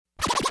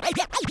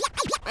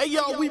Hey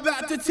yo, we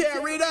about to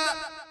tear it up.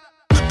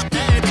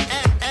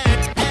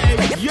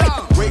 Hey, yo.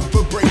 Break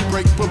for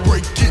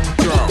break it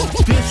down.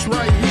 This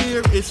right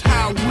here is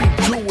how we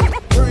do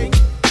it. Break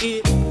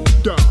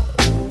it down.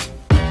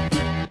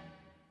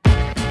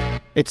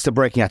 It's the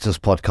Breaking Atoms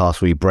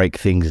podcast where we break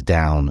things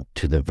down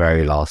to the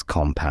very last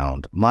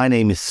compound. My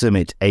name is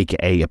Sumit,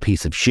 aka a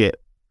piece of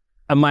shit.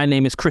 And my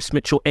name is Chris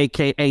Mitchell,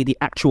 aka the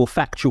actual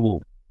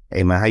factual.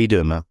 Hey man, how you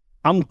doing, man?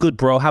 I'm good,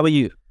 bro. How are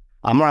you?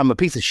 I'm a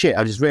piece of shit.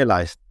 I just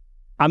realized.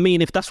 I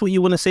mean, if that's what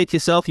you want to say to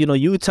yourself,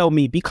 you tell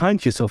me, be kind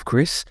to yourself,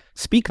 Chris.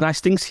 Speak nice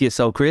things to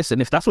yourself, Chris.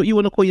 And if that's what you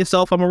want to call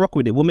yourself, I'm a rock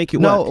with it. We'll make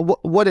it work. No,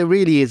 what it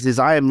really is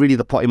I am really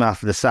the potty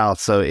mouth of the South.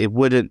 So I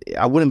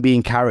wouldn't be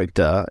in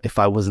character if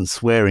I wasn't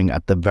swearing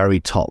at the very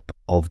top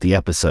of the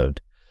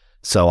episode.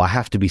 So I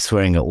have to be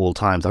swearing at all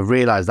times. I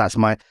realize that's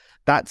my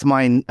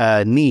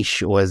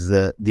niche, or as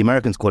the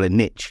Americans call it,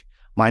 niche.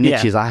 My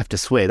niche is I have to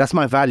swear. That's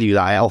my value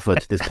that I offer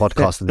to this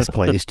podcast at this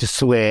point, is to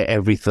swear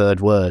every third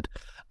word.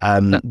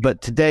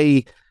 But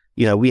today,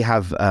 we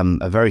have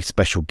a very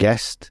special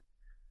guest,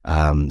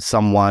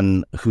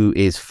 someone who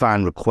is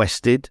fan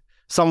requested,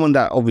 someone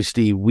that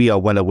obviously we are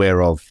well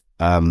aware of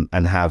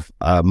and have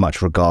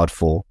much regard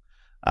for.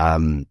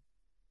 I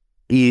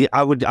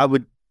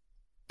would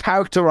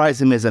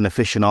characterize him as an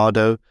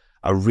aficionado,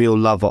 a real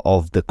lover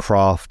of the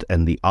craft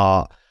and the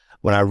art.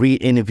 When I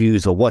read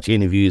interviews or watch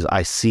interviews,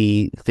 I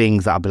see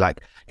things that I'll be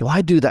like, yo,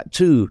 I do that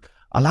too.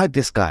 I like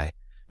this guy.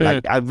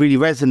 Like, I really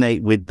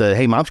resonate with the,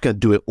 hey man, I'm just going to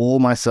do it all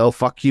myself.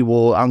 Fuck you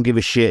all. I don't give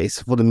a shit.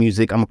 It's for the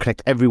music. I'm going to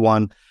connect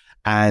everyone.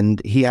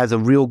 And he has a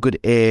real good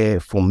ear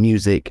for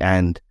music.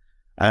 And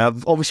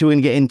obviously we're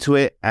going to get into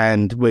it.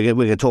 And we're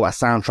going to talk about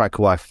Soundtrack,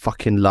 who I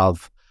fucking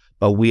love.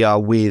 But we are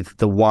with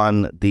the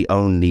one, the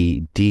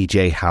only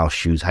DJ House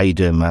Shoes. How you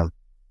doing, man?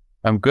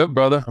 I'm good,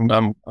 brother.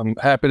 I'm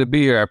happy to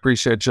be here. I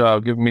appreciate y'all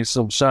giving me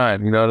some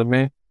shine. You know what I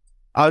mean?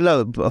 Oh,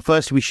 no.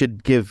 First, we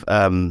should give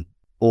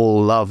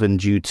all love and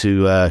due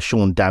to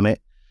Sean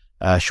Dammit,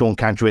 Sean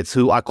Kantrowitz,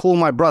 who I call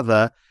my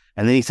brother,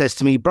 and then he says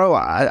to me, bro,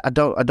 I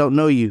don't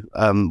know you.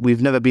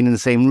 We've never been in the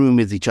same room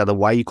as each other.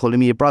 Why are you calling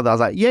me your brother? I was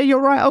like, yeah, you're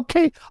right.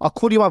 Okay, I'll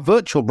call you my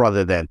virtual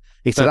brother then.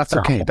 He said, that's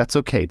okay. That's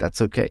okay.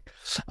 That's okay.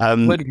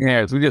 Splitting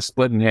hairs. We're just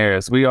splitting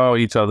hairs. We are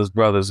each other's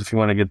brothers if you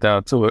want to get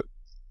down to it.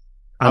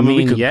 I'm not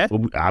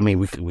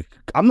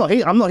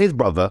his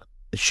brother.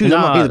 Shoot,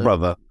 I'm not his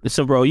brother.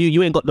 Listen, bro,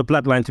 you ain't got the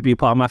bloodline to be a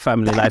part of my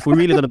family life. We're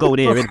really going to go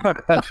there.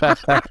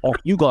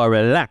 You got to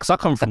relax. I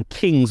come from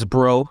Kings,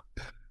 bro.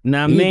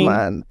 Now,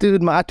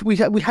 Dude, man, we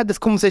had this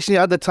conversation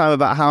the other time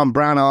about how I'm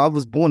brown. I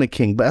was born a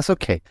king, but that's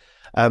okay.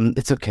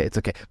 It's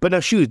okay. But no,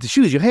 shoes,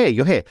 you're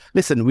here.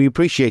 Listen, we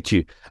appreciate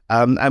you.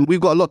 And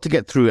we've got a lot to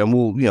get through, and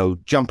we'll,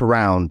 jump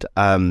around.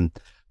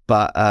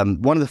 But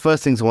one of the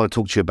first things I want to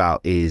talk to you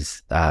about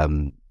is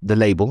the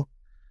label,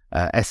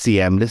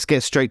 SCM. Let's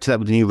get straight to that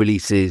with the new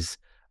releases.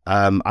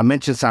 I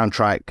mentioned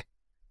Soundtrack.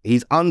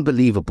 He's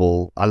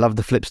unbelievable. I love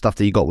the flip stuff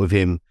that you got with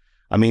him.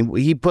 I mean,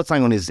 he put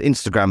something on his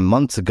Instagram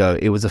months ago.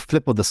 It was a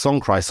flip of the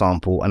Song Cry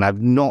sample, and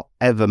I've not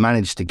ever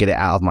managed to get it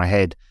out of my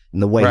head in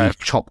the way he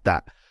chopped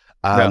that.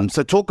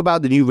 So talk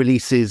about the new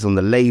releases on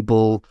the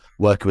label,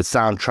 working with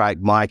Soundtrack,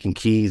 Mike and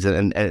Keys,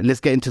 and let's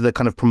get into the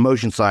kind of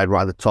promotion side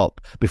right at the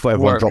top before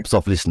everyone drops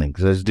off listening.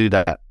 So let's do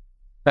that.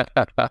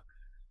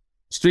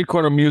 Street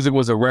Corner Music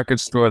was a record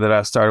store that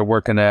I started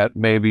working at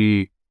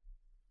maybe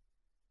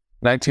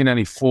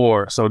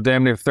 1994, so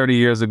damn near 30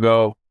 years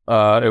ago.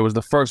 It was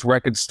the first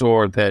record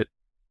store that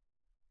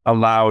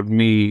allowed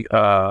me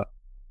to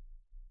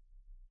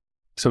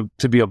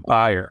be a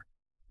buyer.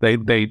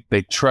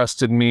 They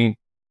trusted me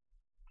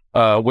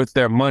with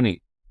their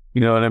money,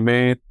 you know what I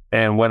mean?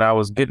 And when I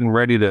was getting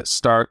ready to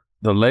start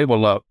the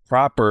label up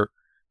proper,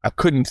 I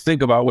couldn't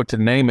think about what to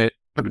name it.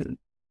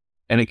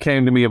 And it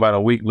came to me about a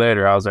week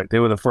later. I was like, they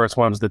were the first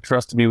ones that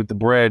trusted me with the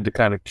bread to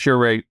kind of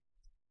curate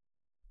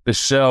the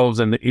shelves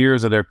and the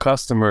ears of their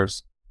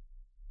customers.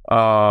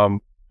 And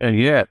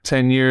yeah,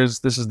 10 years.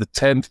 This is the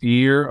 10th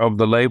year of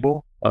the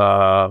label.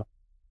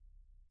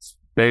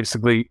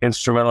 Basically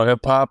instrumental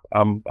hip hop.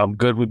 I'm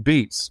good with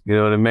beats. You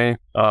know what I mean?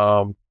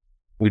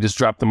 We just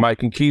dropped the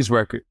Mike and Keys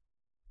record.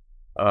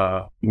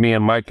 Me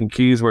and Mike and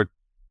Keys were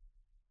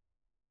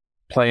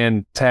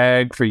playing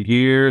tag for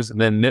years,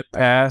 and then Nip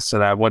passed,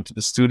 and I went to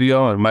the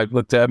studio, and Mike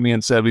looked at me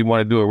and said, we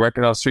want to do a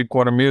record on Street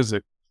Corner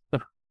Music.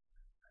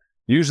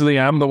 Usually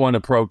I'm the one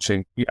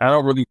approaching. I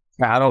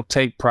don't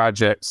take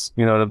projects,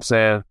 you know what I'm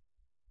saying?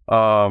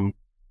 And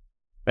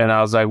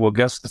I was like, well,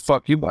 guess what the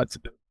fuck you about to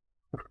do?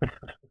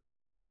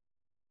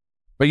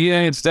 But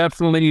yeah, it's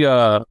definitely,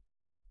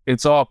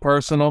 it's all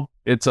personal.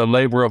 It's a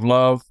labor of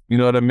love, you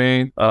know what I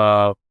mean?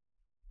 The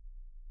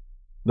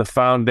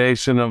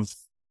foundation of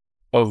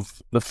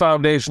the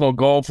foundational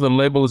goal for the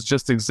label is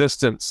just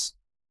existence.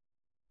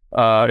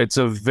 It's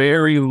a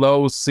very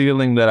low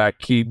ceiling that I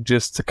keep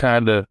just to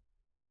kind of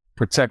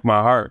protect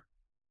my heart.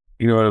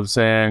 You know what I'm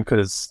saying?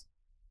 Because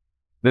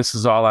this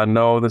is all I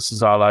know. This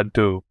is all I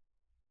do.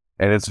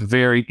 And it's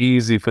very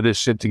easy for this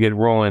shit to get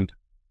ruined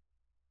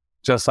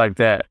just like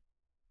that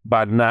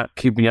by not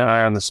keeping your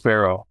eye on the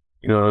sparrow.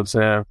 You know what I'm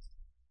saying?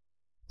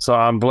 So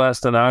I'm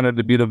blessed and honored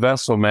to be the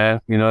vessel,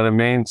 man. You know what I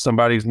mean?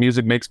 Somebody's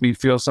music makes me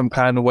feel some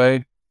kind of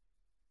way.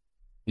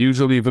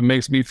 Usually if it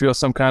makes me feel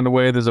some kind of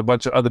way, there's a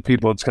bunch of other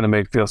people it's going to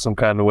make feel some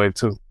kind of way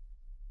too.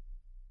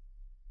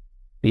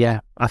 Yeah,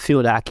 I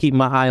feel that. I keep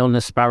my eye on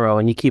the sparrow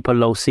and you keep a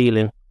low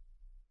ceiling.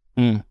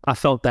 I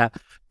felt that.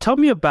 Tell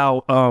me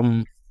about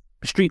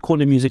Street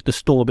Corner Music, the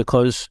store,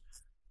 because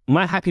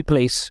my happy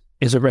place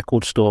is a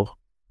record store.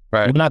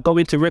 Right. When I go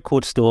into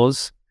record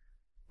stores,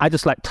 I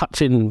just like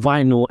touching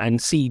vinyl and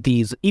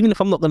CDs. Even if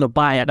I'm not going to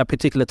buy at that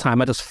particular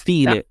time, I just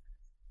feel it.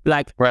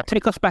 Like,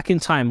 take us back in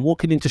time,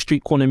 walking into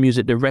Street Corner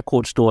Music, the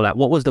record store. Like,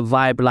 what was the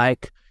vibe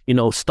like? You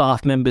know,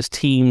 staff members,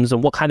 teams,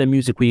 and what kind of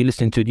music were you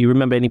listening to? Do you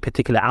remember any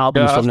particular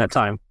albums from that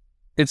time?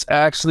 It's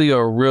actually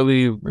a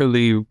really,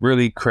 really,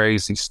 really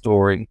crazy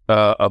story.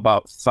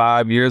 About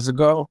 5 years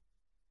ago,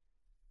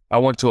 I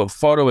went to a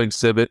photo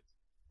exhibit.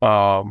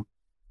 It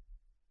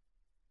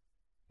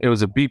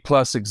was a B+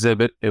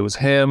 exhibit. It was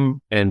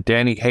him and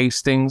Danny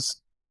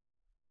Hastings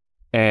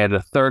and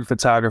a third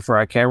photographer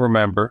I can't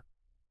remember.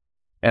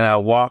 And I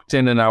walked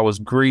in and I was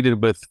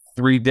greeted with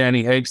 3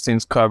 Danny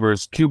Hastings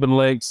covers, Cuban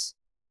Links,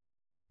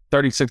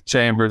 36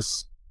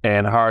 Chambers,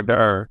 and Hard to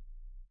Earn,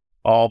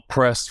 all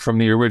pressed from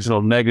the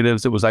original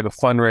negatives. It was like a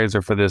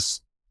fundraiser for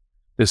this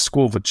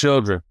school for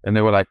children. And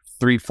they were like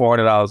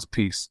 $300-$400 a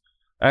piece.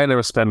 I ain't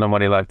never spent no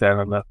money like that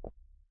on nothing.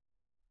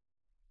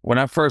 When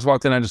I first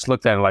walked in, I just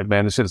looked at it like,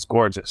 man, this shit is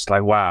gorgeous.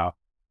 Like, wow.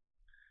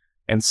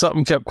 And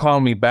something kept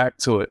calling me back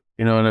to it.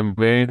 You know what I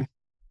mean?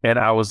 And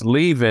I was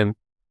leaving,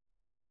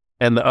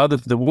 and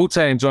the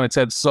Wu-Tang joints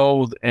had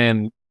sold,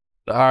 and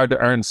the Hard to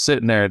Earn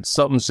sitting there, and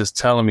something's just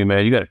telling me,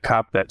 man, you got to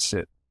cop that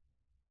shit.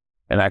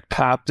 And I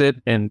copped it,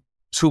 and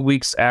 2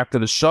 weeks after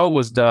the show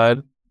was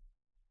done,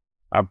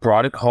 I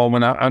brought it home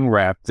and I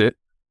unwrapped it,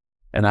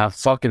 and I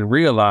fucking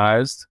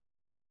realized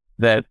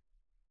that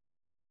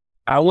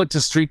I went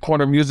to Street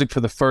Corner Music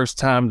for the first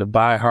time to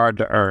buy Hard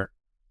to Earn.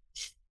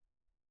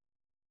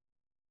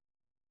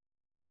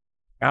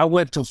 I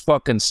went to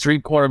fucking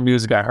Street Corner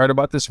Music. I heard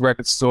about this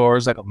record store.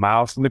 It's like a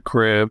mile from the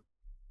crib.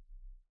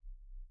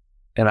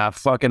 And I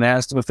fucking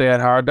asked them if they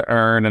had Hard to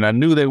Earn. And I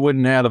knew they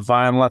wouldn't have the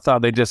vinyl. I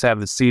thought they just have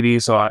the CD.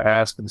 So I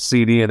asked for the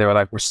CD. And they were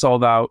like, we're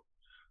sold out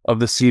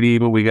of the CD,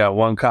 but we got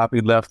 1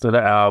 copy left of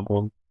the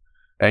album.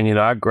 And, you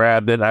know, I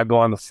grabbed it. I go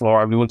on the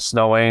floor. I'm doing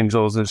Snow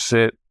Angels and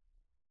shit.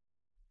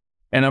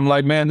 And I'm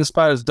like, man, this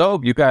spot is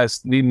dope. You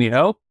guys need any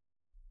help?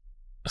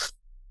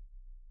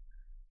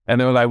 And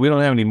they were like, we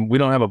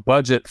don't have a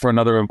budget for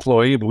another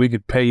employee, but we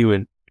could pay you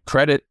in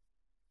credit.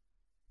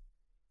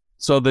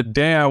 So the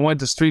day I went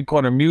to Street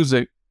Corner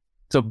Music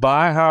to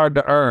buy Hard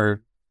to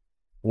Earn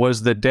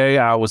was the day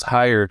I was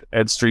hired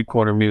at Street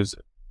Corner Music.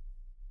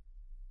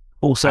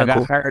 Full circle. I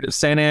got hired at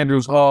St.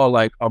 Andrews Hall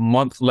like a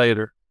month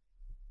later.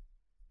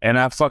 And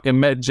I fucking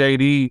met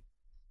JD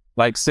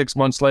like 6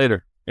 months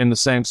later in the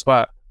same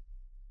spot.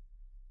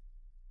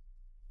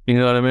 You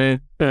know what I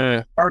mean?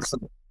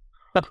 Personal.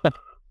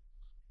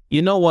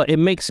 You know what? It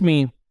makes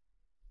me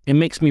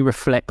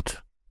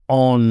reflect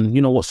on,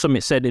 you know, what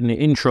Summit said in the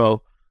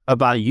intro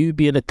about you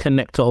being a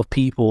connector of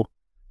people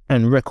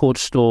and record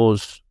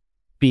stores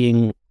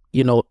being,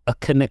 you know, a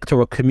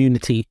connector of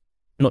community,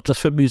 not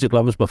just for music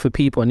lovers, but for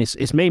people. And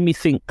it's made me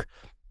think,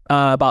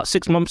 about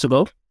 6 months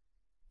ago,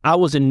 I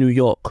was in New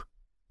York.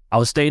 I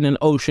was staying in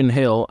Ocean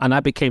Hill and I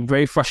became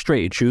very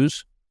frustrated,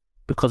 Shoes,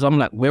 because I'm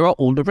like, where are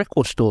all the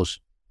record stores?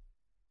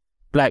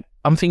 Like,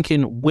 I'm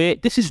thinking,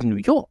 this is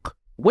New York.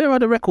 Where are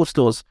the record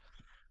stores?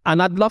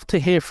 And I'd love to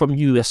hear from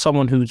you as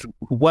someone who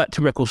worked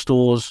at record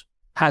stores,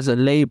 has a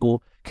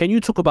label. Can you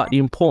talk about the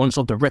importance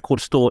of the record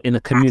store in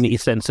a community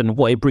sense and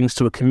what it brings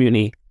to a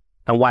community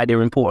and why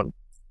they're important?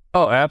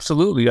 Oh,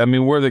 absolutely. I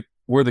mean,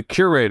 we're the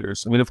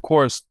curators. I mean, of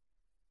course,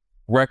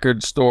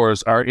 record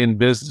stores are in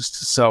business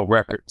to sell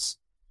records.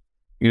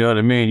 You know what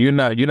I mean? You're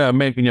not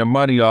making your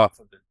money off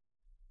of it.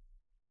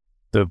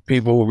 The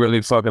people who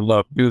really fucking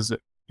love music.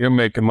 You're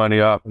making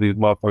money off of these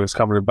motherfuckers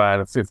coming and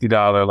buying a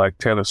 $50 like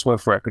Taylor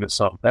Swift record or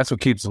something. That's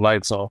what keeps the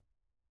lights on.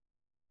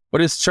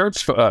 But it's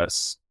church for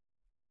us,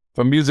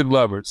 for music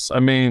lovers. I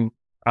mean,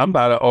 I'm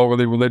not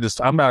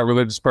a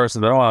religious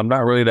person at all. I'm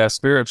not really that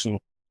spiritual.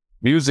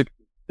 Music,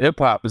 hip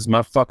hop is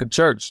my fucking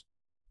church.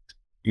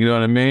 You know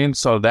what I mean?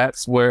 So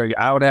that's where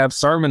I would have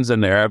sermons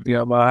in there. I'd be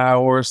on my high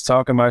horse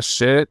talking my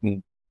shit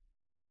and,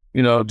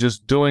 you know,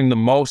 just doing the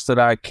most that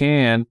I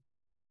can.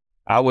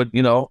 I would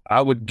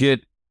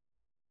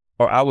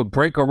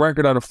break a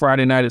record on a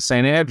Friday night at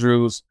St.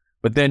 Andrews,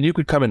 but then you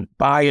could come and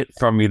buy it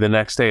from me the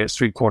next day at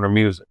Street Corner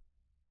Music.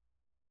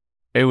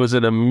 It was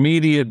an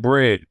immediate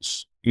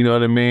bridge. You know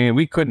what I mean?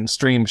 We couldn't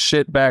stream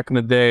shit back in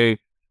the day.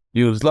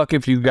 You was lucky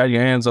if you got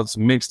your hands on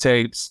some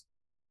mixtapes.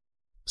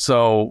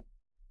 So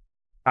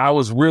I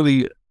was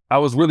really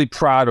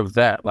proud of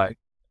that. Like,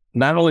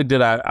 not only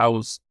did I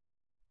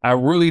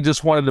really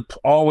just wanted to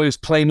always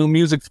play new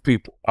music for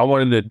people. I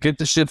wanted to get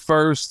the shit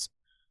first.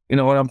 You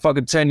know, when I'm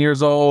fucking 10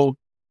 years old,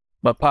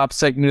 my pop's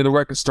taking me to the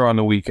record store on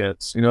the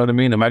weekends. You know what I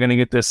mean? Am I going to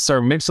get this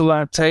Sir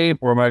Mix-a-Lot tape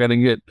or am I going to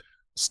get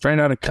Straight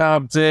Outta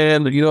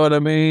Compton, you know what I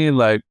mean?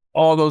 Like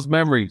all those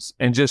memories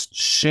and just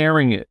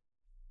sharing it.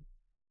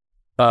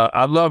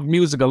 I love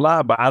music a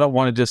lot, but I don't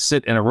want to just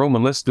sit in a room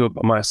and listen to it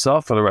by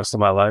myself for the rest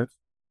of my life.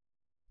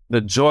 The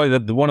joy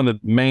one of the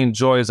main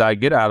joys I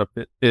get out of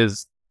it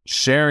is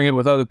sharing it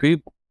with other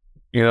people.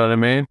 You know what I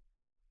mean?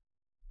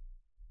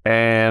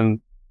 And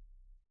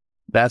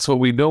that's what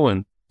we're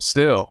doing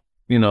still,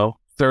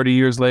 30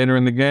 years later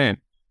in the game.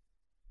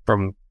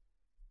 From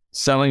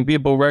selling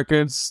people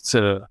records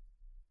to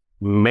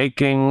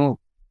making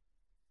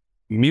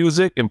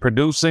music and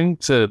producing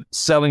to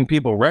selling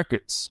people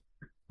records.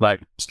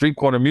 Like Street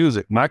Corner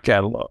Music, my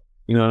catalog.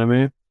 You know what I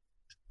mean?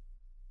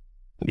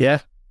 Yeah,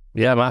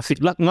 man.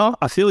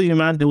 I feel you,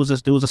 man. There was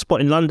a spot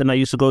in London I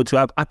used to go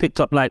to. I picked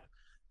up like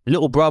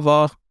Little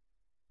Brother.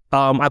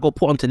 I got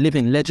put onto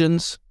Living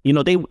Legends.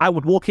 I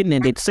would walk in there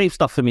and they'd save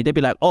stuff for me. They'd be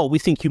like, "Oh, we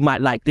think you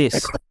might like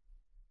this,"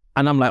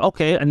 and I'm like,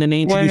 "Okay." And then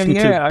they introduced me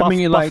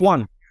to Buff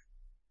One.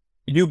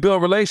 You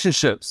build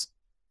relationships.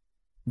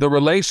 The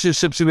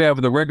relationships you have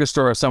with the record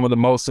store are some of the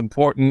most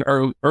important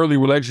early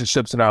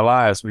relationships in our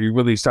lives, where you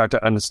really start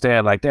to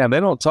understand, like, damn, they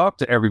don't talk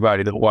to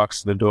everybody that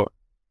walks through the door.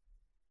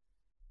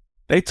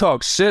 They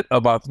talk shit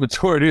about the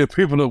majority of the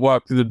people that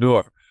walk through the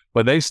door,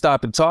 but they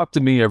stop and talk to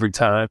me every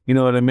time. You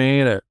know what I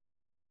mean? Or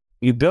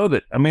you build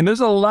it. I mean,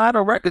 there's a lot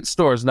of record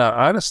stores now.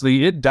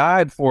 Honestly, it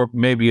died for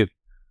maybe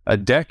a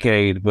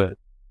decade, but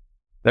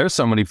there's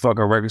so many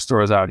fucking record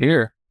stores out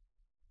here.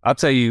 I'll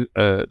tell you,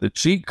 the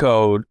cheat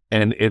code,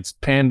 and it's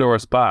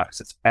Pandora's box.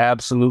 It's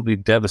absolutely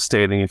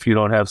devastating if you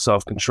don't have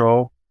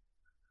self-control.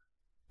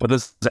 But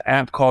there's an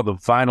app called the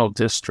Vinyl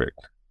District.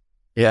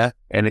 Yeah.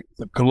 And it's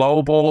a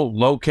global,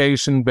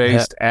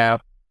 location-based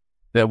app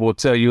that will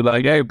tell you,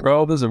 like, hey,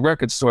 bro, there's a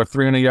record store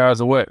 300 yards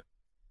away.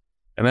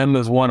 And then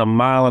there's one a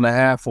mile and a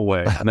half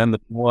away. And then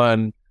there's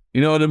one,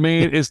 you know what I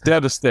mean? It's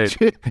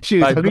devastating.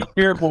 Like, be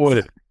careful with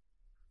it.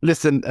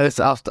 Listen,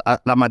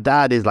 my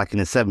dad is like in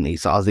his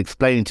 70s, so I was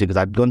explaining to him because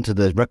I'd gone to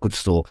the record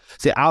store.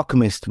 See,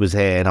 Alchemist was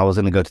here, and I was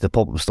going to go to the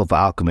pop-up store for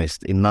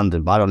Alchemist in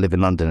London, but I don't live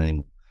in London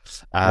anymore.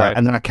 Right.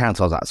 And then I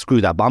canceled. I was like, screw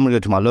that, but I'm going to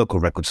go to my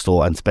local record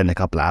store and spend a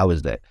couple of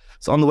hours there.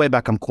 So on the way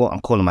back, I'm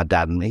calling my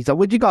dad, and he's like,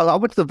 where'd you go? I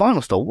went to the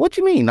vinyl store. What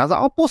do you mean? I was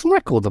like, I bought some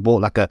records. I bought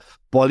like a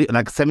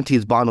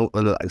 70s vinyl,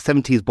 like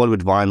 70s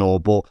Bollywood vinyl. I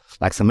bought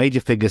like some Major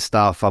Figures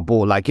stuff. I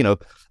bought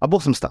I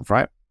bought some stuff,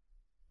 right?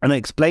 And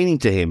explaining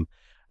to him,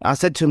 I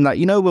said to him that,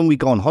 when we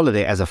go on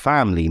holiday as a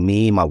family,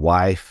 me, my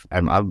wife,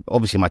 and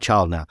obviously my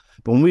child now,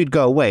 but when we'd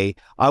go away,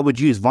 I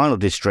would use Vinyl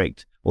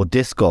District or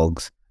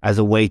Discogs as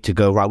a way to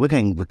go, right, we're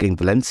going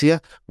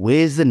Valencia.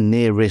 Where's the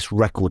nearest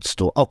record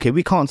store? Okay,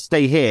 we can't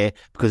stay here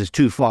because it's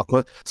too far.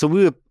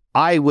 So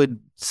I would,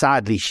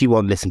 sadly, she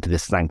won't listen to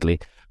this, thankfully,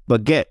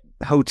 but get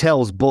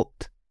hotels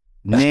booked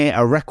near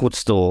a record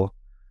store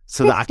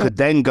so that I could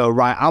then go,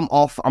 right, I'm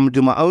off, I'm going to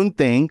do my own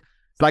thing.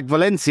 Like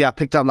Valencia, I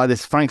picked up like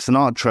this Frank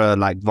Sinatra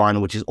like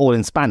vinyl, which is all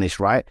in Spanish,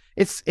 right?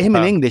 It's him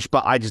in English,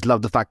 but I just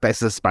love the fact that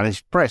it's a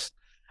Spanish press.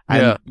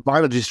 And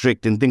Vinyl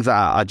District and things like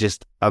that are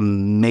just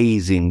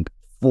amazing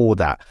for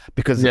that.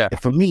 Because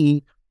for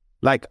me,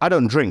 like, I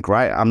don't drink,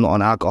 right? I'm not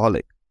an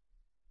alcoholic.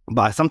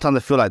 But sometimes I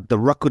feel like the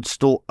record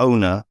store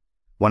owner,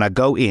 when I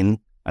go in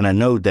and I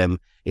know them,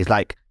 is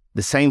like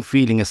the same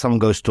feeling as someone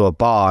goes to a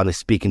bar and is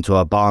speaking to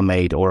a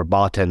barmaid or a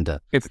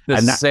bartender. It's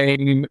the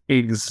same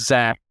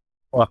exact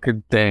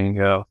fucking thing,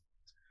 yo.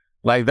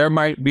 Like, there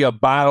might be a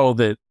bottle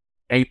that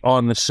ain't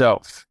on the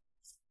shelf.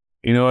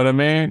 You know what I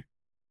mean?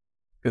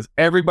 Because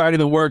everybody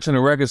that works in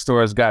a record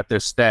store has got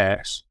their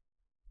stash.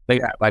 They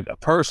got like a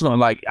personal,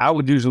 like, I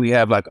would usually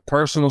have like a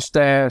personal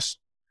stash,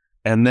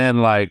 and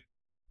then like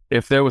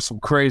if there was some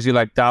crazy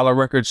like dollar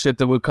record shit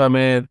that would come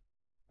in,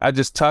 I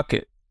just tuck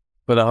it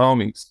for the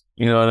homies.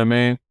 You know what I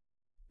mean?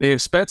 The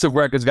expensive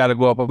records got to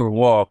go up over the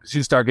wall because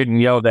you start getting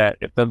yelled at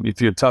if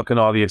you're tucking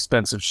all the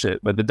expensive shit.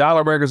 But the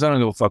dollar records, I don't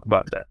give a fuck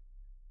about that.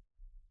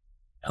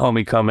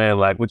 Homie come in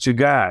like, what you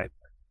got?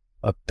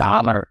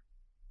 $1.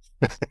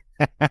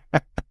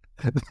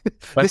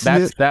 But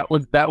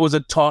that was a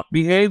taught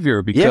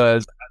behavior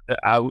because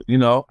I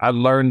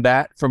learned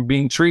that from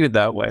being treated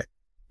that way.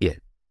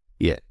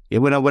 Yeah.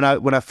 When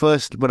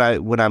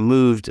I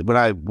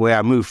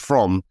moved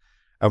from,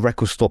 a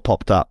record store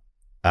popped up.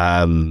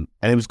 And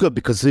it was good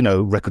because,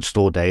 record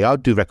store day,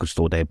 I'd do record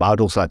store day, but I'd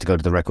also like to go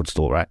to the record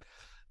store, right?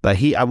 But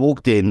I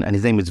walked in and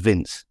his name was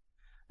Vince.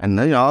 And,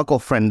 I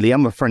got friendly.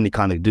 I'm a friendly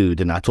kind of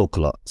dude and I talk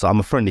a lot. So I'm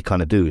a friendly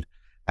kind of dude.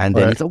 And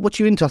then he said, what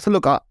you into? I said,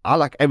 look, I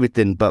like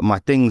everything, but my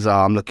things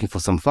are, I'm looking for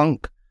some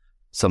funk,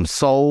 some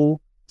soul,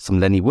 some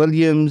Lenny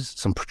Williams,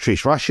 some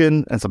Patrice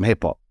Rushen, and some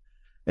hip hop.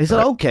 And he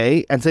said,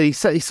 okay. And so he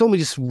saw me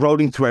just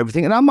rolling through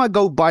everything. And I might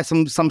go buy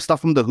some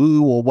stuff from The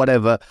Who or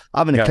whatever. I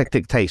have an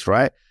eclectic taste,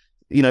 right?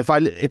 If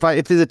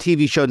there's a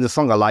TV show and the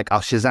song I like, I'll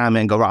Shazam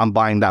it and go, right, I'm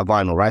buying that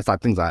vinyl, right? It's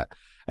like things like that.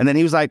 And then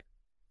he was like,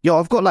 yo,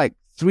 I've got like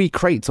 3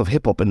 crates of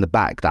hip hop in the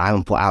back that I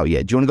haven't put out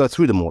yet. Do you want to go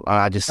through them all? And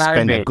I just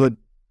spend a good,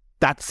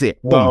 that's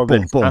it. Boom,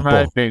 boom, boom,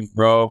 boom. Think,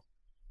 bro.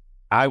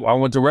 I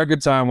went to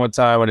Record Time one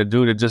time and a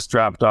dude had just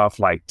dropped off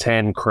like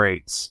 10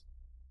 crates.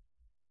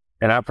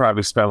 and I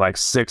probably spent like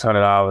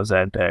 $600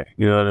 that day.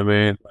 You know what I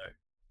mean? Like,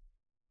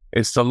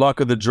 it's the luck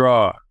of the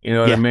draw. You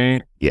know what I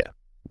mean? Yeah.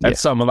 That's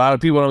something a lot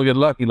of people don't get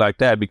lucky like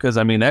that, because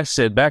I mean, that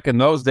shit back in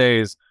those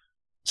days,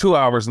 2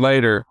 hours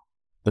later,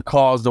 the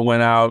calls that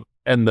went out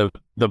and the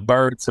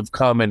birds have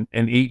come and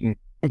eaten.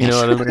 You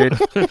know what I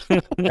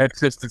mean? That's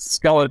just a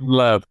skeleton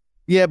left.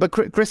 Yeah, but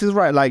Chris is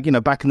right. Like, you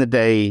know, back in the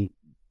day,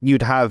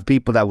 you'd have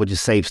people that would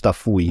just save stuff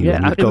for you. Yeah,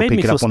 and you'd it go made pick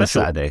me it feel up on a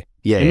special. Saturday.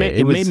 Yeah,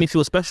 It made me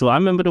feel special. I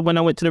remember that when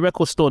I went to the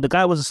record store, the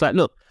guy was just like,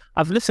 look,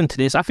 I've listened to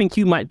this. I think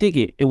you might dig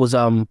it. It was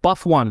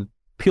Buff One,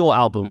 Pure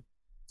album.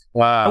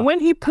 Wow. And when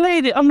he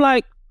played it, I'm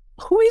like,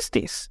 who is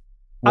this?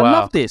 I Wow.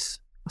 love this.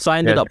 So I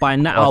ended up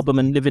buying that album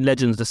and Living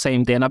Legends the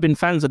same day. And I've been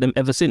fans of them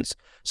ever since.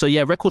 So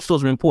yeah, record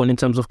stores are important in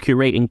terms of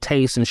curating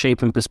taste and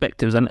shaping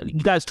perspectives. And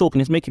you guys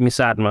talking is making me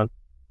sad, man.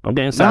 I'm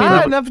getting sad.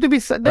 Nah, nothing to be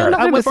said.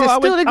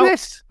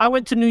 I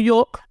went to New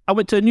York. I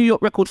went to a New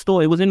York record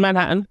store. It was in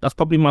Manhattan. That's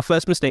probably my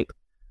first mistake.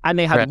 And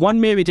they had one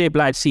Mary J.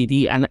 Blige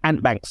CD and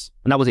Ant Banks.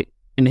 And that was it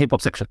in the hip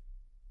hop section.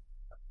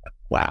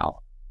 Wow.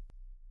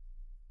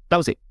 That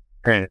was it.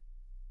 That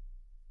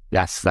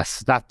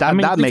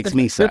makes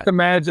me sad. Just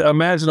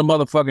imagine a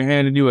motherfucker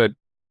handing you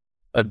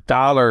a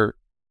dollar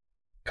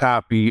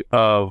copy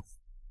of,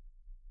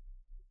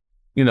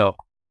 you know,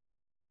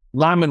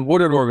 Lyman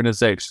Woodard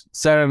Organization,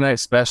 Saturday Night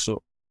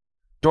Special,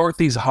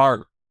 Dorothy's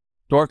Heart,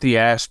 Dorothy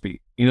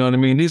Ashby. You know what I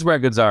mean? These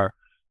records are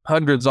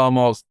hundreds,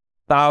 almost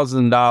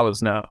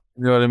 $1,000 now.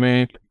 You know what I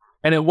mean?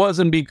 And it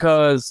wasn't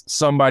because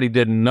somebody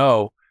didn't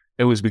know.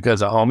 It was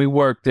because a homie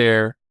worked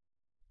there,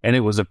 and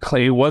it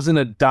wasn't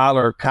a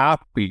dollar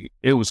copy.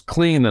 It was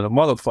clean than a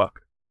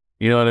motherfucker.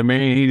 You know what I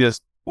mean?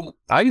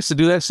 I used to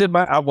do that shit.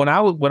 When I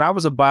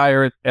was a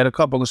buyer at a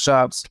couple of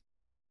shops,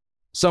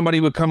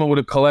 somebody would come in with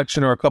a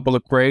collection or a couple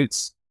of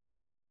crates.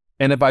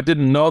 And if I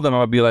didn't know them,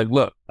 I'd be like,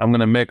 look, I'm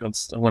going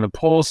to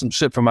pull some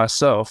shit for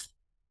myself,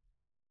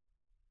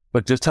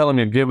 but just tell them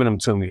you're giving them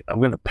to me. I'm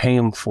going to pay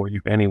them for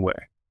you anyway,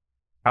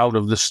 out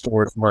of the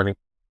store's money.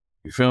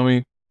 You feel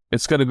me?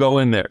 It's going to go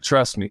in there.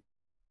 Trust me.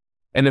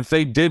 And if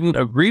they didn't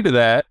agree to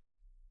that,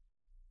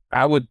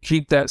 I would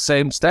keep that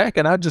same stack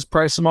and I'd just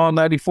price them all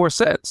 94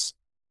 cents.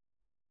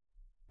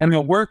 And I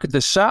work at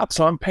the shop,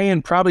 so I'm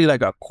paying probably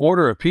like a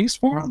quarter a piece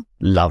for them.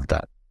 Love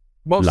that.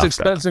 Most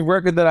expensive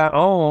record that I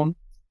own,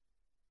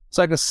 it's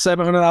like a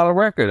 $700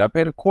 record. I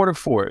paid a quarter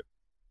for it.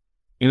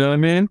 You know what I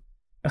mean?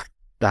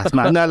 That's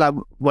mad. No, like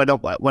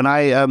when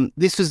I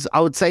this was, I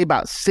would say,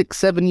 about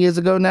 6-7 years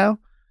ago now.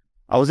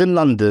 I was in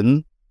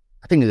London.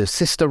 I think it was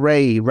Sister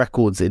Ray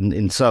Records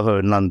in Soho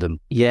in London.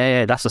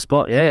 Yeah, that's the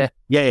spot. Yeah.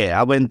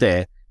 I went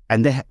there,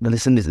 and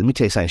listen, let me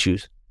tell you something,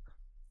 Shoes.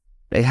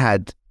 They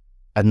had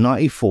a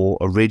 94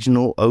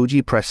 original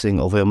OG pressing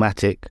of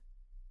Illmatic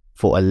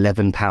for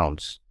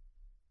 £11.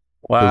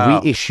 Wow.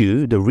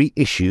 The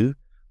reissue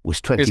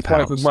was £20. It's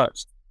twice as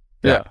much.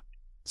 Yeah.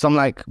 So I'm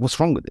like, what's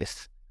wrong with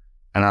this?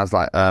 And I was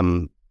like,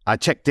 I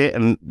checked it,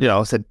 and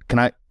I said, can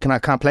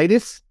I play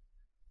this?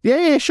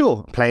 Yeah,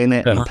 sure. I'm playing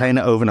it, and I'm playing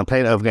it over, and I'm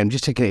playing it over again. I'm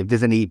just checking if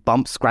there's any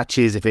bumps,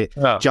 scratches, if it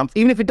jumps.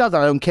 Even if it does,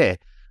 I don't care.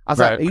 I was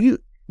like,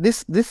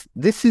 this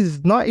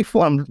is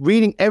 94. I'm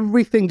reading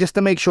everything just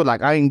to make sure,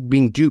 like, I ain't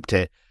being duped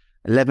here.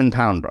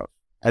 £11, bro.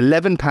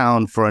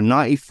 £11 for a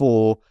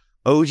 94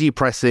 OG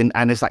pressing,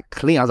 and it's like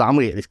clean. I was like, I'm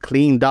gonna get this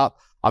cleaned up.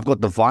 I've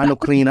got the vinyl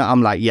cleaner.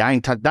 I'm like, yeah, I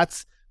ain't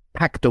that's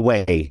packed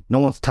away. No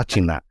one's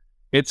touching that.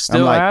 It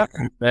still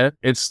happens, man.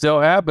 It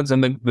still happens.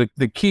 And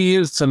the key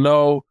is to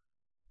know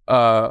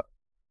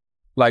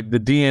like the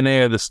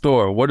DNA of the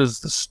store. What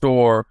is the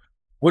store?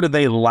 What do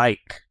they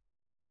like?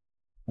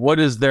 What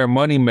is their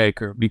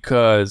moneymaker?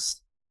 Because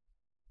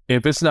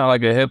if it's not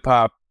like a hip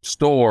hop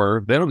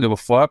store, they don't give a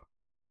fuck.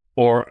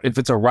 Or if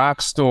it's a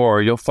rock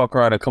store, you'll fuck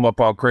around and come up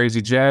all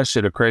crazy jazz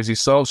shit or crazy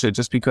soul shit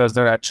just because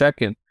they're not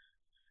checking.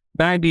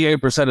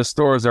 98% of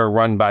stores are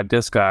run by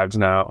Discogs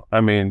now.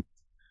 I mean,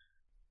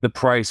 the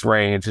price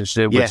range and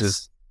shit, which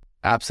is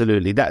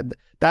absolutely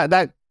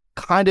that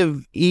kind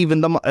of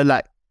even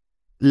the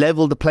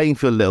leveled the playing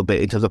field a little bit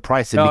in terms of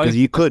pricing, because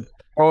you could.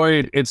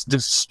 It's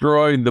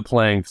destroyed the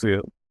playing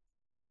field.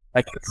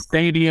 Like a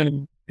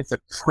stadium, it's a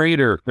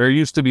crater. There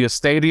used to be a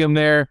stadium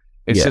there.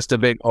 It's just a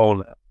big hole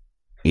now.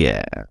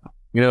 Yeah.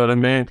 You know what I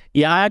mean?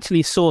 Yeah, I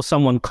actually saw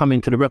someone come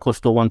into the record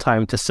store one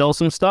time to sell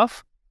some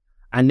stuff,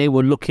 and they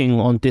were looking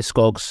on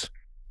Discogs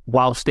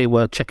whilst they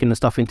were checking the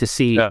stuff in to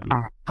see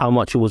how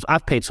much it was.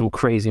 I've paid some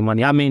crazy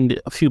money. I mean,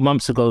 a few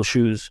months ago,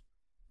 Shoes,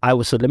 I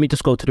said, let me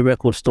just go to the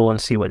record store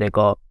and see what they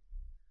got.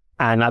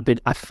 And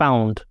I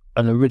found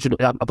an original,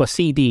 a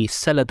CD,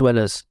 Cellar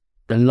Dwellers,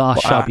 The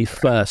Last Shall Be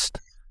First.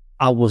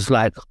 I was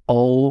like,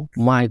 oh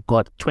my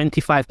God,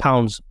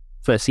 £25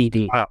 for a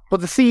CD. Wow. For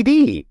the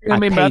CD? I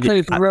mean, I'll tell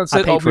you,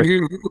 over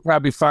here, you could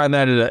probably find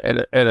that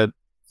at a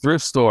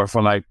thrift store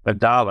for like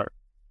 $1.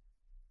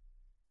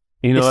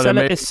 You know what I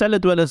mean? It's Cellar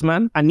Dwellers,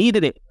 man. I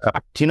needed it.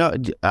 Do you know,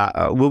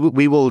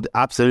 we will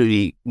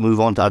absolutely move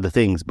on to other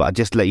things, but I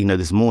just let you know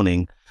this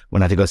morning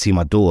when I had to go see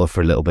my daughter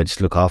for a little bit,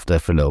 just look after her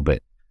for a little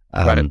bit.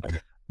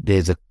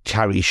 There's a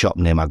charity shop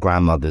near my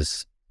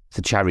grandmother's, It's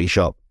a charity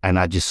shop, and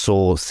I just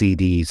saw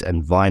CDs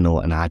and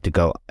vinyl, and I had to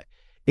go.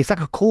 It's like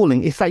a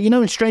calling. It's like,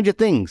 in Stranger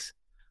Things,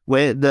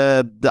 where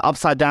the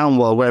upside down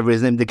world, whatever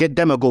his name, the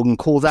Demogorgon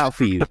calls out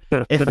for you.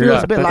 It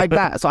feels a bit like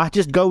that. So I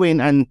just go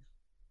in and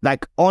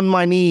like on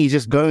my knees,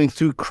 just going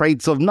through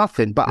crates of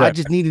nothing. But I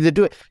just needed to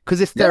do it because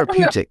it's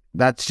therapeutic.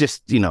 That's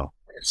just,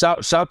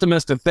 Shout to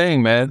Mr.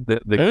 Thing, man.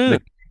 The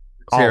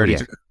charity. yeah.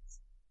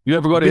 You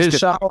ever go to his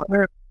shop over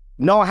there?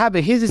 No, I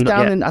haven't. His is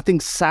down in, I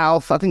think,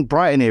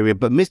 Brighton area.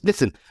 But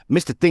listen,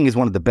 Mr. Thing is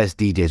one of the best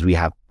DJs we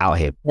have out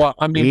here. Well,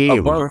 I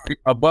mean,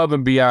 above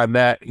and beyond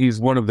that, he's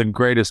one of the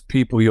greatest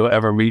people you'll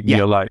ever meet in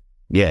your life.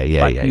 Yeah.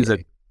 He's a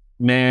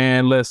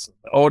man. Listen,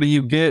 the older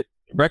you get,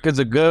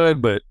 records are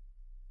good, but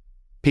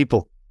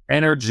people,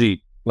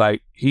 energy.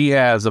 Like, he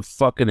has a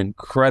fucking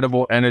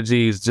incredible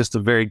energy. He's just a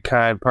very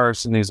kind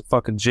person. He's a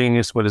fucking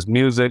genius with his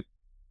music,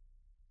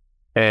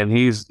 and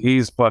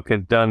he's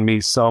fucking done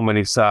me so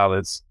many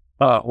solids.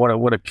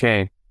 What a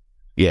king.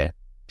 Yeah.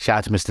 Shout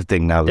out to Mr.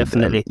 Thing now.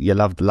 Definitely. You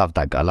love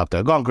that guy. Love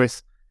that. Go on,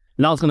 Chris.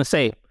 And I was gonna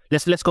say,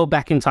 let's go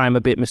back in time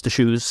a bit, Mr.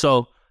 Shoes.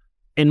 So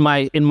in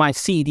my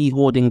CD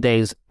hoarding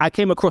days, I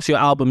came across your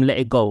album Let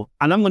It Go.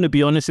 And I'm gonna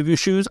be honest with you,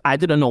 Shoes, I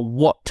didn't know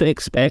what to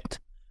expect.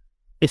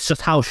 It's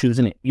just house shoes,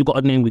 isn't it? You got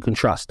a name we can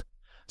trust.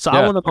 So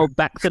I wanna go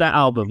back to that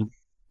album.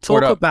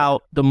 Talk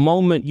about the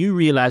moment you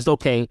realized,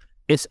 okay,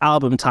 it's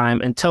album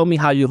time, and tell me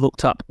how you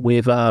hooked up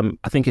with I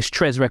think it's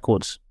Trez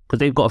Records. Because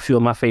they've got a few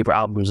of my favorite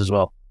albums as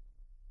well.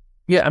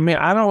 Yeah, I mean,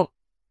 I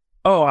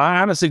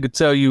honestly could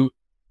tell you,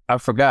 I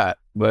forgot,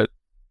 but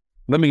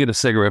let me get a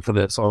cigarette for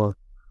this. All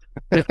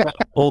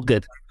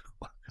good.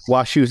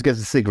 While Shoes gets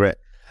a cigarette,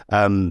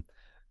 I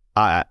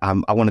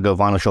want to go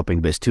vinyl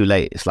shopping, but it's too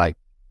late. It's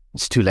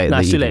too late. No,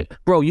 it's too late.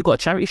 Bro, you got a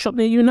charity shop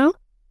near you now?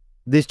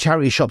 There's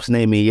charity shops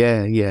near me,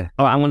 yeah.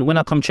 All right, when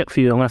I come check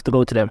for you, I'm going to have to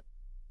go to them.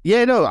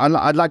 Yeah, no,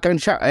 I'd like going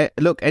to charity.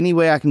 Look,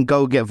 anywhere I can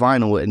go get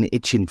vinyl and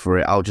itching for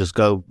it, I'll just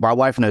go. My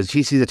wife knows.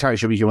 She sees a charity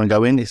shop, you want to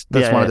go in.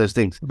 That's one of those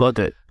things. Got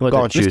it. Go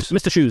on, Shoes.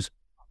 Mr. Shoes.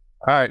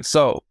 All right,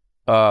 so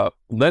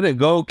Let It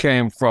Go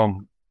came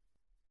from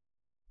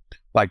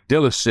like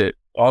Dilla shit,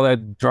 all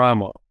that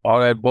drama, all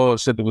that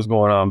bullshit that was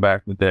going on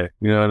back in the day.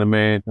 You know what I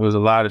mean? There was a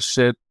lot of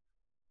shit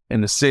in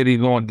the city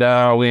going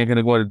down. We ain't going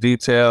to go into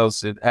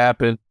details. It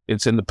happened.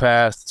 It's in the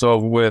past. It's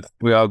over with.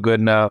 We all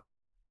good now.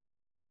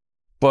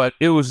 But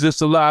it was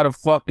just a lot of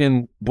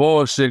fucking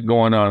bullshit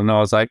going on. And I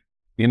was like,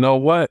 you know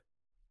what?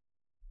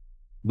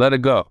 Let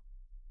it go.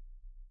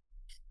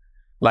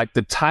 Like,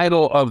 the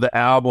title of the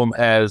album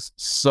has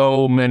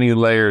so many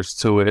layers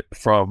to it,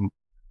 from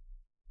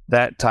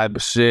that type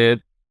of shit,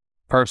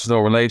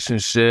 personal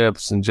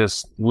relationships, and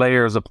just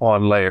layers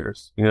upon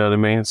layers. You know what I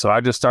mean? So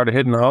I just started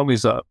hitting the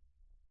homies up.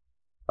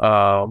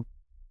 I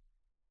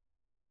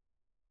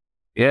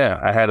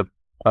had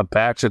a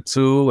batch or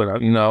two,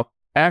 and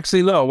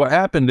actually, no, what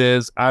happened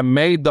is I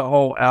made the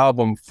whole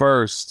album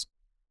first.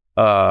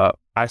 I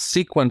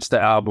sequenced the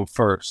album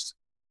first.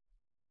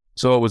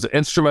 So it was an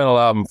instrumental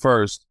album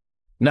first,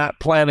 not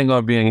planning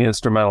on being an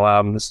instrumental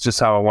album. It's just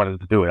how I wanted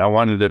to do it. I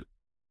wanted to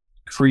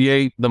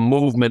create the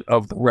movement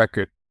of the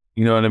record,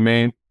 you know what I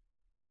mean?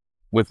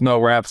 With no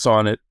raps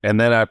on it. And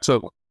then I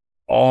took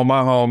all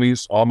my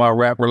homies, all my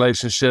rap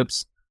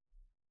relationships,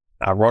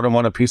 I wrote them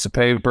on a piece of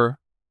paper.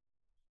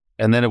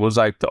 And then it was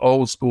like the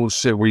old school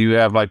shit where you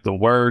have like the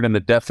word and the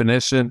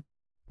definition,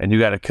 and you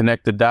got to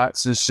connect the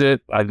dots and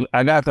shit.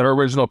 I got the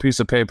original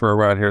piece of paper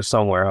around here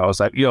somewhere. I was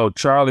like, yo,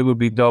 Charlie would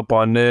be dope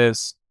on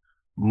this.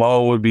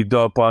 Mo would be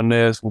dope on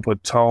this. We'll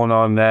put Tone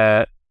on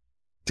that.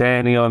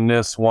 Danny on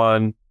this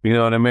one. You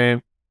know what I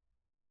mean?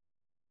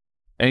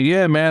 And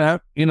yeah, man,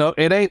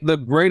 it ain't the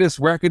greatest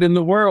record in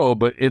the world,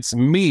 but it's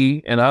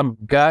me, and I'm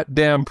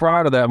goddamn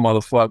proud of that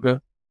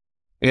motherfucker.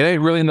 It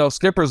ain't really no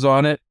skippers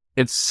on it.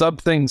 It's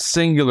something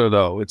singular,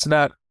 though. It's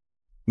not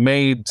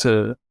made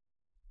to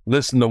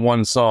listen to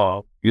one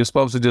song. You're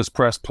supposed to just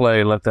press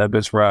play and let that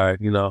bitch ride,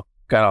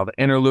 Got all the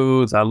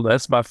interludes.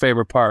 That's my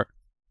favorite part,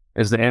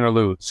 is the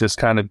interludes. Just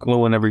kind of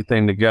gluing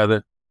everything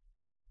together,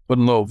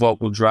 putting little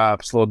vocal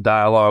drops, little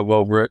dialogue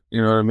over it.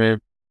 You know what I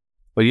mean?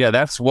 But yeah,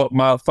 that's what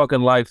my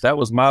fucking life, that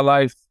was my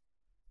life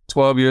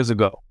 12 years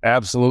ago.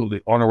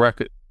 Absolutely. On a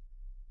record.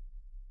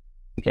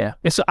 Yeah.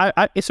 It's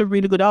a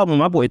really good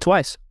album. I bought it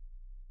twice.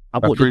 I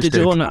bought the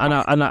digital and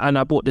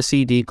I bought the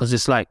CD, because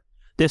it's like,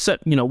 there's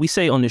certain, we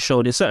say on the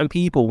show, there's certain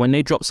people, when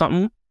they drop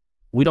something,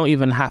 we don't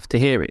even have to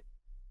hear it.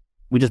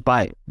 We just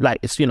buy it. Like,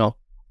 it's,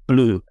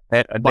 blue.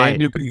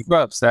 You can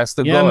trust. That's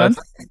the goal.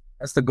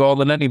 That's the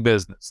goal in any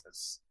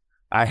business.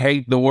 I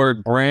hate the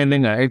word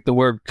branding. I hate the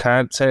word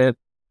content.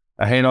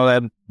 I hate all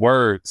that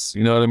words.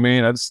 You know what I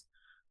mean? I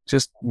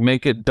just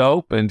make it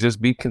dope and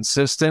just be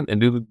consistent and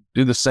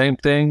do the same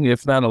thing,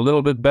 if not a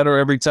little bit better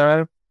every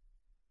time.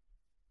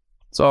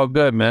 It's all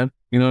good, man.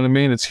 You know what I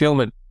mean? It's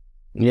human.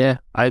 Yeah,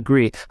 I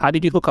agree. How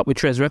did you hook up with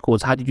Trez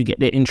Records? How did you get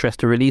their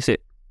interest to release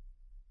it?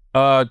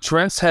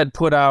 Trez had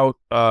put out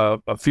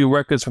a few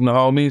records from the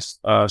homies,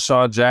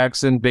 Shaw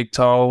Jackson, Big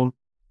Tone.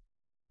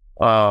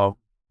 And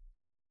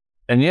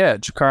yeah,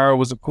 Jakara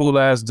was a cool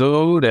ass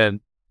dude,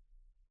 and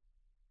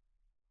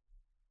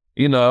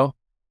you know,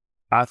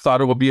 I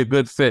thought it would be a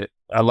good fit.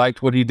 I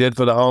liked what he did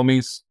for the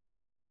homies.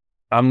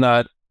 I'm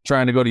not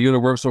trying to go to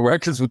Universal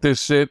Records with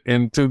this shit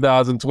in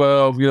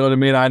 2012. You know what I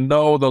mean? I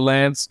know the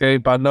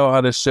landscape. I know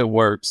how this shit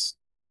works.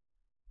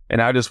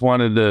 And I just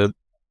wanted to,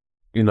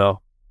 you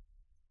know,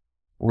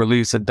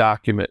 release a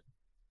document.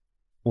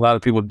 A lot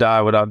of people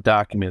die without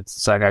documents.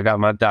 It's like I got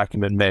my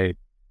document made.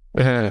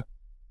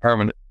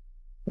 Permanent.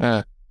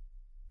 Yeah,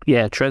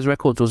 Trez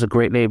Records was a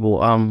great label.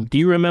 Do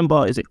you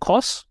remember, is it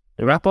Cos,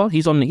 the rapper?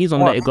 He's on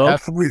Let It Go.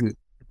 Absolutely.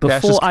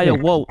 Before I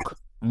Awoke,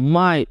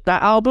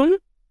 that album?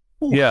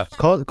 Yeah.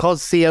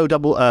 Cos C-O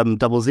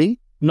double Z?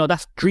 No,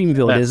 that's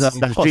Dreamville. There's That's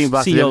Cos, Dream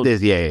C-O.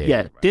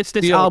 Yeah. This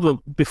C-O.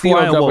 album, Before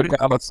I Awoke.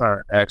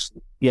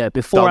 Actually. Yeah,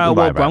 Before I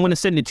Double Awoke, right. I'm going to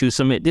send it to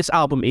you. This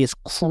album is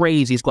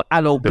crazy. It's got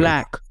Aloe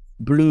Black,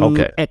 Blue,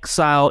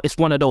 Exile. It's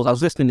one of those. I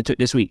was listening to it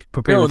this week.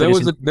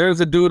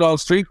 There's a dude on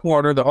Street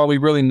Corner, the homie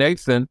Really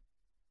Nathan.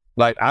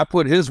 Like, I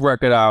put his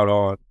record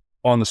out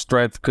on the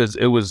strength because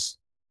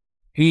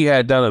he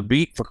had done a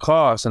beat for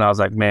Cos, and I was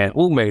like, man,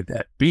 who made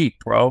that beat,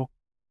 bro?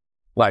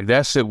 Like,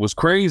 that shit was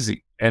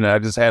crazy. And I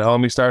just had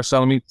homies start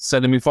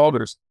sending me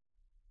folders.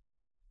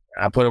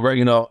 I put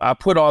I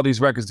put all these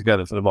records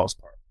together for the most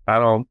part.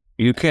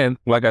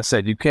 Like I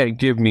said, you can't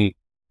give me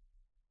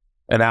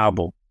an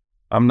album.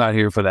 I'm not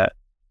here for that.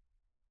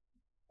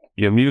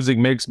 Your music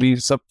makes me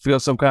feel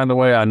some kind of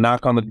way. I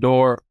knock on the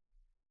door,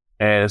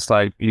 and it's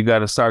like, you got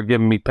to start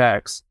giving me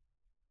packs.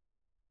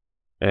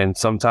 And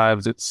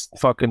sometimes it's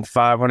fucking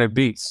 500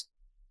 beats.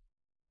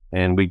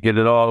 And we get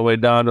it all the way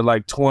down to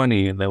like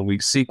 20, and then we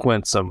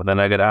sequence them, and then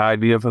I get an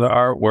idea for the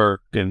artwork,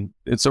 and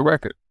it's a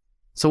record.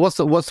 So what's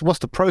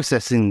the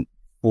processing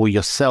for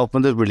yourself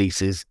and the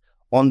releases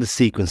on the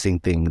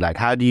sequencing thing? Like,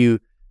 how do you,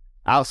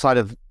 outside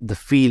of the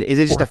feel, is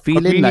it just a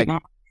feeling? Like,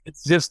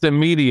 it's just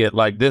immediate.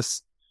 Like,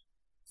 this,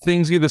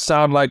 things either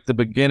sound like the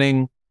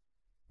beginning,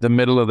 the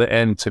middle, or the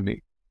end to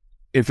me.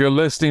 If you're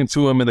listening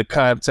to them in the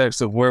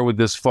context of where would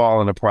this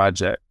fall in a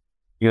project,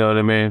 you know what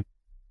I mean?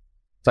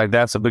 It's like,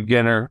 that's a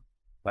beginner.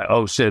 Like,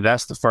 oh shit,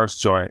 that's the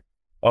first joint.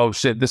 Oh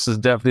shit, this is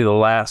definitely the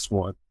last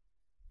one.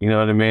 You know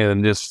what I mean?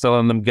 And just fill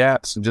in them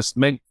gaps and just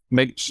make,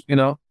 it's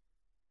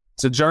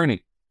a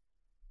journey.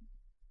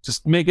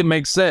 Just make it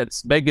make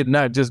sense. Make it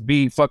not just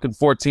be fucking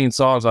 14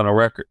 songs on a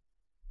record.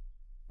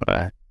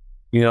 right.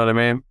 You know what I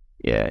mean?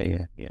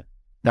 Yeah.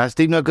 That's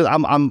deep. No, because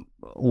I'm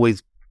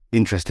always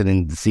interested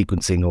in the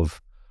sequencing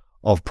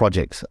of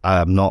projects.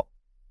 I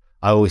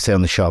always say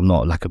on the show, I'm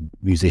not like a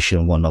musician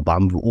and whatnot, but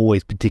I'm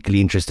always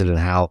particularly interested in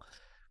how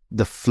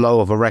the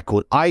flow of a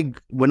record.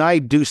 When I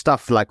do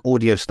stuff like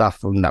audio stuff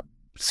from that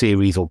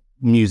series or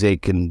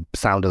music and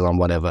sound design,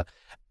 whatever,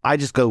 I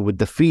just go with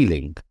the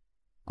feeling.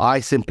 I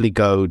simply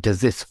go,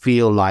 does this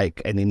feel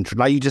like an intro?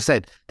 Like you just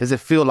said, does it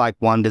feel like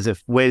one?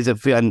 Where does it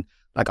feel? And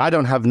like, I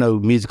don't have no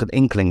musical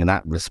inkling in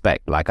that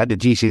respect. Like, I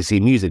did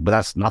GCSE music, but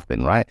that's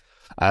nothing, right?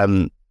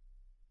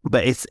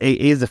 But it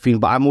is a feeling.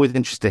 But I'm always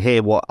interested to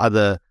hear what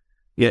other,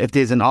 if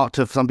there's an art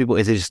to some people,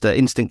 is it just an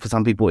instinct for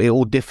some people? It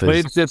all differs. But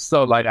it's just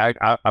so, like,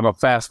 I'm a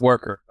fast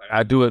worker.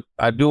 I do what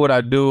I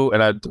do,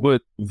 and I do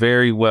it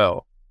very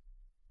well.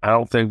 I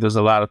don't think there's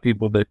a lot of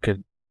people that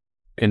can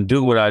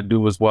do what I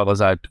do as well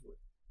as I do it.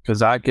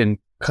 Because I can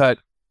cut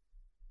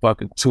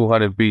fucking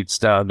 200 beats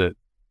down to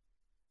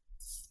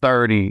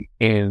 30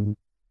 in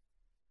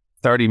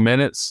 30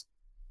 minutes,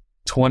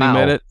 20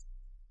 minutes,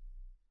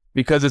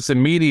 because it's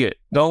immediate.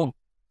 Don't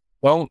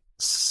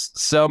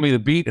sell me the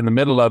beat in the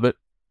middle of it.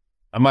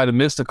 I might have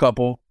missed a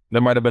couple.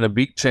 There might have been a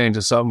beat change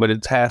or something, but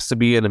it has to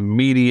be a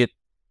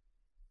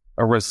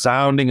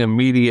resounding,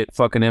 immediate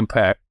fucking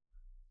impact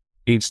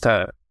each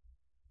time.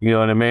 You know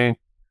what I mean?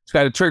 It's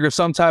got to trigger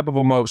some type of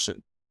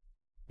emotion.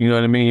 You know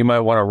what I mean? You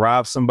might want to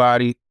rob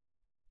somebody.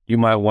 You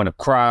might want to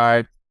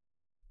cry.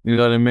 You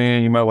know what I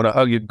mean? You might want to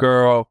hug your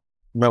girl.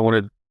 You might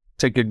want to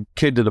take your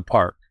kid to the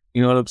park.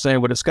 You know what I'm saying?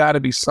 But it's got to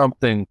be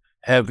something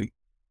heavy.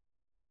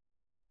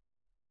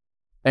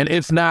 And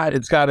if not,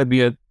 it's got to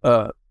be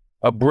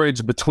a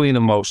bridge between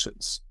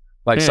emotions.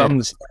 Like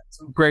something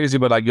crazy,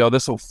 but like, yo,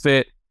 this will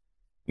fit.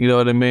 You know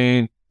what I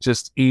mean?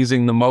 Just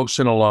easing the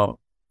motion along.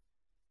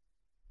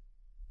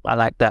 I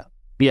like that.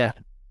 Yeah.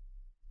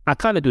 I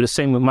kind of do the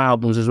same with my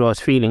albums as well as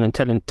feeling and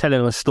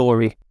telling a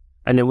story.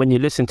 And then when you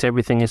listen to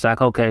everything, it's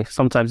like, okay,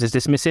 sometimes is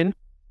this missing?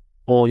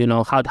 Or,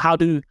 how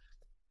do,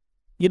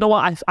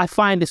 what I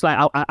find it's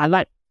like,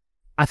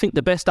 I think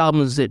the best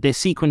albums, they're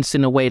sequenced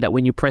in a way that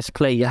when you press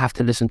play, you have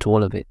to listen to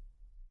all of it.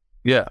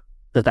 Yeah.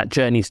 That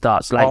journey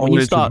starts. Like when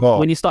you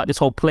start this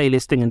whole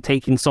playlist thing and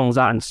taking songs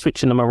out and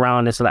switching them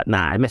around, it's like,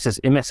 nah, it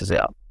messes it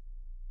up.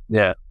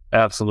 Yeah,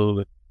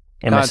 absolutely.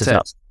 Messes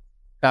up.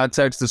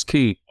 Context is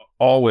key,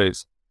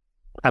 always.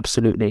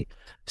 Absolutely.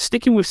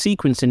 Sticking with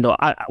sequencing though,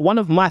 one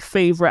of my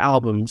favorite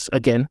albums,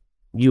 again,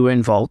 you were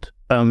involved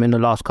in the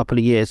last couple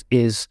of years,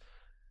 is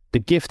the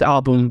Gift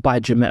album by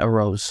Jametta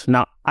Rose.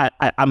 Now,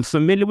 I'm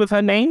familiar with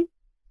her name.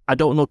 I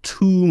don't know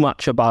too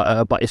much about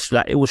her, but it's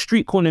like, it was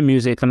street corner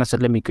music, and I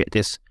said, let me get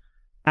this.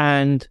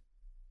 And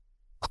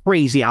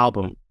crazy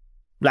album.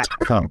 Like,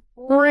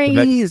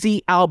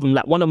 crazy album.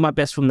 Like, one of my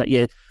best from that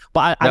year.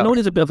 But I know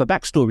there's a bit of a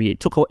backstory. It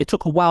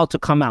took a while to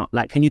come out.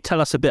 Like, can you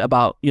tell us a bit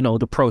about, you know,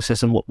 the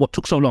process and what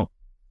took so long?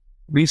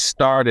 We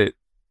started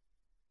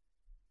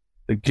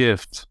The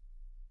Gift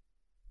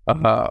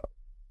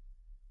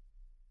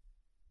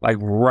like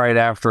right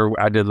after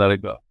I did Let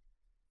It Go.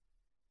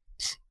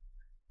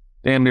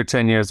 Damn near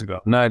 10 years ago.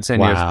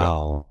 9-10 years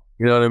ago.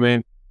 You know what I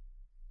mean?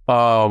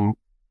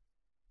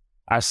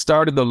 I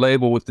started the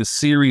label with this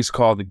series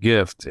called The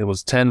Gift. It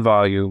was 10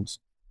 volumes,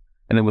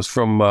 and it was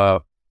from,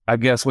 I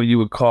guess what you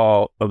would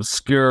call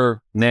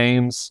obscure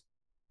names,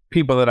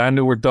 people that I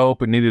knew were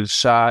dope and needed a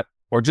shot,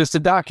 or just a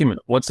document.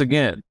 Once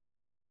again,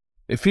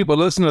 if people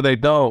listen or they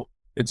don't,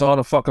 it's on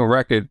a fucking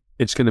record.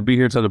 It's going to be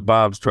here till the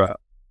bombs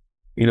drop.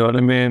 You know what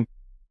I mean?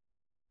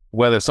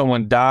 Whether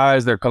someone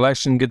dies, their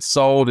collection gets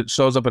sold, it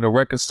shows up in a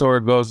record store,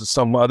 it goes to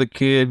some other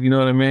kid, you know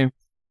what I mean?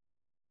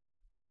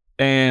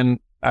 And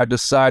I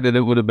decided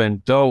it would have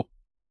been dope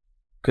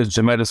because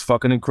Jametta's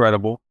fucking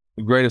incredible.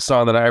 The greatest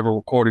song that I ever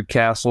recorded,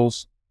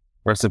 Castles.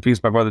 Rest in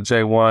peace, my brother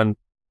J1.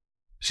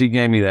 She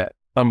gave me that.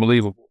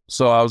 Unbelievable.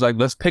 So I was like,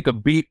 let's pick a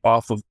beat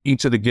off of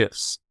each of the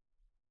gifts.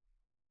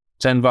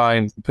 10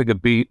 volumes, pick a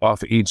beat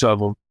off of each of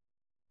them.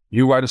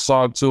 You write a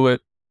song to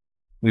it.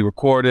 We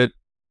record it.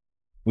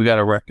 We got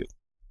a record.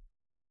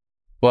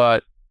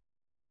 But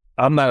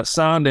I'm not a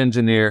sound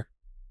engineer.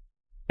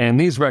 And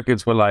these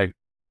records were like,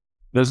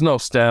 there's no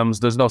stems,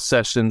 there's no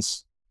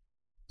sessions.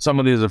 Some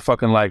of these are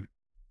fucking like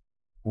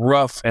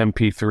rough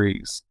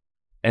MP3s.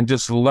 And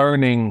just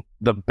learning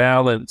the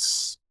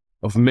balance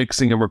of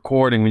mixing and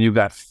recording when you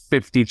got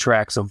 50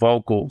 tracks of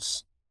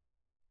vocals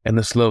and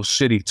this little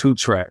shitty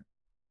 2-track.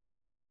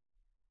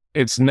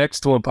 It's next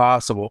to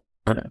impossible.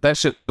 That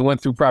shit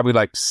went through probably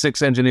like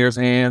 6 engineers'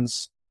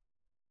 hands.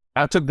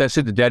 I took that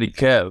shit to Daddy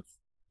Kev.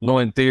 Low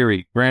End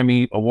Theory,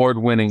 Grammy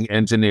award-winning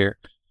engineer.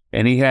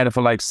 And he had it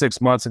for like 6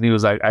 months and he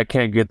was like, I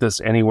can't get this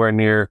anywhere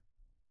near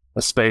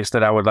a space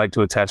that I would like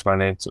to attach my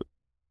name to.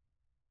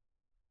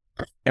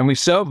 And we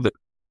shelved it.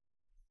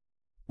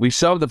 We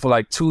shelved it for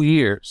like 2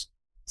 years,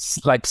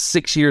 like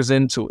 6 years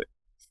into it.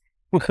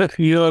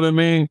 You know what I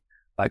mean?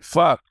 Like,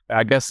 fuck,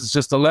 I guess it's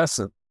just a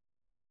lesson.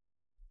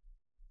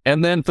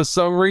 And then for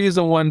some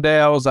reason, one day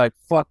I was like,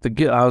 fuck the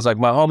gift. I was like,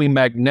 my homie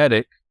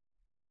Magnetic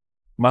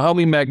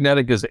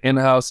is an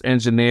in-house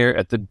engineer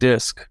at the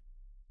Disc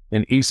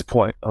in East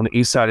Point on the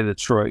east side of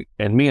Detroit.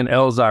 And me and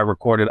Elzai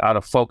recorded Out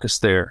of Focus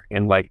there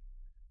in like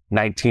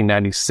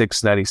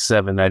 1996,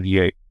 97,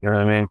 98. You know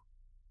what I mean?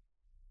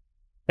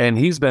 And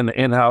he's been the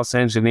in-house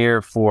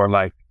engineer for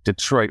like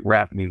Detroit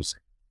rap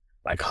music,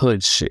 like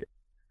hood shit.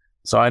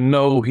 So I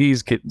know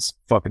he's getting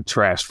fucking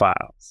trash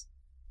files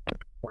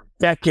for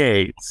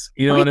decades.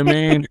 You know what I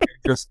mean?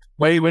 Just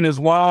waving his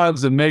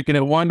wands and making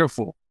it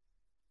wonderful.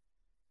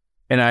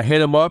 And I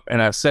hit him up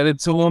and I said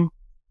it to him.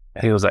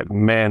 And he was like,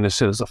 man, this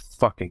shit is a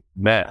fucking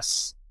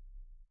mess.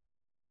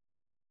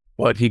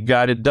 But he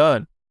got it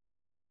done.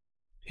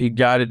 He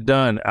got it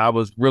done. I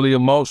was really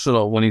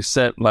emotional when he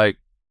sent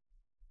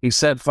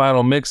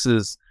final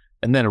mixes.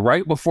 And then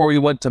right before he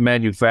went to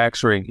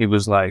manufacturing, he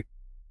was like,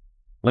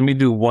 let me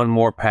do one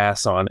more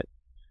pass on it.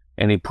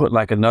 And he put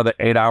like another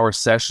 8-hour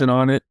session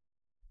on it.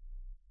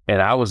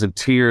 And I was in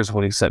tears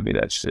when he sent me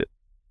that shit.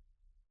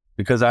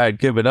 Because I had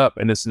given up,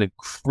 and it's an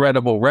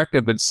incredible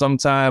record, but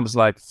sometimes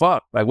like,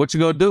 fuck, like what you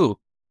gonna do?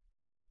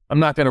 I'm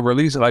not gonna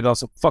release it like on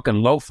some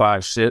fucking lo-fi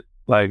shit.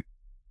 Like,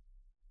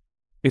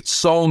 it's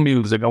soul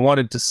music. I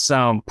want it to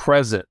sound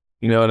present,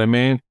 you know what I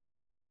mean?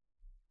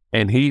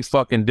 And he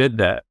fucking did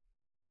that.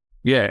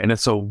 Yeah, and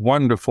it's a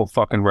wonderful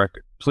fucking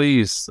record.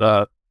 Please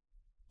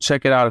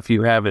check it out if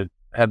you haven't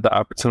had the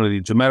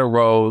opportunity. Jametta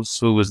Rose,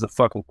 who was the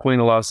fucking queen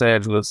of Los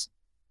Angeles.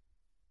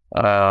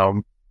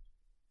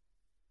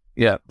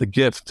 Yeah, The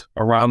Gift,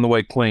 Around the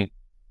Way Clean.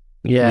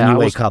 Yeah, when you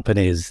wake up and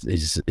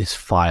it's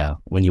fire.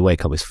 When you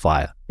wake up, it's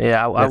fire.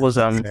 Yeah, I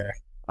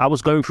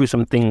was going through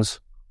some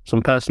things,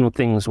 some personal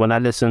things when I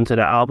listened to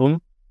the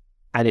album,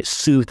 and it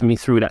soothed me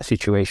through that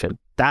situation.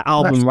 That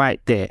album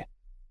right there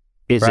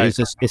is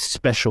it's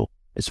special.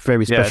 It's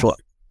very special.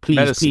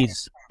 Please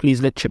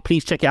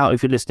check it out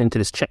if you're listening to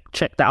this.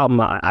 Check the album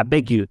out. I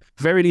beg you.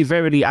 Verily,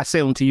 verily, I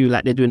say unto you,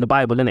 like they do in the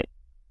Bible, innit?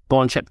 Go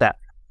and check that.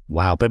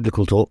 Wow,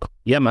 biblical talk.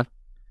 Yeah, man.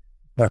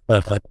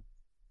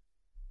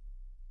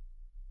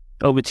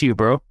 Over to you,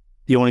 bro.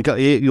 You want me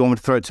to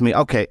throw it to me?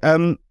 Okay.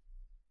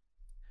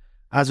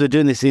 As we're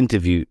doing this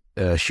interview,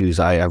 Shoes,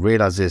 I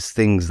realize there's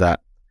things that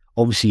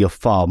obviously you're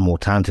far more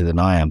talented than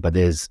I am, but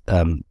there's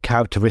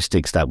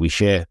characteristics that we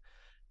share.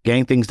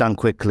 Getting things done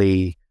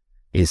quickly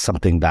is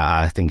something that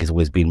I think has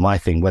always been my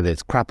thing. Whether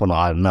it's crap or not,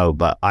 I don't know,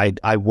 but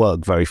I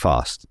work very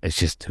fast. It's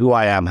just who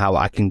I am, how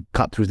I can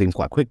cut through things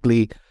quite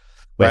quickly.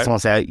 Where someone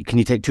say, can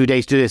you take 2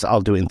 days to do this? I'll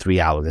do it in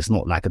 3 hours. It's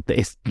not like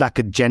it's like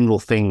a general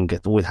thing.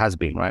 It always has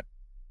been, right?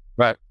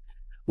 Right.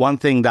 One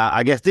thing that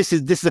I guess this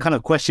is the kind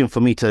of question for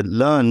me to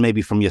learn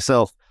maybe from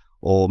yourself,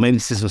 or maybe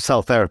this is some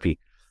self-therapy.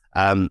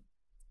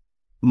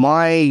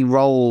 My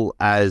role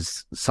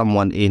as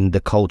someone in the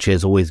culture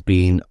has always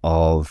been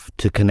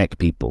to connect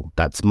people.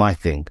 That's my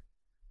thing.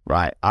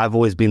 right? I've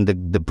always been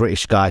the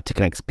British guy to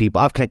connect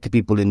people. I've connected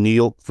people in New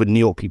York for New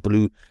York people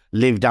who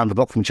live down the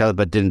block from each other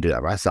but didn't do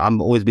that, right? So I've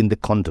always been the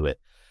conduit.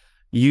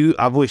 You've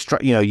always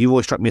struck me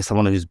as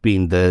someone who's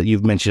been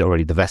you've mentioned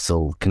already, the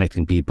vessel,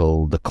 connecting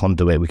people, the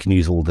conduit. We can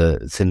use all the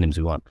synonyms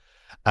we want.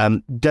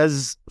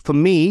 For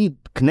me,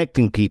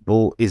 connecting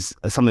people is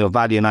something of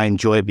value, and I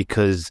enjoy it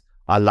because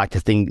I like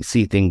to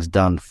see things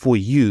done. For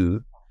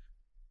you,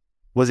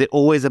 was it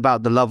always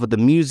about the love of the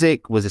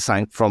music? Was it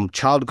something from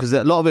childhood? Because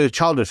a lot of it was a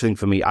childhood thing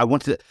for me.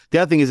 The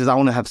other thing is I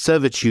want to have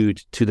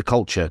servitude to the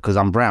culture because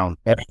I'm brown,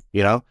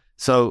 you know?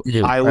 So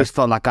I always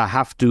felt like I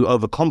have to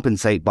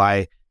overcompensate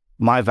by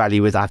my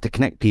value is I have to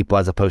connect people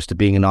as opposed to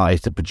being an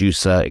artist, a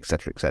producer,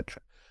 etc.,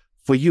 etc.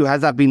 For you,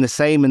 has that been the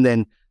same? And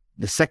then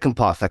the second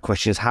part of that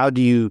question is how did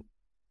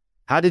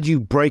you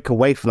break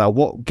away from that?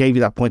 What gave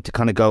you that point to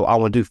kind of go, I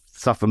want to do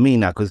stuff for me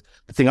now? Because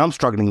the thing I'm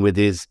struggling with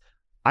is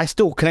I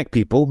still connect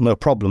people, no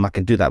problem. I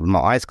can do that with my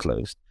eyes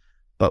closed.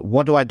 But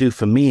what do I do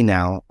for me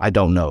now? I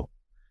don't know.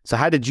 So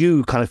how did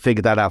you kind of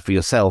figure that out for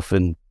yourself?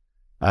 And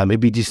it'd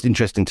be just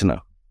interesting to know.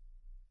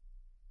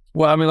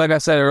 Well, I mean, like I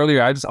said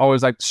earlier, I just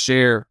always like to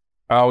share.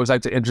 I always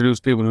like to introduce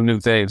people to new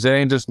things. It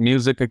ain't just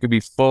music. It could be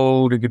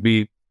food. It could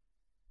be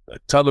a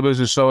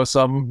television show or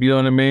something. You know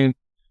what I mean?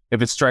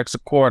 If it strikes a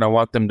chord, I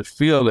want them to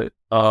feel it.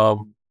 I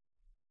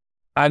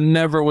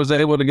never was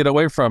able to get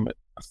away from it.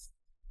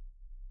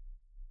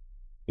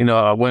 You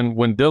know, when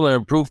Dilla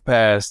and Proof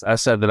passed, I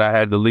said that I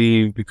had to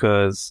leave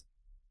because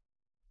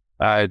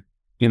I've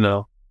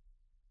been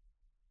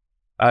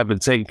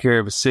taking care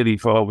of a city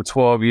for over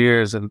 12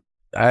 years and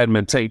I hadn't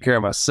been taking care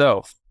of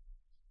myself.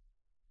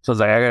 So I was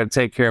like, I got to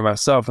take care of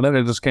myself. And then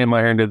I just came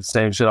out here and did the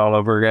same shit all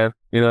over again.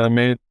 You know what I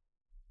mean?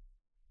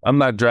 I'm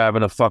not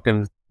driving a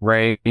fucking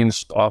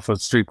range off of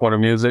street corner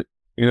music.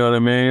 You know what I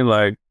mean?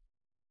 Like,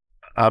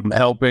 I'm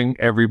helping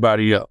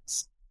everybody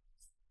else.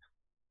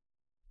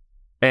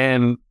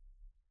 And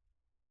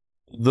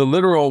the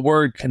literal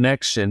word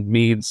connection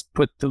means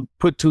put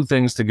two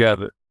things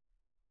together.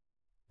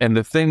 And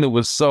the thing that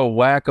was so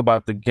whack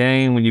about the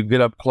game, when you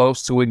get up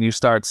close to it and you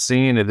start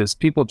seeing it, is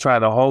people try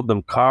to hold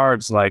them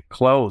cards like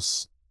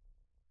close.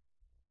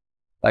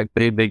 Like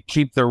they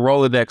keep their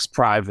Rolodex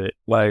private.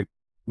 Like,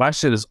 my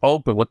shit is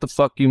open. What the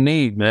fuck you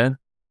need, man?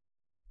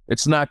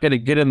 It's not going to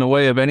get in the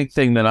way of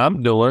anything that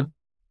I'm doing.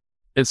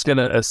 It's going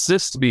to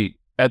assist me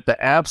at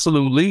the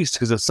absolute least,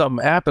 because if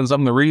something happens,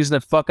 I'm the reason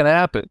it fucking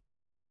happened.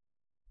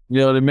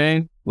 You know what I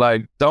mean?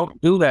 Like, don't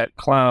do that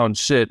clown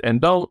shit,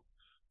 and don't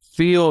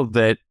feel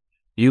that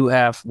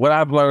what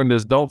I've learned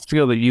is don't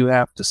feel that you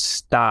have to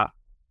stop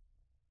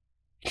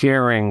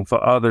caring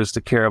for others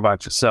to care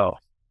about yourself.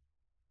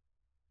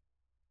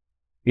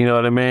 You know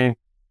what I mean?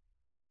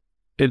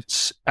 I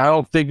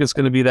don't think it's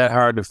going to be that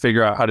hard to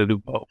figure out how to do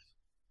both.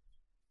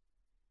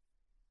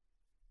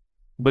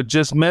 But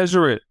just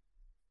measure it.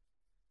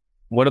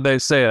 What do they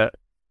say?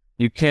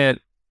 You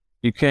can't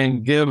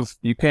give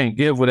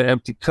with an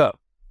empty cup.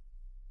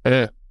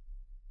 And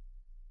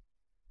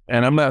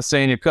I'm not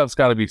saying your cup's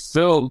got to be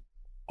filled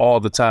all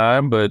the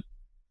time, but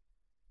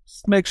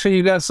just make sure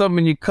you got something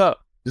in your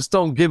cup. Just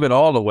don't give it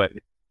all away.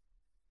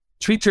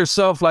 Treat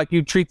yourself like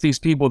you treat these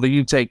people that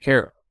you take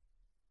care of.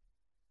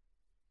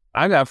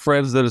 I got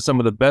friends that are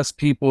some of the best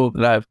people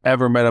that I've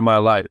ever met in my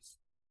life,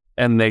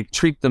 and they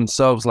treat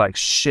themselves like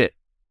shit.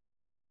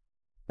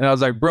 And I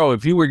was like, bro,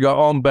 if you were your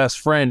own best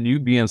friend,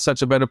 you'd be in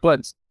such a better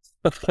place.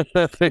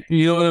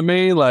 You know what I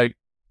mean? Like,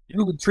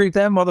 you would treat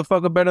that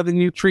motherfucker better than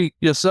you treat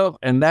yourself,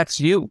 and that's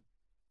you.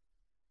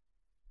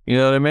 You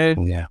know what I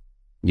mean?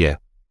 Yeah,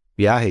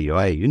 I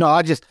hear you.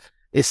 No,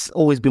 it's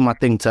always been my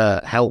thing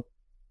to help.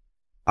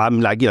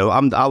 I'm like,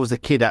 I was a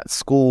kid at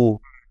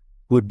school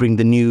who would bring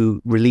the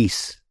new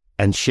release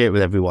and share it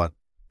with everyone.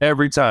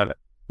 Every time.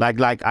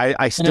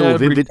 I still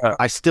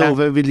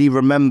vividly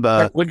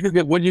remember. What'd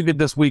you get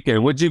this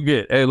weekend? What'd you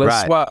get? Hey,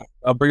 let's swap.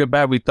 I'll bring it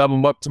back. We thumb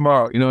them up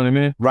tomorrow. You know what I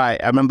mean? Right.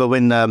 I remember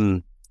when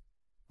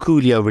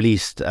Coolio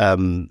released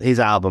his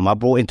album. I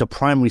brought into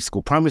primary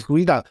school.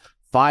 He's like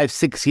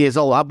 5-6 years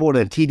old. I bought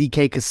a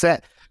TDK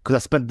cassette because I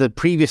spent the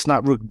previous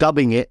night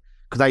dubbing it,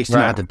 because I used to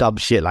know how to dub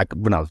shit like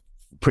when I was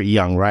pretty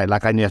young, right?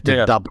 Like, I knew how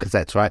to dub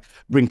cassettes, right?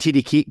 Bring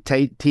TDK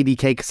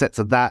cassettes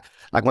of that.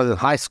 Like, when I was in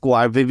high school,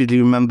 I vividly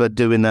remember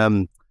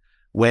doing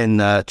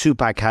when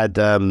Tupac had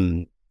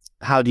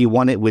How Do You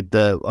Want It with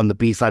on the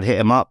B-side, Hit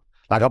 'Em Up.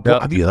 Like,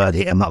 have you heard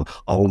Hit 'Em Up?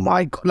 Oh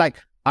my God. Like,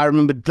 I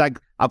remember, like,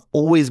 I've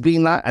always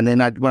been that. And then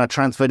when I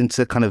transferred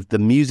into kind of the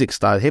music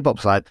style, hip hop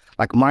side,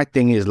 like, my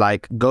thing is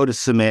like, go to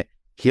Sumit,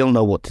 he'll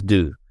know what to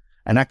do.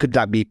 And that could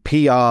be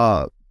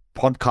PR,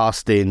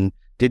 podcasting,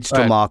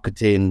 digital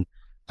marketing.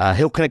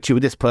 He'll connect you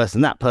with this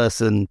person, that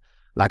person.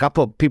 Like, I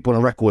put people on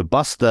a record with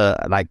Buster,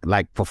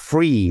 like for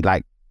free,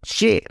 like,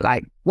 shit,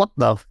 like, what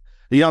the,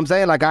 you know what I'm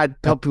saying? Like, I'd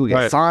help people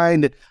get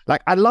signed.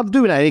 Like, I love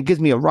doing that. It gives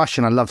me a rush,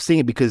 and I love seeing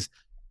it, because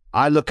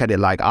I look at it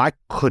like, I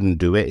couldn't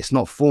do it. It's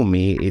not for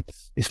me.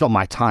 It's not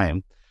my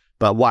time.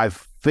 But what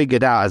I've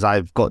figured out as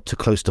I've got to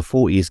close to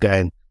 40 is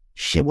going,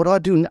 shit, what do I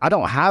do? I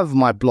don't have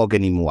my blog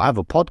anymore. I have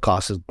a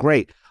podcast. It's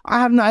great.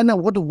 I know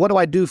what do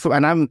I do for,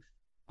 and I'm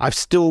I've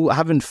still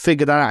haven't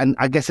figured that out. And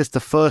I guess it's the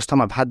first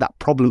time I've had that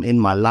problem in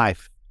my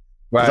life.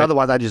 Because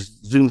otherwise I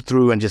just zoom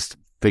through and just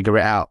figure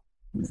it out.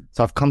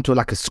 So I've come to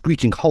like a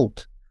screeching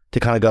halt to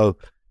kind of go.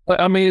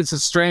 I mean, it's a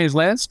strange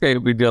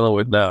landscape we're dealing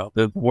with now.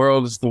 The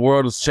world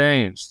has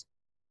changed.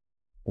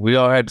 We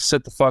all had to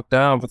sit the fuck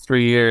down for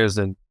 3 years,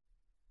 and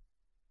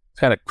it's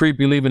kind of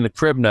creepy leaving the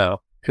crib now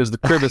because the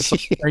crib is so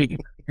great. You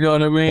know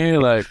what I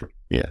mean? Like,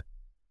 yeah,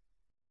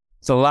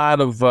 it's a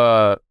lot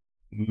of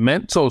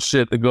mental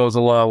shit that goes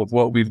along with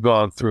what we've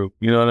gone through.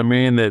 You know what I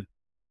mean? That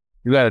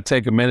you got to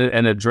take a minute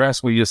and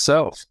address with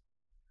yourself.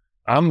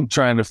 I'm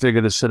trying to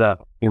figure this shit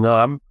out. You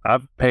know,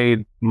 I've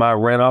paid my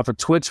rent off of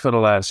Twitch for the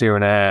last year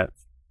and a half.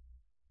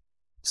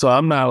 So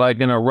I'm not like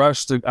in a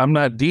rush I'm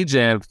not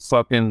DJing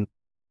fucking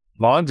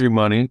laundry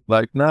money.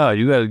 Like, no,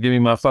 you got to give me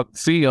my fucking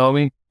fee,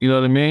 homie. You know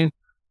what I mean?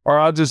 Or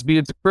I'll just be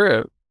at the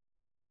crib.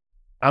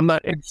 I'm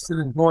not interested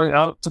in going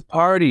out to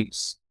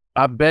parties.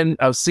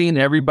 I've seen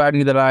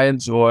everybody that I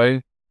enjoy.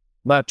 I'm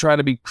not trying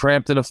to be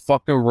cramped in a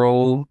fucking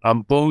room.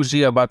 I'm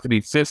bougie. I'm about to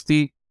be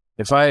 50.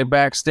 If I ain't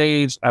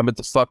backstage, I'm at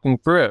the fucking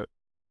crib.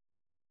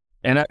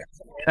 And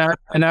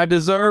I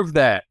deserve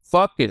that.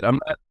 Fuck it.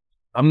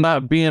 I'm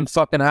not being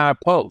fucking high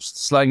post.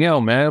 It's like,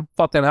 yo, man,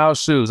 fucking house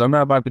shoes. I'm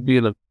not about to be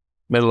in the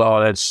middle of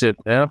all that shit,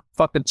 man. I'm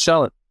fucking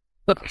chilling.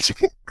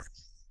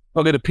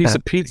 Go get a piece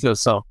of pizza or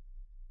something.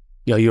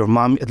 Yo, you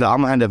remind me. I'm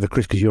gonna hand over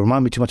Chris because you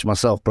remind me too much of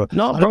myself, bro.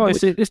 No, bro,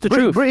 it's the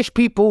truth. British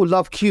people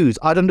love queues.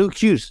 I don't do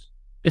queues.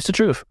 It's the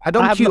truth. I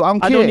don't queue. I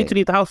don't need to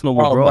leave the house no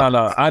more, bro.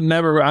 No. I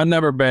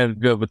never been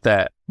good with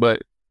that.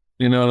 But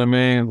you know what I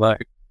mean?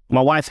 Like,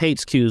 my wife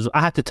hates queues.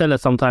 I have to tell her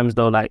sometimes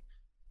though, like,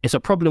 it's a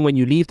problem when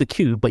you leave the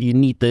queue, but you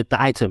need the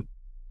item.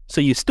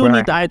 So you still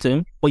need the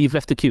item, but you've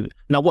left the queue.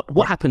 Now,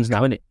 what happens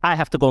now, innit? I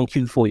have to go and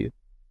queue for you.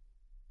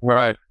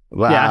 Right.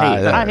 Wow,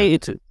 yeah, I hate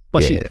it too.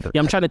 But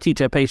I'm trying to teach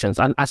her patience.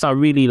 And I sound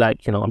really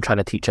like, you know, I'm trying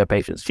to teach her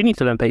patience. She needs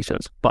to learn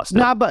patience. But still.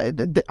 Nah,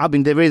 but I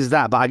mean, there is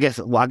that. But I guess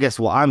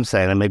what I'm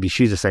saying, and maybe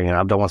she's just saying, and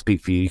I don't want to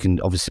speak for you. You can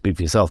obviously speak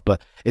for yourself.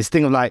 But it's a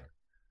thing of like,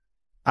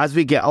 as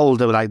we get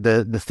older, like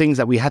the things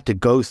that we had to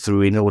go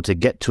through in order to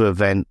get to an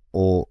event,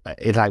 or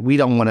it's like we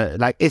don't want to,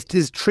 like, it's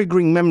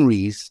triggering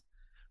memories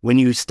when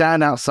you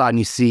stand outside and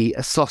you see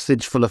a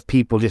sausage full of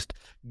people, just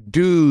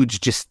dudes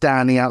just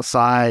standing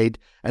outside,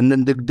 and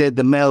then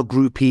the male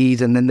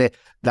groupies, and then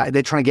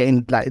they're trying to get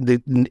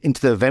in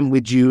into the event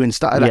with you and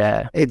stuff. Like,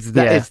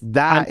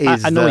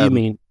 I know what you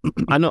mean.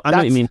 I know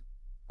what you mean.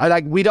 I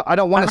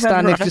don't want to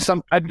stand next to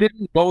some. I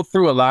didn't go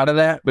through a lot of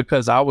that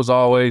because I was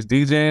always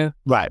DJing.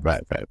 Right.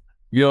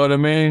 You know what I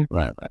mean?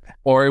 Right.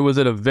 Or it was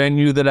at a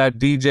venue that I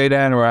DJ'd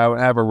at, or I would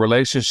have a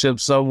relationship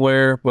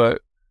somewhere,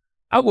 but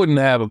I wouldn't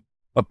have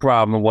a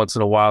problem once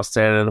in a while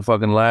standing in the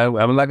fucking line.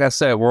 I mean, like I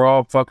said, we're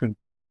all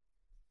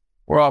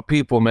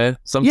people, man.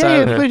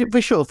 Sometimes,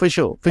 for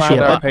sure.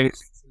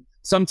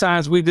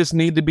 Sometimes we just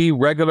need to be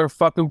regular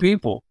fucking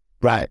people.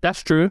 Right.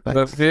 That's true.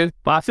 That's it.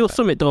 But I feel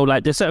something though,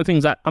 like there's certain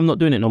things that I'm not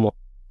doing it no more.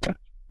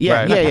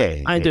 Yeah.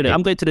 I ain't doing it.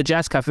 I'm going to the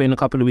Jazz Cafe in a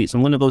couple of weeks. I'm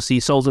going to go see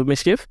Souls of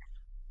Mischief.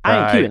 I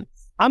ain't queuing.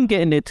 I'm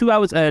getting there 2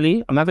 hours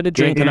early. I'm having a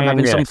drink and I'm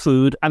having some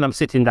food and I'm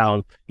sitting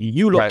down.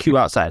 You lot queue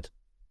outside.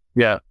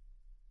 Yeah.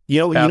 You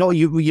know what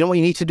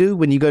you need to do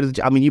when you go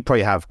to I mean, you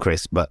probably have,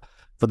 Chris, but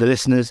for the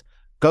listeners,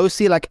 go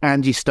see like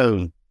Angie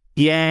Stone.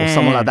 Yeah. Or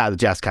someone like that at the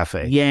Jazz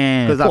Cafe.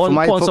 Yeah. Because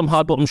put on some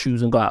hard bottom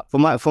shoes and go out. For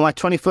my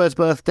 21st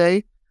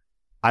birthday,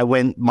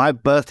 my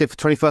birthday for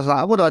 21st,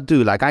 like, what do I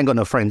do? Like, I ain't got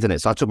no friends in it.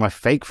 So I took my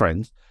fake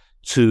friends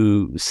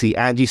to see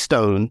Angie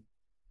Stone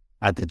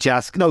at the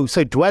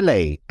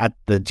Dwele at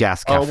the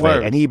Jazz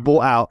Cafe. And he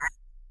brought out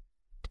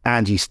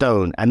Angie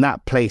Stone, and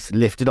that place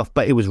lifted off,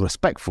 but it was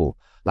respectful.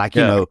 Like,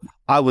 you know,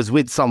 I was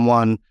with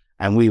someone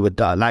and we were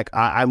done. Like,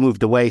 I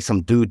moved away,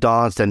 some dude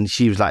danced, and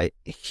she was like,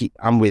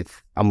 I'm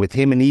with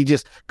him, and he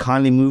just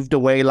kindly moved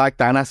away like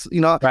that. And that's,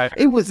 you know,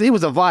 it was a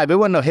vibe. It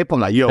wasn't no hip hop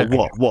like, yo,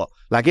 what?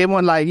 Like, it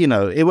wasn't like, you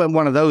know, it wasn't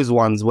one of those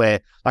ones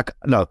where, like,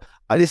 no,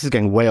 this is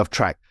getting way off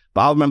track.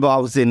 But I remember I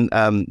was in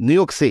New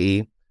York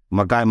City,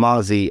 my guy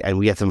Marzi, and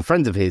we had some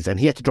friends of his, and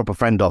he had to drop a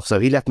friend off. So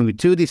he left me with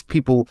two of these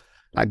people,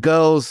 like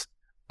girls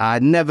I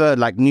never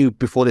like knew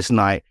before this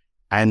night.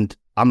 And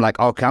I'm like,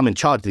 okay, I'm in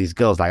charge of these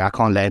girls. Like, I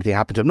can't let anything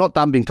happen to them. Not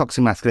that I'm being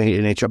toxic masculinity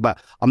in nature,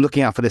 but I'm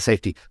looking out for their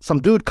safety. Some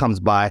dude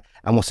comes by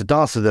and wants to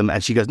dance with them,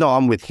 and she goes, no,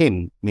 I'm with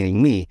him,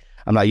 meaning me.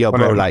 I'm like, yo,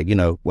 bro, like, you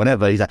know,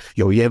 whatever. He's like,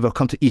 yo, you ever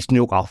come to East New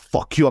York? I'll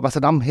fuck you up. I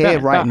said, I'm here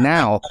right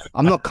now.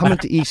 I'm not coming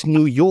to East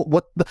New York.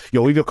 What the?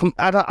 Yo, if you come,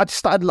 I just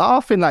started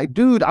laughing like,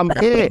 dude, I'm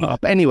here.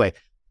 But anyway,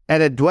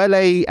 at a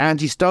Dwele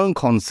Angie Stone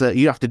concert,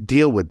 you have to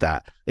deal with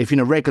that. If you're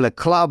in a regular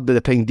club that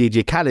are playing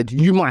DJ Khaled,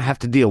 you might have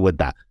to deal with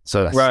that.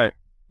 So that's right.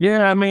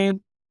 Yeah, I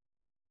mean,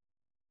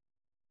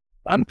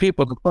 I'm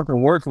people are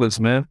fucking worthless,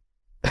 man.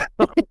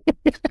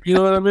 You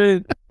know what I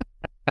mean?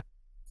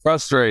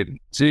 Frustrating.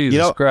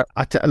 Jesus Christ.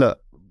 Look,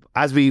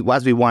 as we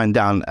wind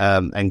down,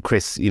 and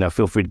Chris, you know,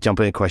 feel free to jump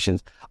in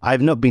questions.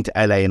 I've not been to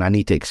LA, and I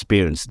need to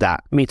experience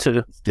that. Me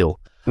too. Still,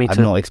 Me too. I've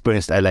not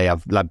experienced LA.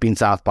 I've like been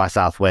South by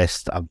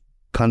Southwest. I've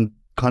kind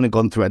of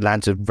gone through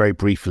Atlanta very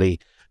briefly.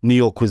 New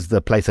York was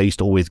the place I used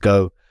to always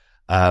go.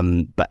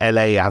 But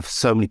LA, I have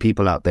so many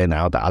people out there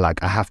now that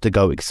I have to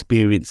go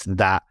experience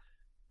that,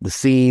 the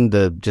scene,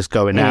 the just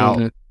going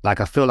out. Like,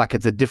 I feel like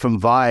it's a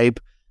different vibe.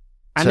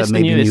 And it's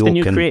the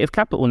new creative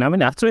capital now,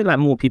 isn't it? I feel like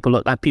more people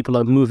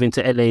are moving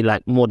to LA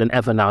like more than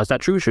ever now. Is that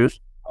true, Shoes?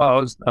 Oh,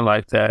 it's not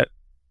like that.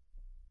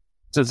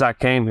 Since I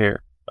came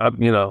here,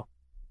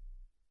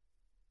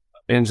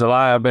 in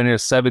July, I've been here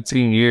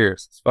 17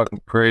 years. It's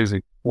fucking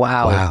crazy.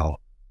 Wow.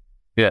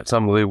 Yeah, it's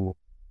unbelievable.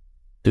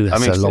 Dude,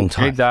 that's a long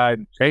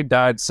time. Jay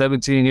died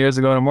 17 years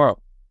ago tomorrow.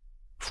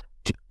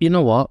 You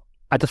know what?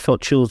 I just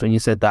felt chills when you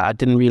said that.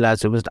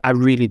 I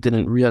really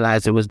didn't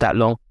realize it was that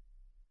long.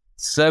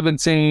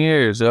 17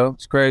 years, yo.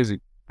 It's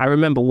crazy. I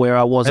remember where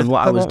I was and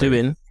what I was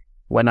doing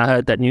when I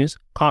heard that news.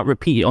 Can't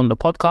repeat it on the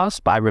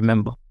podcast, but I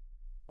remember.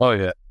 Oh,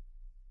 yeah.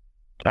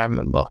 I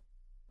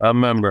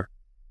remember.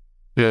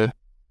 Yeah.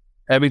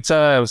 Every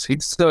time,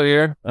 he's still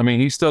here. I mean,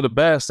 he's still the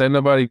best. Ain't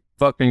nobody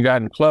fucking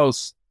gotten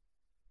close.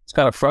 It's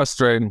kind of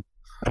frustrating.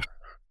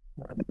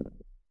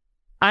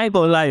 I ain't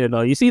gonna lie,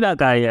 you see that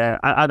guy, yeah,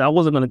 I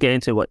wasn't gonna get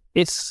into it.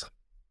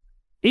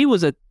 He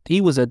was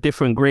a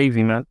different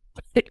gravy, man.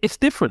 It's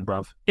different,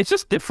 bruv. It's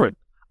just different.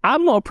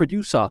 I'm not a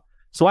producer,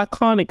 so I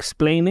can't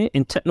explain it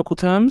in technical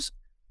terms,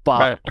 but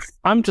right.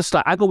 I'm just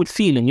like, I go with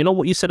feeling. You know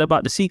what you said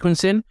about the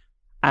sequencing?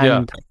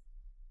 And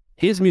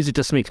his music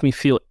just makes me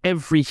feel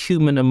every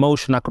human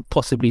emotion I could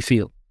possibly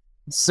feel.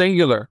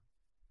 Singular.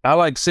 I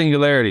like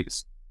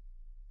singularities.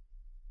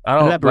 I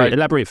don't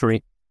elaborate for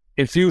me.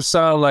 If you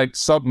sound like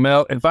something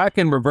else, if I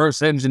can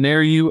reverse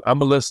engineer you, I'm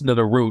going to listen to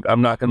the root.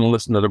 I'm not going to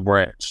listen to the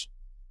branch.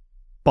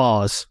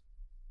 Bars.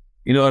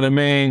 You know what I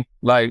mean?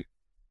 Like,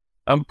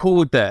 I'm cool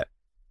with that.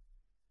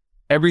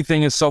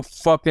 Everything is so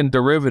fucking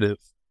derivative.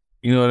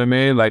 You know what I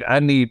mean? Like, I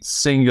need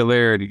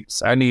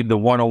singularities. I need the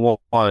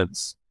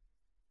 101s.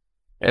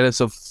 And it's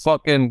a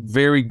fucking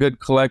very good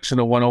collection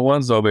of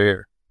 101s over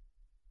here.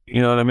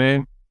 You know what I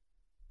mean?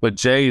 But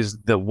Jay is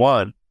the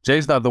one.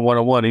 Jay's not the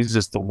 101. He's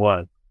just the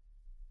one.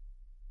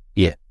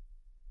 Yeah.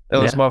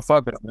 That's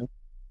motherfucker, man.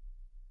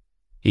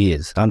 He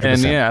is,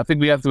 100%. And I think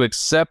we have to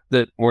accept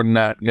that we're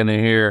not going to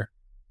hear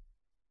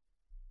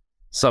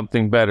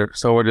something better.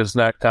 So we're just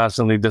not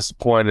constantly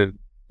disappointed.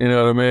 You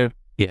know what I mean?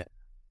 Yeah.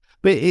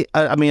 But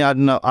I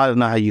don't know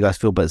how you guys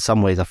feel, but in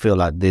some ways I feel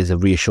like there's a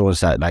reassurance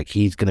that like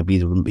he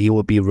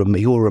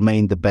will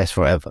remain the best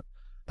forever.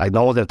 Like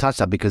no one's gonna touch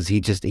that because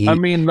I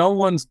mean, no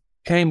one's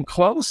came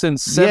close in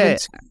 17. Yeah.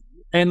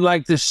 And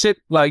like the shit,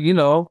 like,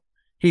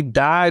 he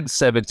died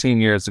 17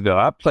 years ago.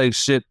 I played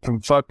shit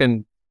from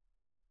fucking,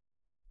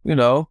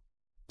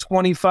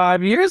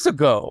 25 years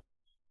ago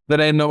that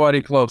ain't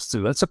nobody close to.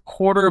 That's a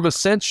quarter of a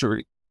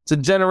century. It's a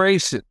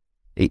generation.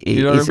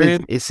 You know what I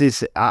mean?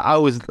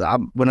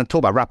 When I talk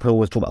about rap, I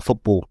always talk about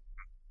football.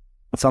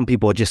 Some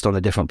people are just on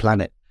a different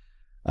planet.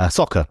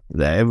 Soccer,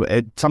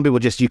 some people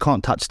you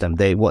can't touch them.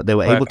 What they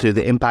were able to,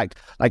 the impact.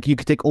 Like you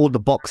could take all the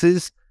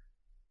boxes,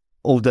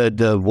 all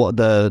what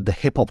the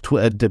hip hop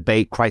Twitter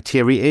debate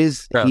criteria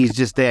is. Yeah. He's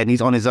just there and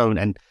he's on his own.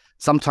 And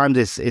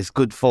sometimes it's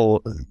good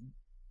for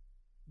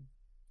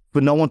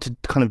no one to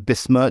kind of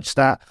besmirch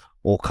that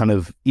or kind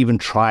of even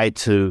try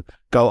to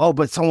go, oh,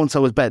 but so and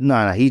so is better.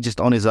 No, he's just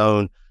on his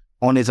own.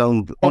 On his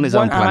own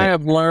planet. I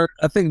have learned,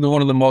 I think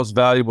one of the most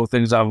valuable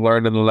things I've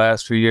learned in the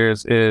last few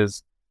years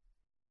is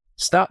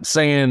stop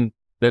saying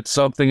that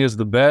something is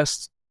the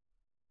best.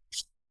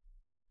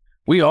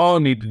 We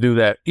all need to do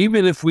that.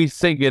 Even if we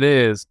think it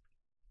is,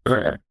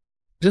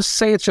 just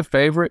say it's your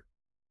favorite.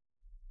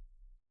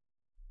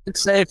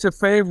 Say it's your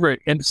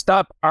favorite and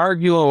stop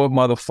arguing with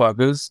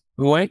motherfuckers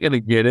who ain't gonna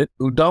get it,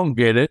 who don't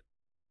get it,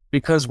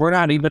 because we're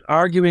not even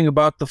arguing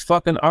about the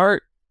fucking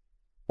art.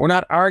 We're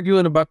not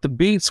arguing about the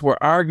beats. We're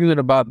arguing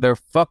about their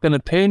fucking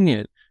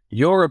opinion.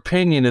 Your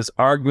opinion is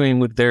arguing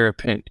with their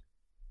opinion.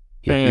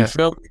 Yeah. You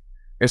feel me?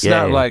 It's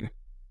not like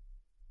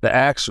the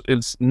actual,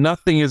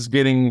 nothing is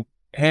getting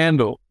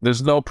handled.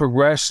 There's no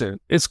progression.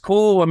 It's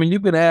cool. I mean, you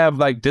can have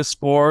like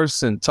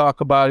discourse and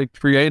talk about it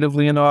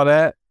creatively and all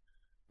that,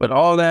 but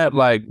all that,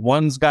 like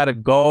one's got to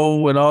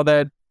go and all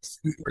that,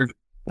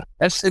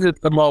 that shit is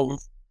the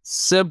most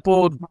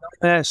simple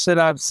shit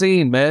I've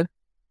seen, man.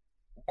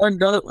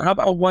 How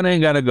about one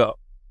ain't gotta go?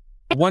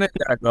 One ain't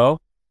gotta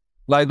go.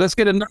 Like, let's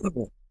get another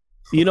one.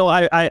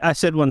 I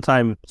said one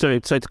time,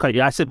 sorry to cut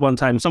you. I said one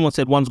time, someone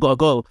said one's gotta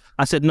go.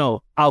 I said,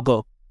 no, I'll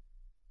go.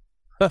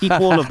 Keep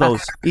all of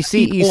those. You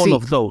see,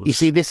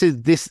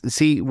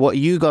 what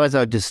you guys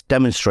are just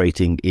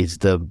demonstrating is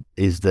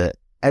the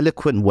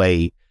eloquent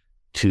way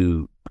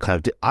to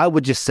kind of, I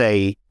would just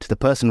say to the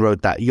person who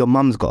wrote that, your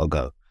mum's gotta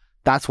go.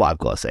 That's what I've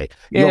got to say.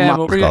 Your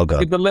mum's gotta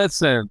go. But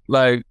listen,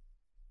 like,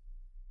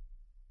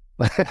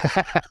 we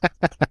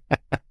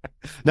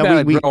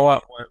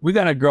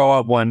gotta grow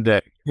up one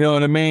day. You know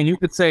what I mean? You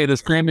could say the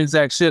same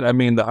exact shit. I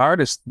mean, the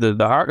artist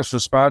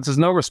response is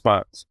no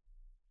response.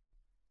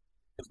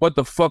 What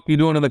the fuck you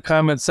doing in the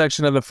comment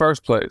section in the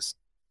first place?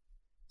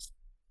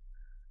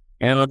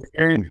 And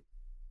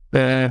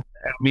I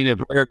mean,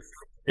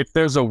 if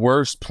there's a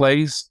worse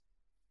place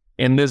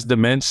in this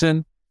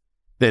dimension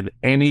than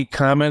any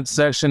comment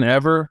section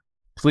ever,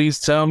 Please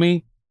tell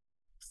me.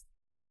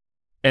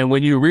 And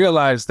when you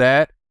realize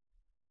that,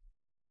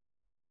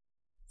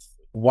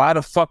 why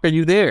the fuck are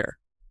you there?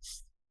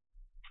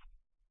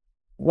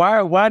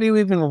 Why do you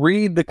even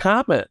read the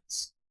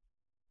comments?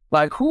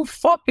 Like, who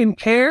fucking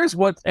cares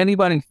what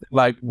anybody,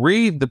 like,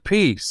 read the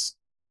piece.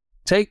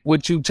 Take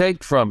what you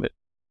take from it.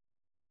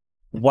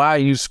 Why are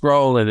you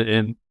scrolling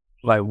and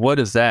like, what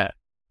is that?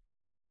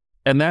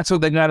 And that's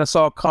what they got us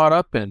all caught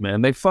up in,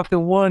 man. They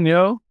fucking won,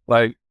 yo.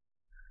 Like,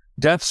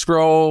 Death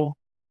Scroll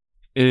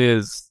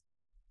is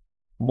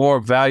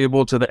more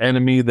valuable to the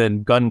enemy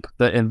than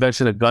the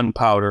invention of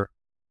gunpowder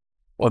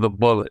or the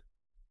bullet.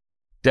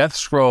 Death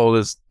Scroll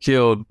has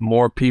killed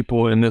more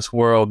people in this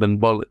world than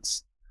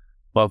bullets.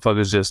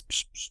 Motherfuckers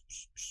just...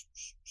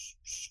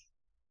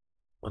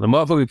 When the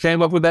motherfucker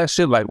came up with that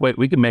shit, like, wait,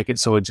 we can make it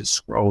so it just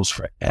scrolls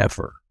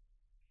forever.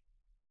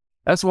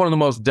 That's one of the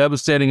most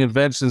devastating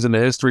inventions in the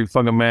history of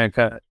fucking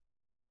mankind.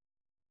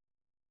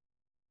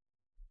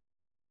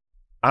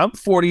 I'm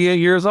 48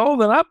 years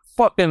old and I'm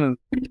fucking...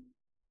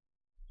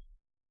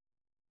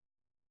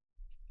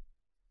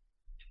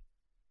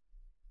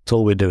 That's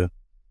all we're doing.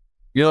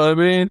 You know what I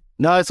mean?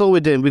 No, it's all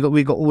we're doing.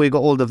 We got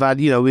all the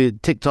value. You know, we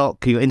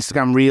TikTok, you got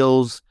Instagram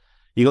Reels.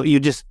 You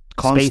just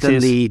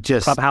constantly Spaces,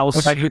 just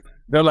Clubhouse.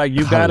 They're like,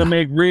 you gotta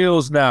make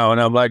reels now,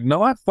 and I'm like,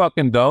 no, I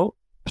fucking don't.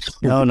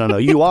 No.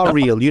 You are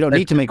real. You don't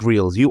need to make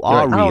reels. You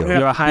are real.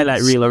 You're a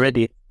highlight reel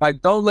already.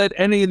 Like, don't let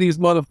any of these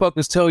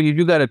motherfuckers tell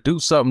you gotta do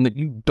something that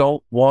you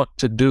don't want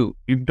to do.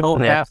 You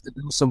don't have to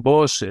do some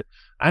bullshit.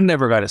 I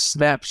never got a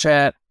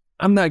Snapchat.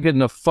 I'm not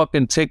getting a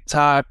fucking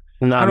TikTok.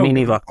 No, me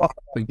neither.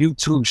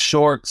 YouTube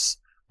Shorts.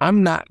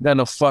 I'm not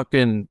gonna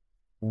fucking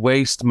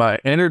waste my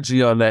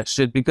energy on that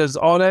shit because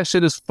all that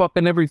shit is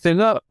fucking everything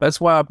up.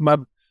 That's why my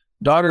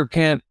daughter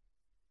can't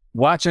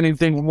watch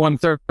anything for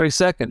 130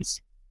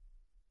 seconds.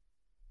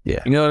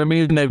 Yeah. You know what I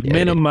mean? They've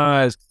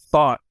minimized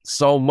thought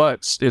so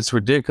much. It's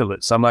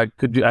ridiculous. I'm like,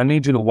 I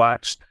need you to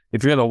watch.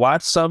 If you're going to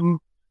watch something,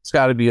 it's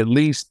got to be at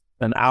least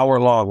an hour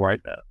long right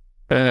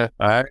now.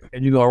 All right.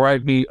 And you're going to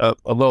write me a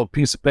little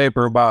piece of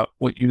paper about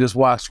what you just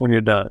watched when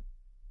you're done.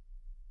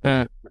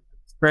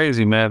 It's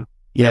crazy, man.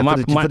 Yeah. my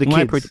For the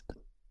kids.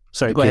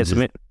 Sorry, go ahead,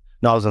 Smith.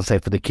 No, I was going to say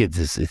for the kids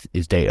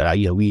is data.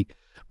 You know, we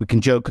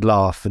can joke,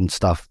 laugh and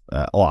stuff,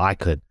 or I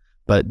could.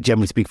 But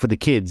generally speaking, for the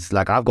kids,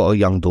 like I've got a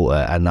young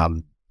daughter and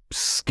I'm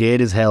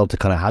scared as hell to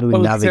kind of how do we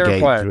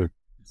navigate through?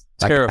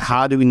 Like,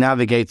 how do we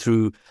navigate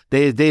through?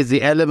 There's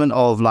the element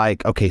of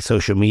like, okay,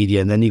 social media,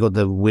 and then you got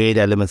the weird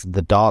elements of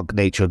the dark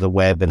nature of the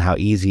web and how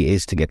easy it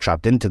is to get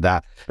trapped into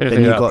that.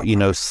 Then you got,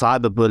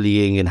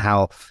 cyberbullying and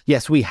how,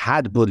 yes, we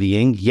had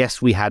bullying,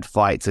 yes, we had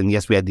fights, and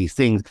yes, we had these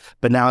things,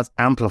 but now it's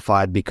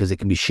amplified because it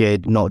can be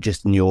shared not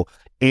just in your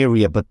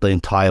area, but the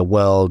entire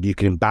world. You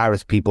can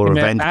embarrass people,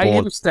 revenge porn. I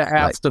used to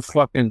have to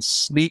fucking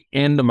sneak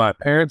into my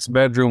parents'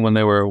 bedroom when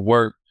they were at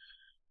work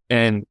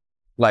and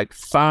like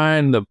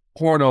find the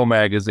porno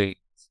magazine.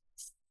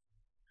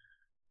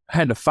 I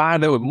had to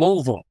find them and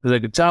move them because they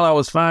could tell I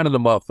was finding the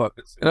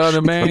motherfuckers. You know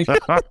what I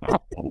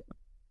mean?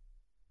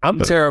 I'm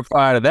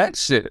terrified of that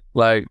shit.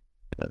 Like,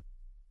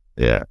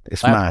 yeah,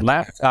 it's mad.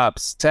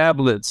 Laptops,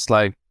 tablets,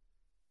 like,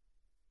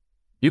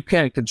 you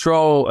can't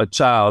control a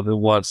child that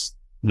wants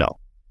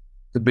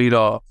to beat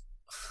off.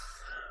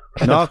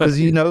 No, because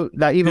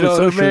like even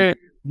social.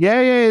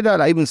 No,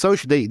 like even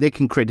social, they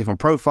can create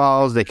different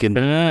profiles. They can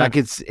like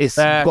it's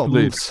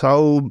Exactly. got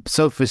so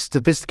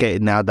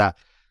sophisticated now that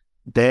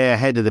they're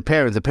ahead of the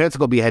parents. The parents have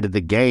got to be ahead of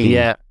the game.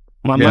 Yeah,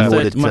 my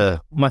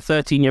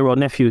 13-year-old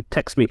nephew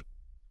texts me.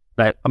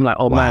 Like, I'm like,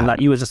 oh man, like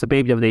you was just a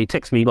baby the other day. He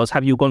texts me. He goes,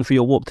 "Have you gone for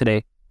your walk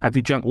today? Have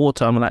you drank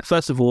water?" I'm like,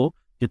 first of all,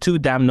 you're too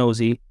damn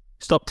nosy.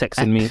 Stop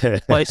texting me.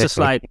 But it's just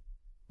like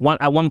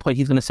at one point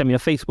he's gonna send me a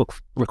Facebook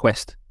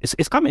request.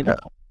 It's coming.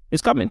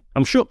 It's coming.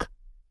 I'm shook.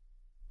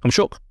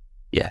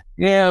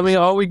 Yeah, I mean,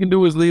 all we can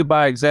do is lead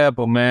by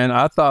example, man.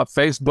 I thought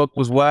Facebook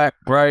was whack,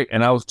 right?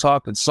 And I was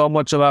talking so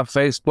much about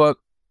Facebook.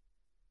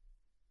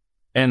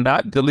 And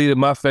I deleted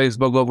my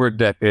Facebook over a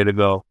decade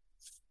ago.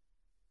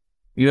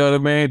 You know what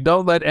I mean?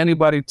 Don't let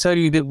anybody tell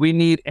you that we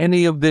need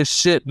any of this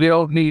shit. We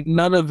don't need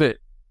none of it.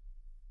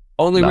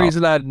 Only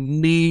reason I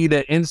need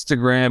an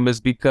Instagram is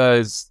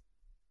because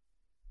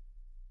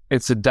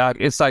it's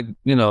it's like,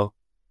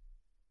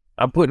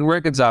 I'm putting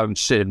records out and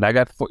shit. And I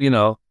got,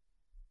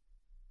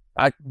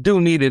 I do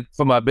need it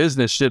for my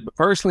business shit, but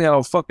personally, I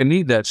don't fucking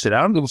need that shit.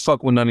 I don't give a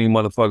fuck what none of you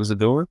motherfuckers are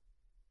doing.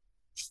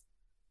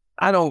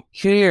 I don't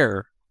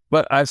care,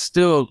 but I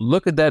still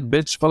look at that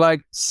bitch for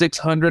like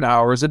 600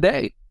 hours a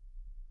day.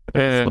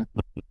 At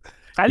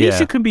least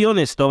you can be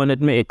honest though and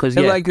admit it, because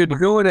like you're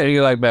doing it and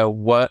you're like, man,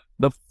 what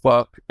the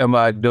fuck am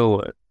I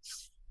doing?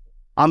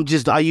 I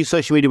use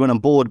social media when I'm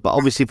bored, but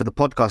obviously for the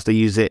podcast I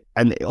use it,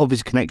 and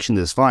obviously connection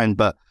is fine,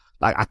 but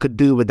like I could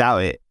do without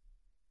it.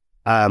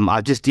 I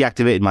just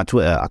deactivated my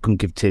Twitter. I couldn't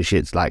give two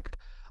shits. Like,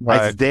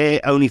 it's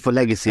there only for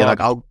legacy. Well, like,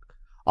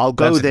 I'll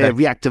go there,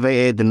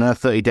 reactivate it, then another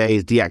 30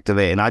 days,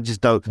 deactivate it. And I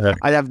just don't. Yeah.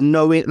 I have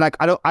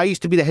I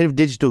used to be the head of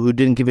digital who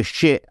didn't give a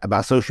shit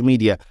about social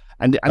media,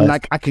 and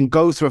like I can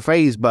go through a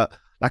phase, but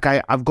like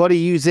I've got to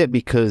use it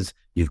because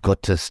You've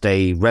got to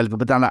stay relevant.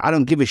 But then I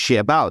don't give a shit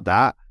about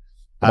that.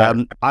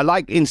 I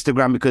like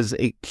Instagram because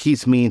it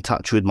keeps me in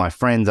touch with my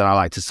friends and I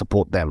like to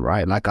support them,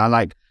 right? Like I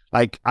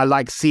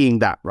like seeing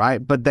that, right?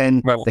 But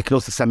then they could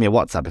also send me a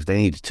WhatsApp if they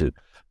needed to.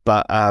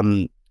 But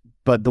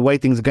the way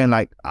things are going,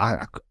 like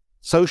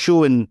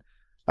social and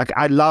like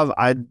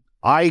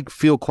I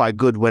feel quite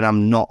good when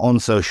I'm not on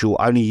social.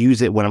 I only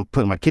use it when I'm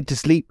putting my kid to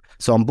sleep.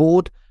 So I'm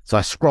bored. So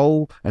I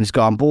scroll and just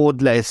go, I'm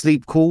bored, let it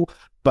sleep, cool.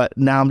 But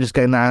now I'm just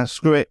going, nah,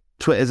 screw it.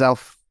 Twitter's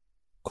off,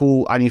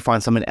 cool. I need to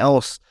find something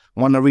else.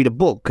 I want to read a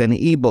book, an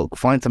ebook,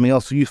 find something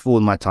else useful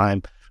in my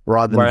time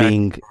rather than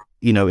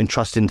being,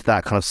 entrusted into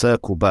that kind of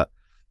circle. But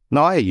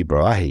no, I hear you,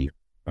 bro. I hear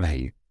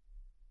you.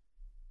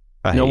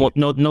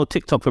 No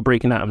TikTok for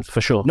breaking atoms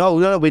for sure.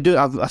 No, we do.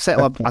 I set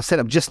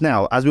up just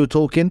now as we were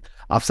talking.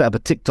 I've set up a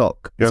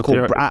TikTok. It's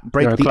called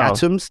Break the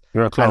Atoms.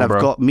 You're a clown, and I've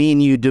got me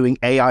and you doing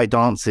AI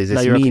dances.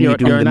 It's me and you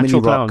doing the mini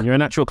rock. You're a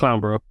natural clown,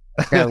 bro.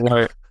 Yeah,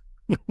 right.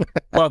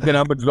 Fucking,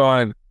 I'm a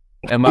drawing.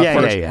 And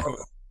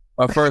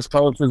my first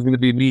post is going to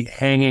be me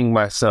hanging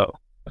myself.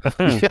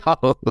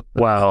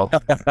 Wow.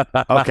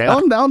 Okay.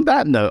 On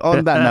that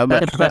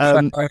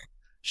note,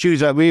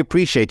 Shoes, we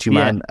appreciate you,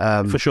 man.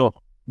 For sure.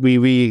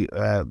 We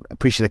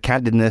appreciate the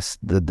candidness,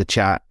 the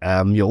chat.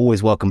 You're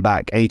always welcome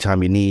back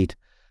anytime you need.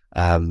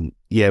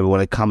 We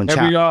want to come and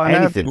chat.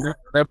 Anything.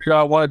 If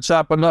y'all want to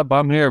chop it up,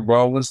 I'm here,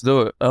 bro. Let's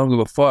do it. I don't give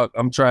a fuck.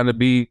 I'm trying to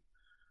be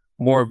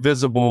more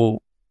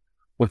visible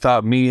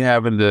without me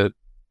having to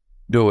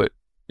do it.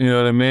 You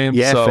know what I mean?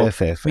 Yeah, so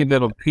fair. I think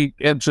that'll pique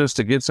interest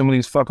to get some of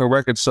these fucking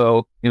records.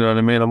 So, you know what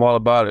I mean? I'm all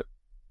about it.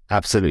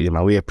 Absolutely,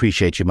 man. We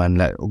appreciate you, man.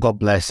 God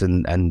bless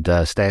and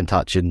stay in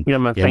touch. And yeah,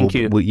 man. Thank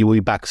you. We'll be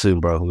back soon,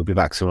 bro. We'll be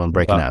back soon on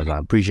Breaking Out, man.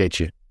 Appreciate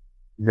you.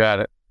 Got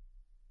it.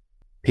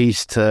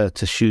 Peace to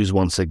Shoes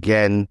once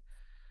again.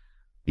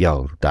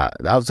 Yo, that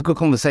was a good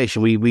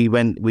conversation. We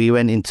went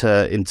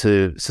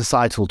into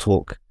societal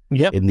talk.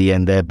 In the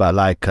end there, but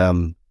like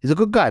he's a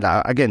good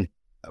guy. Again,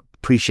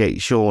 appreciate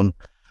Sean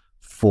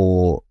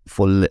for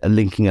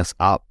linking us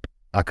up.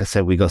 Like I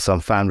said, we got some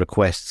fan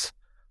requests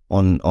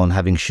on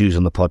having Shoes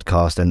on the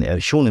podcast,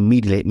 and Sean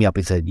immediately hit me up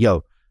and said,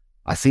 "Yo,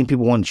 I seen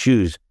people want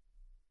Shoes.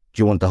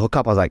 Do you want the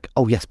hookup?" I was like,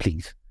 "Oh yes,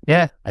 please."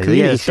 Yeah,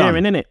 community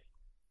sharing, innit?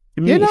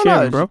 Community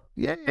sharing, bro.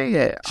 Yeah.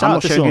 I'm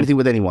not sharing anything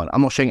with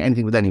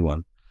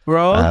anyone.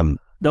 Bro.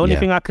 The only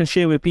thing I can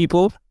share with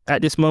people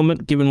at this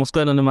moment, given what's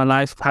going on in my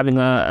life, having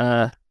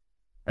a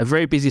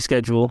very busy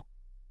schedule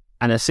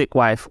and a sick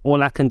wife,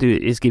 all I can do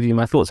is give you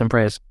my thoughts and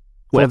prayers.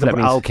 Whatever that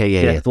means. Okay,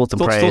 yeah. Thoughts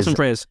and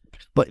prayers.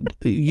 But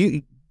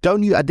you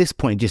don't at this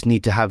point just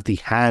need to have the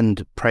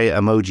hand prayer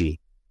emoji?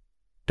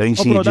 Don't you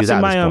see to do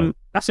that at this point?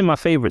 That's in my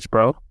favorites,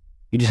 bro.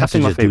 You just have to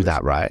just do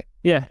that, right?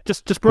 Yeah,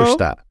 just bro. Push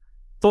that.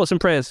 Thoughts and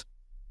prayers.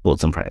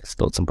 Thoughts and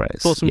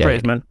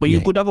prayers, man. Were you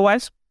good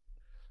otherwise?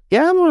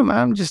 Yeah,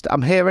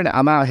 I'm hearing it.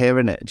 I'm out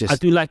hearing it. I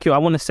do like I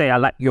want to say I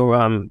like your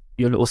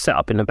little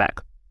setup in the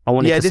back. I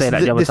wanted to say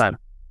that the other time.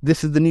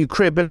 This is the new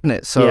crib, isn't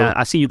it? So yeah,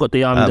 I see you got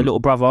the little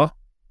brother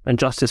and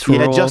Justice for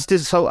all.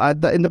 Justice. So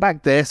in the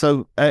back there.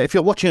 So if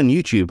you're watching on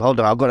YouTube, hold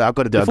on, I've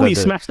got to do. Before you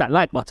smash that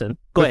like button,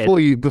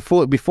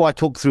 before I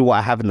talk through what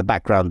I have in the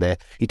background there,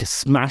 you just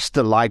smash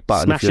the like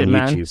button. Smash it,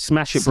 man. YouTube.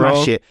 Smash it, bro.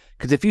 Smash it,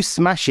 because if you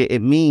smash it,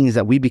 it means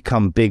that we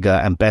become bigger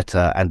and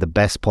better and the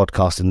best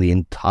podcast in the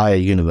entire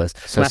universe.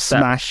 So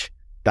smash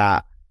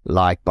that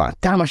like button.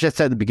 Damn, I should have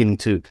said at the beginning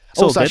too.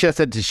 Also, I should have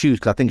said to Shoes,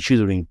 because I think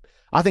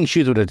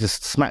Shoes would have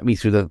just smacked me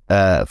through the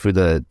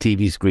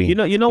TV screen.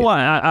 You know what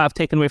I've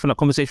taken away from that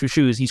conversation with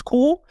Shoes? He's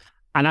cool,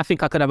 and I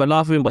think I could have a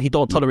laugh with him, but he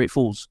don't tolerate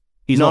fools.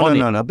 He's not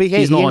on it. But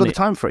he's not got the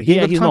time for it.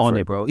 He's not on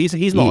it, bro.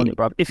 He's not on it,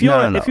 bro. If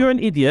you're an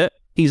idiot,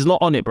 he's not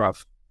on it, bro.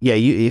 Yeah,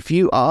 if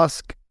you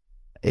ask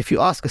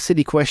a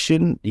silly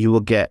question, you will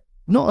get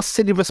not a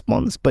silly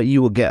response, but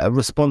you will get a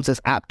response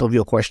that's apt of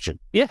your question.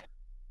 Yeah.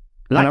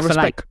 And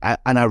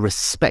I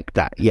respect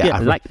that.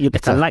 Yeah,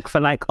 it's a like for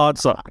like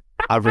answer.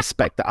 I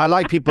respect that. I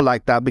like people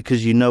like that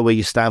because you know where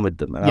you stand with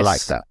them, and I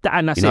like that.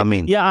 And that's you know what I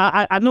mean?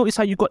 Yeah, I noticed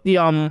how you got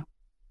the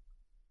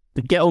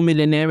ghetto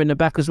millionaire in the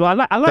back as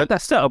well. I like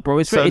that setup, bro.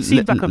 It seems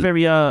like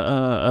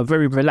a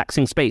very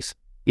relaxing space.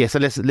 Yeah, so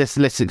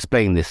let's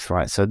explain this,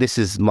 right? So this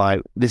is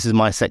my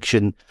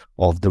section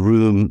of the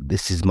room.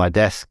 This is my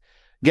desk.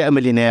 Ghetto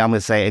millionaire. I'm gonna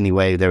say it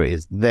anyway. There it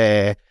is.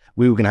 There.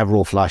 We were going to have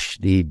Raw Flush.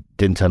 He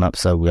didn't turn up,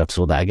 so we have to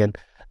sort that again.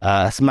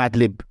 It's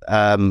Madlib,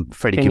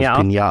 Freddie Gibbs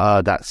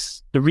Pinata.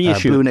 That's the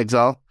reissue. Blue in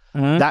Exile.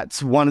 Mm-hmm.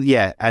 That's one.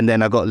 And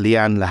then I got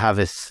Leanne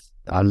LaHavis.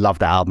 I love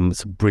that album.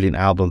 It's a brilliant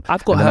album.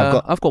 I've got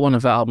one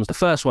of her albums. The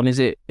first one, is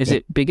it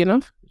big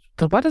enough?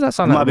 Why does that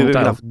sound like big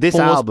enough? This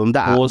album,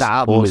 that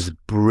album is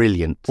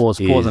brilliant.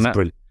 Pause on that.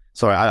 Brilliant.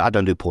 Sorry, I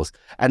don't do pause.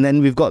 And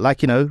then we've got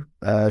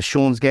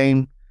Sean's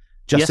Game,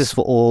 Justice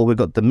for All. We've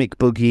got the Mick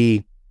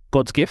Boogie,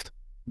 God's Gift.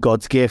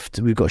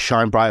 We've got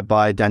Shine Bright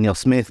by Danielle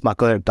Smith,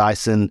 Michael Eric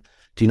Dyson.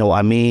 Do you know what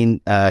I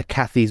mean?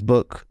 Kathy's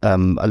book,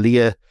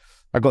 Aaliyah.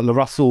 I got La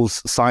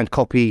Russell's signed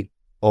copy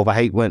of I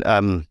Hate When.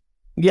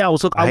 Yeah, I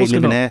was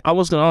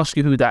gonna ask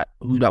you who that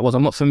was.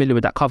 I'm not familiar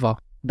with that cover.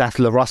 That's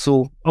La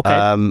Russell.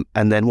 Okay.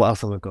 And then what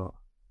else have I got?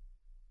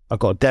 I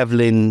got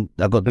Devlin.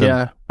 I got the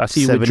Yeah, I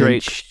see you with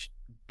Drake. 7-inch.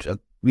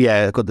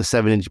 Yeah, I got the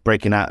 7-inch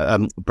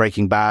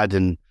Breaking Bad,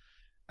 and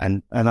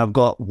I've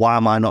got why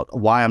I'm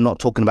not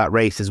talking about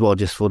race as well,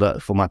 just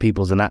for my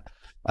peoples and that.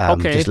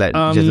 Okay. Just let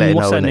it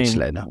what's know. her name? Just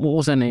let it know. What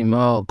was her name?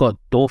 Oh God,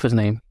 the author's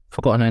name.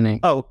 Forgotten her name.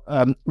 Oh,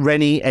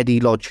 Rennie Eddie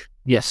Lodge.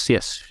 Yes.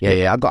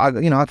 Yeah.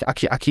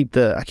 I keep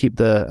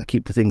the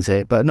things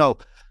here, but no,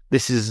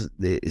 it's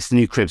the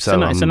new crib.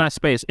 So it's a nice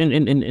space.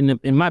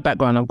 In my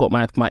background, I've got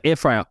my air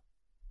fryer.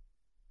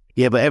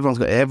 Yeah, but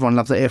everyone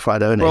loves the air fryer,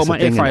 don't it? Bro, my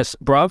air fryer's,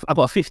 bruv, I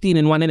got a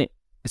 15-in-1 in it.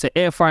 It's an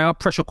air fryer,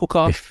 pressure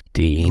cooker.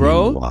 15.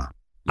 Bro,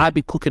 I'd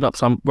be cooking up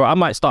some. Bro, I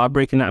might start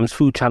Breaking Adam's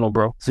food channel,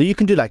 bro. So you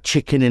can do like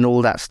chicken and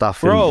all that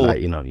stuff, bro.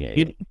 And,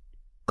 like,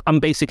 I'm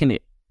basic in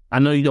it. I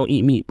know you don't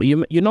eat meat, but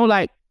you know,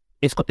 like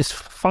it's got this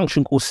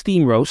function called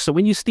steam roast. So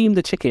when you steam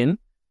the chicken,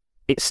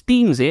 it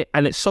steams it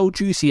and it's so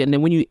juicy. And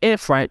then when you air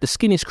fry it, the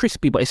skin is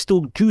crispy, but it's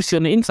still juicy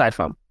on the inside,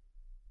 fam.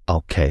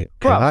 Okay.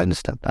 Bruv, I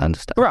understand.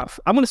 Bruv,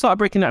 I'm gonna start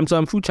Breaking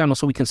Adam's food channel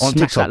so we can on smash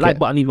TikTok, that like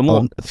button even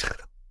more.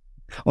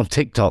 On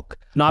TikTok.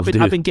 No, I've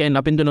been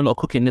doing a lot of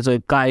cooking. There's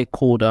a guy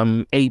called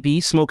AB,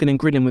 Smoking and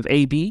Grilling with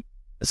AB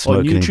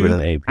on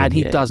YouTube, and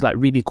he does like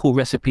really cool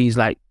recipes.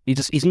 Like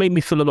he's made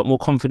me feel a lot more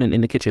confident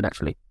in the kitchen.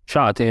 Actually,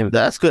 shout out to him.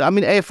 That's good. I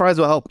mean, air fryers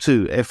will help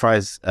too. Air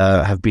fryers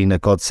have been a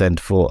godsend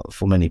for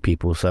many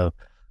people. So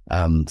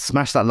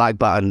smash that like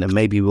button, and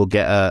maybe we'll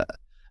get a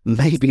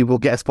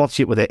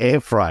sponsorship with an air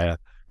fryer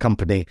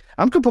company.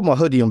 I'm gonna put my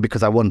hoodie on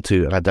because I want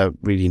to, and I don't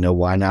really know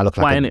why. Now I look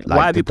why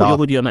have you put your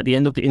hoodie on at the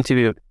end of the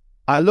interview?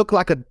 I look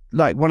like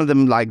one of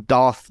them, like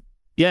Darth.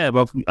 Yeah,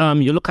 bro.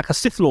 You look like a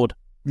Sith Lord.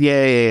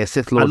 Yeah,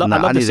 Sith Lord. I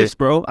love the Siths,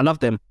 bro. I love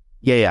them.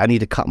 Yeah. I need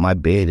to cut my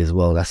beard as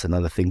well. That's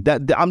another thing.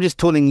 I'm just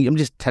telling you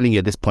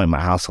at this point my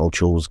household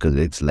chores because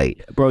it's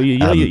late. Bro,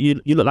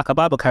 you look like a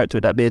Bible character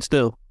with that beard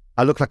still.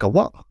 I look like a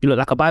what? You look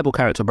like a Bible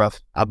character, bruv.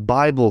 A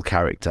Bible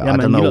character. Yeah, I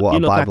don't know what you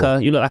a look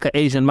Bible. You look like an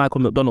Asian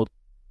Michael McDonald.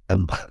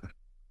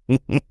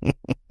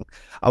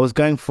 I was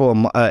going for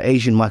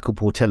Asian Michael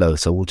Portello,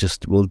 so we'll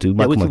do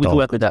Michael McDonald. We can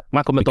work with that.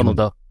 Michael McDonald,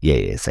 though.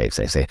 Yeah, safe.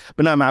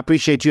 But no, man, I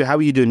appreciate you. How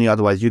are you doing?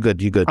 Otherwise, you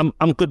good?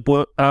 I'm good,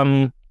 boy.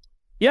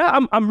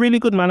 Yeah, I'm really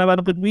good, man. I've had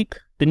a good week.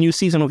 The new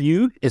season of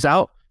You is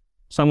out,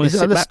 so I'm going to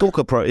sit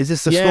back. Is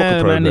this the Stalker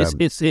program? Man,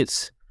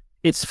 it's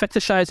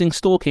fetishizing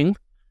stalking,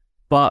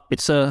 but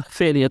it's a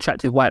fairly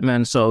attractive white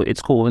man, so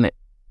it's cool, isn't it?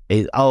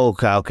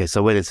 Okay.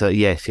 So when it's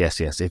yes.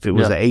 If it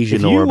was an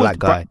Asian or a black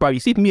guy, bro, you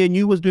see, if me and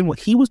you was doing what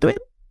he was doing,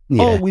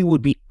 we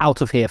would be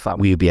out of here, fam.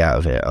 We'd be out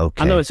of here.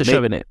 Okay. I know it's a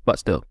show in it, but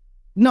still.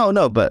 No,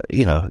 but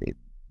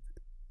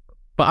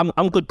But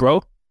I'm good,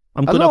 bro.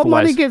 I'm good. A lot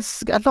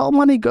of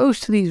money goes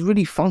to these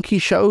really funky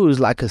shows,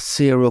 like a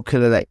serial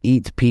killer that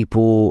eats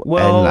people,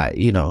 and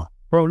like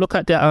Bro, look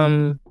at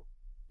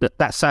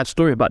that sad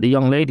story about the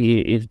young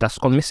lady that's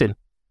gone missing. I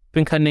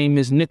think her name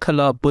is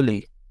Nicola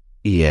Bully.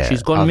 Yeah,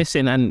 she's gone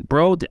missing, and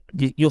bro,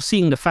 you're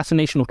seeing the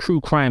fascination of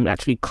true crime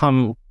actually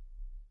come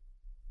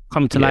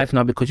to life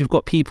now, because you've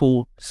got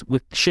people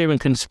with sharing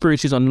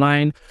conspiracies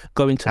online,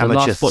 going to the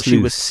last spot she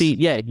was seen.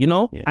 Yeah,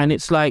 and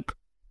it's like,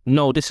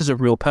 no, this is a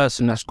real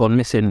person that's gone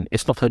missing.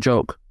 It's not a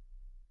joke.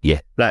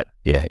 Yeah,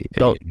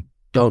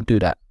 don't do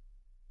that.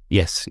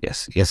 Yes,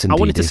 indeed. I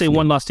wanted to say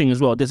one last thing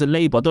as well. There's a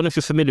label. I don't know if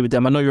you're familiar with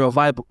them. I know you're a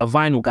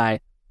vinyl guy.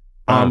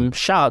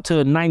 Shout out to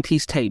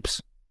 90s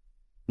Tapes.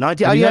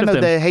 90. Oh, yeah, no,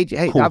 they're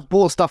cool. I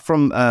bought stuff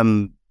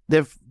from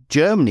they're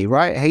Germany,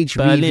 right? HVV.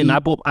 Berlin.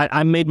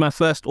 I made my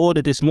first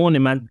order this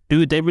morning, man.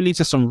 Dude, they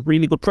released some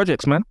really good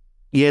projects, man.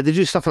 Yeah, they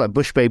do stuff like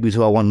Bush Babies,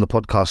 who I won on the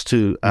podcast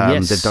too.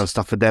 Yes. They've done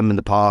stuff for them in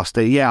the past.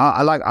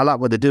 I like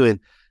what they're doing.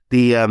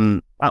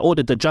 I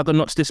ordered the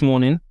Juggernauts this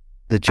morning.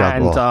 The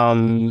Juggernauts.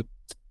 And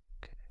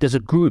there's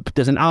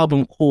an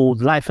album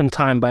called Life and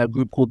Time by a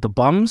group called The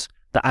Bums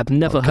that I've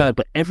never heard,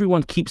 but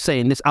everyone keeps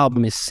saying this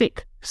album is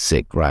sick.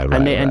 Right.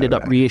 And they ended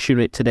up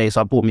reissuing it today,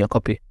 so I bought me a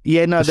copy.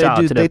 Yeah, no,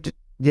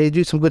 they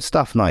do some good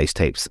stuff. 90s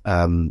Tapes.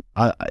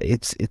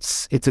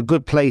 It's a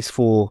good place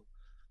for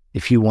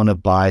if you want to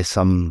buy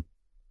some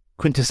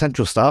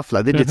quintessential stuff.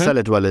 Like they did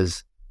Cellar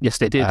Dwellers. Yes,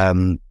 they did.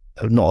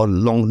 Not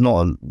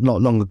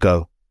long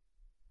ago.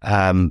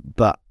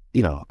 But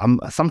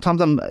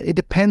it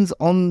depends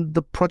on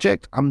the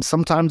project. I'm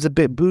sometimes a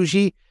bit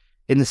bougie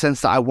in the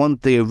sense that I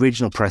want the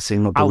original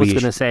pressing, not the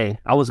reissue.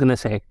 I was gonna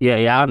say. Yeah,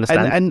 I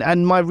understand.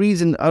 And my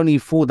reason only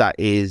for that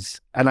is,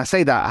 and I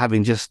say that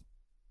having just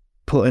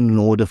put in an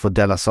order for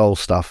De La Soul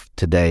stuff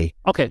today.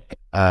 Okay.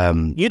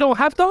 You don't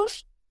have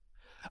those?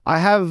 I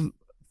have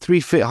 3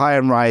 Feet High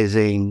and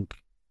Rising,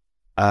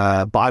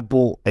 but I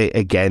bought it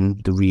again,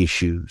 the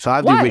reissue. So I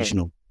have the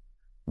original.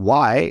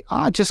 Why?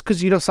 Just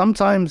because,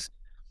 sometimes,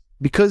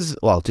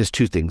 just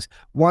 2 things.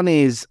 One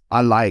is I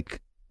like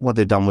what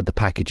they've done with the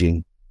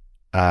packaging.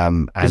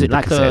 And is it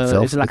like a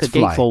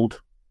gatefold?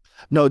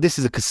 No, this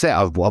is a cassette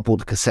I bought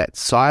the cassettes.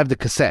 So I have the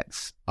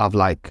cassettes of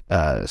I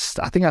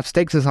think I have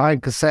Stakes is High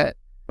cassette.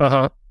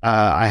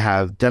 I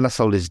have De La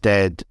Soul is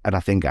Dead, and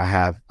I think I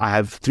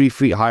have 3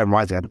 Feet High and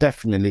Rising. I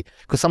definitely,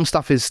 because some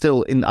stuff is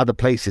still in other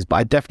places, but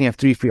I definitely have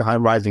 3 Feet High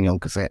and Rising on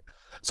cassette.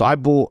 So I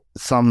bought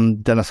some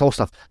De La Soul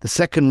stuff. The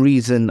second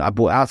reason I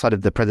bought outside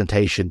of the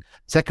presentation,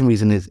 second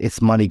reason is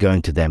it's money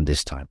going to them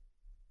this time.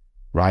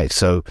 Right.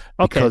 So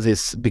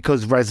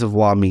because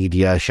Reservoir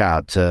Media, shout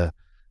out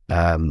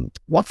to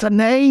what's her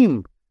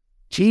name?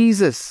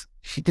 Jesus.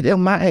 She did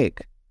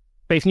Illmatic.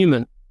 Faith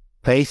Newman.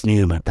 Faith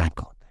Newman, thank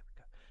God. There we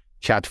go.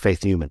 Shout out to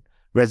Faith Newman.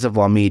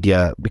 Reservoir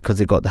Media, because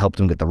they helped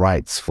them get the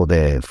rights for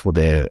their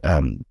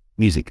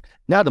music.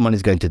 Now the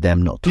money's going to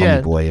them, not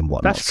Tommy Boy and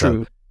whatnot. That's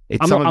true.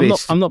 So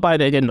I'm not buying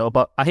it again though,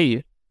 but I hear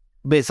you.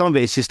 But some of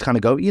it is just kind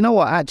of go, you know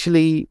what,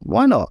 actually,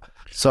 why not?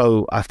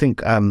 So I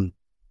think I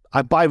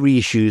buy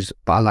reissues,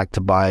 but I like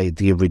to buy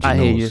the originals. I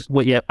hear you.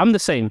 Well, yeah, I'm the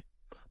same.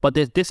 But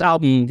this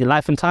album, The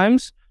Life and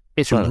Times,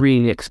 it's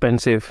really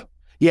expensive.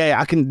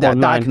 Yeah, I can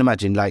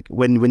imagine. Like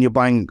when you're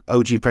buying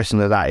OG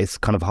pressing of that, it's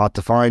kind of hard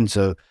to find.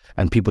 So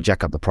and people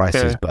jack up the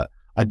prices. Yeah. But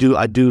I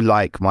do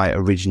like my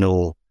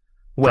original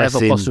wherever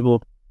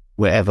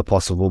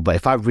possible. But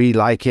if I really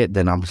like it,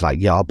 then I'm just like,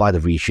 yeah, I'll buy the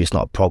reissue. It's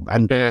not a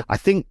problem. And I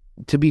think,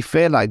 to be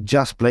fair, like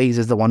Just Blaze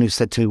is the one who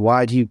said to me,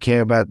 "Why do you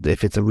care about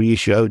if it's a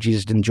reissue? Oh,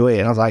 just enjoy it."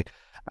 And I was like,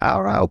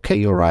 "All right, okay,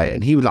 you're right."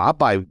 And he was like, "I'll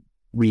buy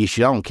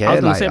reissue. I don't care." I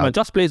was gonna say, man,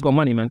 Just Blaze got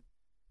money, man.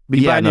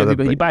 You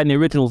buying the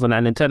originals and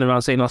then turn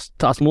around saying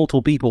to us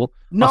mortal people.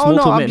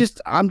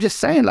 I'm just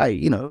saying, like,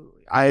 you know,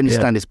 I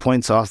understand his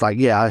point. So I was like,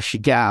 yeah, I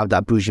should get out of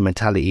that bougie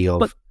mentality of.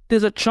 But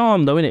there's a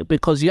charm though in it,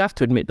 because you have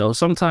to admit though,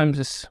 sometimes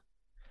it's,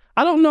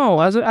 I don't know,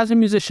 as a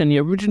musician, the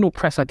original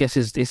press, I guess,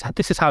 is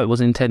this is how it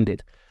was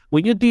intended.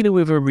 When you're dealing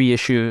with a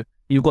reissue,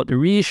 you've got the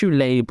reissue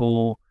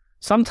label.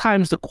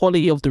 Sometimes the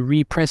quality of the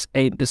repress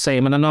ain't the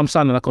same. And I know I'm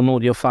sounding like an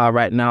audiophile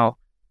right now.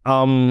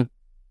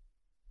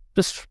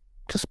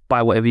 Just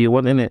buy whatever you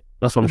want, innit?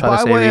 That's what I'm trying to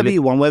say. Buy whatever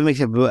you want, whatever makes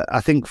it. But I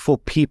think for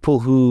people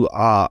who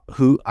I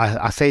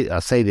say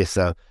this,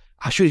 I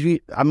guess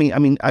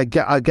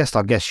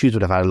Shoes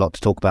would have had a lot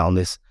to talk about on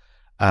this,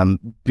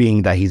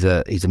 being that he's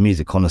a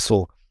music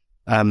connoisseur.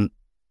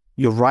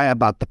 You're right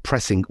about the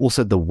pressing,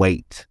 also the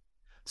weight.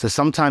 So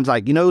sometimes,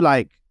 like, you know,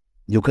 like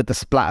you'll get the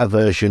splatter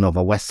version of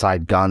a West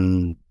Side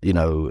Gun, you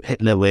know,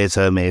 Hitler Wears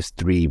Hermes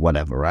 3,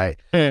 whatever, right?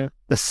 Yeah.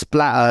 The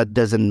splatter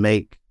doesn't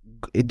make.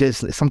 It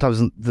does sometimes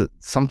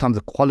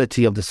the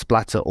quality of the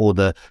splatter or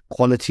the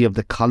quality of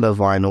the color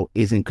vinyl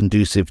isn't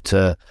conducive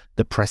to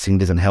the pressing,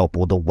 doesn't help,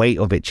 or the weight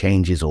of it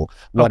changes or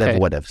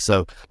whatever.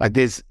 So like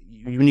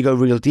when you go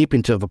real deep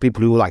into it, for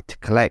people who like to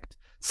collect,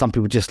 some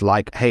people just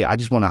like, hey, I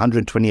just want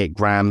 128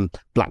 gram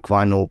black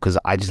vinyl because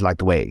I just like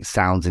the way it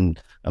sounds and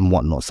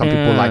whatnot. Some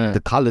people like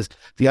the colors.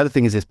 The other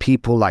thing is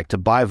people like to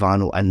buy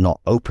vinyl and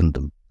not open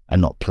them and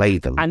not play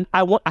them. And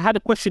I had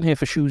a question here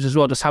for Shoes as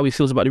well, just how he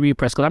feels about the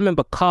repress, because I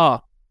remember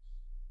Carr.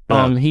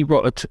 He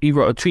wrote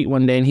a tweet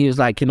one day and he was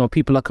like, you know,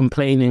 people are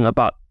complaining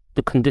about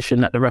the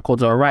condition that the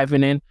records are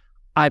arriving in.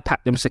 I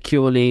pack them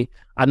securely.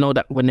 I know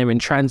that when they're in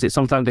transit,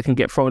 sometimes they can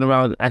get thrown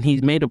around. And he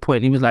made a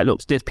point. He was like,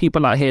 look, there's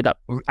people out here that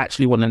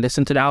actually want to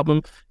listen to the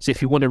album. So if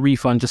you want a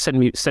refund, just send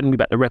me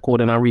back the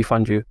record and I'll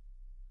refund you.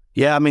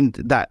 Yeah, I mean,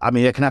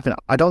 it can happen.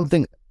 I don't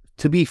think,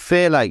 to be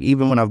fair, like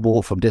even when I've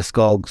bought from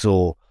Discogs,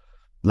 or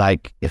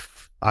like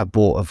if I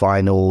bought a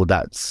vinyl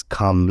that's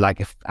come,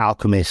 like if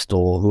Alchemist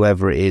or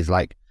whoever it is,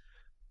 like,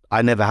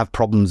 I never have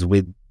problems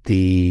with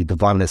the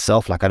vinyl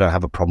itself. Like I don't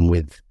have a problem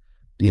with,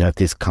 you know, if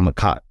this come a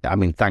cut. I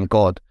mean, thank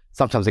God.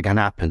 Sometimes it can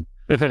happen.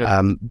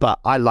 But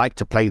I like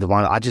to play the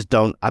vinyl. I just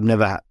don't. I've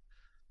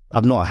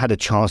not had a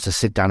chance to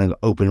sit down and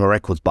open my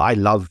records. But I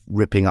love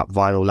ripping up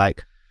vinyl.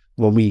 Like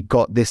when we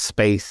got this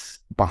space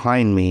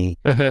behind me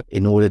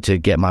in order to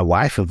get my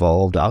wife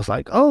involved, I was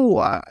like,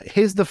 oh,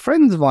 here's the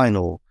Friends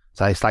vinyl.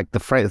 So it's like the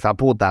Friends, I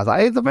bought that. I was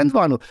like, here's the Friends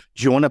vinyl.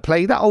 Do you want to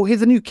play that? Oh,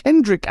 here's a new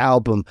Kendrick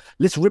album.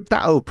 Let's rip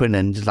that open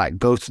and just like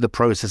go through the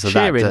process of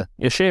that.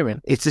 You're sharing.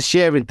 It's a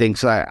sharing thing.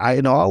 So I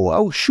you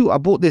know, shoot, I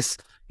bought this,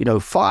 you know,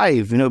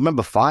 5. You know,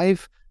 remember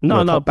 5?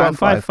 No, but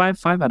 5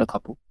 had a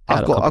couple.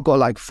 I've got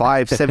like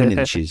 5, 7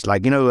 inches.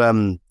 Like, you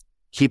know,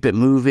 Keep It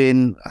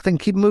Moving. I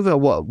think Keep It Moving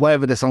or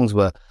whatever the songs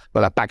were.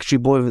 But like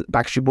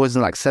Backstreet Boys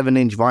in like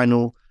 7-inch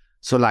vinyl.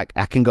 So like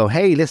I can go,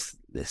 hey, let's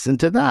listen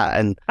to that,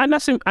 and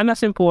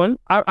that's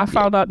important. I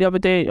found out the other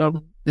day.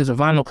 There's a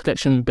vinyl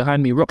collection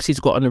behind me.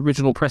 Roxy's got an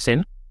original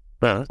pressing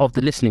of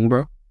The Listening,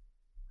 bro.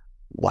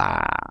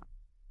 Wow.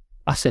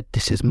 I said,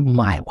 this is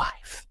my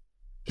wife.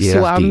 You see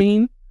what I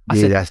mean? I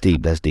said, that's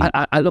deep. That's deep.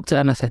 I looked at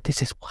her and I said,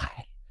 this is why.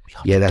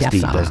 Yeah, that's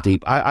deep. That's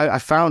deep. I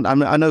found.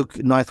 I know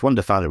Ninth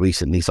Wonder found it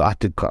recently, so I had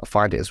to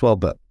find it as well.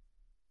 But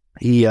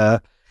he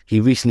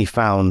recently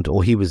found,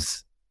 or he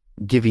was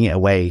giving it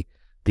away,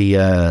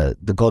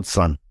 the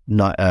Godson.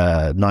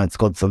 Ninth's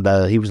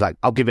Godson. He was like,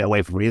 I'll give it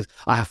away for real.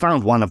 I have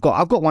found one. I've got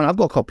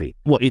a copy.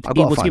 What, he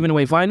was giving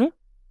away vinyl?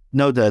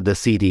 No, the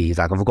CD. He's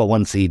like, I've got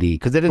one CD,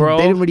 because they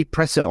didn't really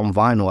press it on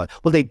vinyl.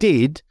 Well, they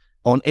did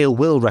on Ill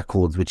Will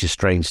Records, which is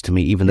strange to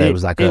me, even though it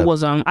was like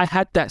I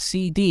had that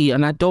CD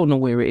and I don't know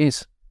where it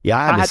is. Yeah,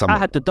 I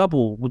had the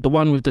double with the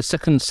one with the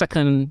second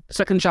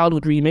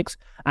childhood remix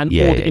and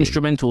all the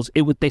instrumentals.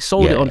 They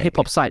sold it on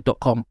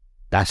hiphopsite.com.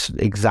 That's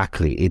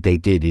exactly it. They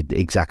did it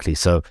exactly.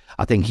 So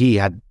I think he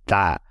had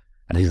that,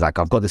 and he's like,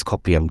 I've got this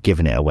copy, I'm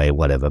giving it away,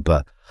 whatever.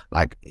 But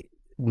like,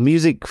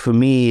 music for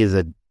me is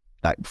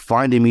like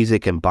finding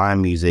music and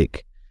buying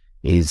music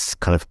is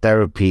kind of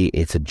therapy.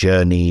 It's a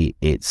journey.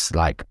 It's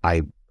like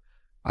I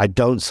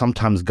don't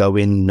sometimes go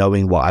in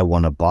knowing what I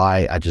want to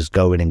buy. I just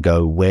go in and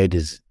go, where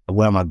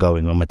am I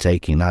going? Where am I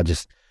taking? And I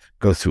just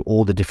go through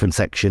all the different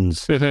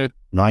sections, 90s,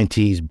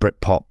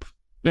 Britpop,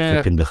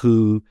 flipping The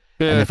Who.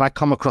 And if I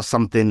come across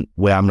something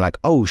where I'm like,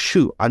 oh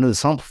shoot, I know the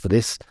sample for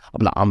this,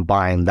 I'm like, I'm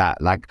buying that.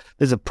 Like,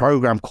 there's a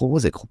program called,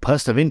 what's it called?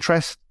 Person of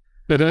Interest.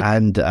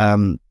 And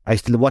I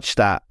used to watch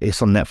that.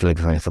 It's on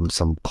Netflix, I think,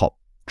 some cop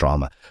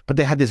drama. But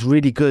they had this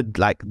really good,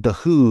 like, The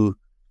Who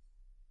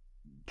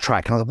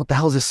track. And I was like, what the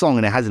hell is this song?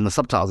 And it has in the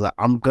subtitles, like,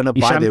 I'm going to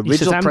buy the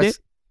original press.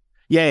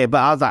 Yeah, but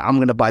I was like, I'm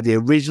going to buy the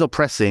original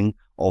pressing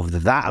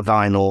of that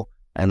vinyl.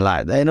 And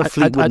like, they're in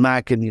Fleetwood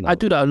Mac, and you know, I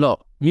do that a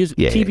lot. Music,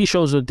 TV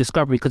shows are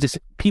discovery because it's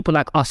people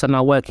like us are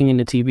now working in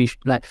the TV.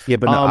 But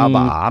no,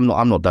 I'm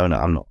not doing it.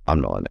 I'm not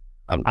on it.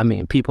 I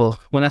mean, people.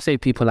 When I say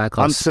people like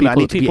us, I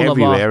need to be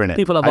everywhere, innit?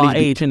 People of our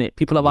age, innit?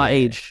 People of our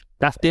age.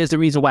 There's the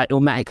reason why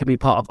Illmatic can be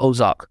part of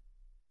Ozark.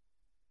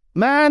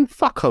 Man,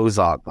 fuck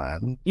Ozark,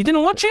 man. You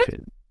didn't watch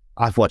it?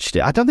 I've watched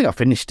it. I don't think I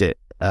finished it.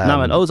 No,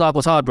 man, Ozark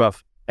was hard,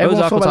 bruv.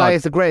 Ozark was hard.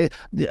 It's a great.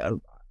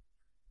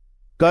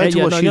 Going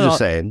to what you were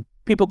saying.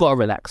 People gotta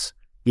relax.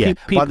 Yeah,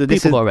 people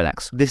gotta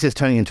relax. This is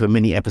turning into a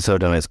mini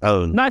episode on its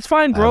own. No, it's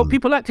fine, bro.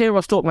 People like to hear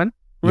us talk, man.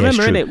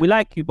 Remember, innit? We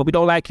like you, but we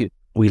don't like you.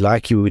 We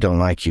like you, we don't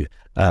like you.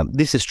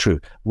 This is true.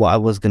 What I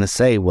was going to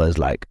say was,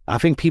 like, I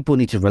think people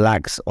need to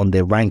relax on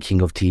their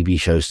ranking of TV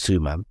shows too,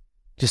 man.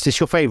 Just, it's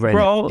your favorite,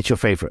 bro. It's your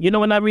favorite. You know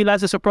when I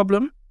realized it's a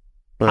problem?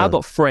 I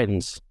got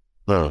friends.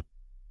 I don't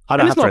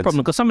and it's not a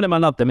problem because some of them I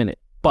love them, innit?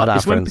 But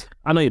it's when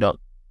I know you don't.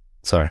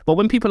 Sorry. But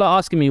when people are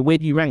asking me, where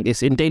do you rank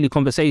this in daily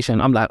conversation?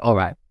 I'm like, all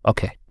right,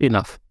 okay,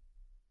 enough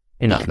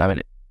now,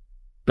 innit?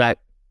 Like,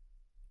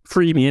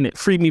 free me, innit?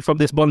 Free me from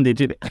this bondage,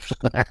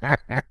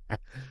 innit?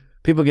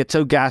 People get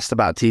so gassed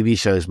about TV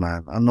shows,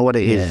 man. I don't know what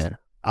it is.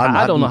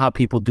 I don't know how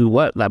people do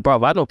work. Like,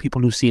 bro, I know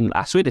people who've seen,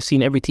 I swear they've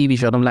seen every TV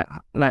show. And I'm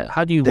like,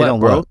 how do you work,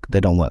 bro? They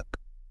don't work.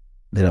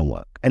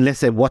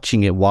 Unless they're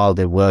watching it while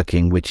they're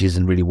working, which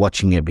isn't really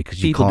watching it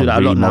because you can't do that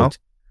really a lot now.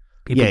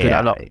 People do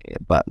that a lot.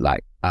 But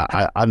like,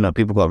 I don't know.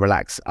 People got to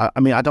relax. I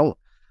mean,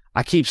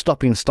 I keep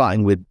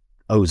starting with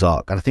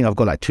Ozark. And I think I've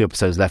got like 2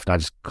 episodes left and I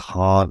just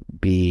can't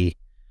be...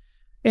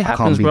 It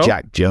happens, bro.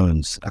 Jack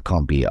Jones. I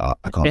can't be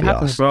It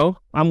happens, bro.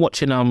 I'm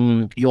watching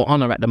Your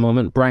Honor at the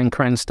moment. Bryan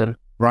Cranston.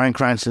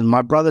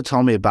 My brother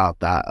told me about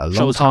that a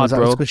long time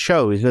ago. It's a good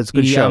show. It's a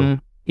good show.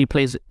 He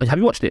plays... Have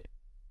you watched it?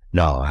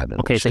 No, I haven't.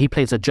 Okay, so he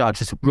plays a judge.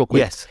 Just real quick.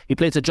 Yes. He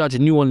plays a judge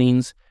in New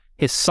Orleans.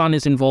 His son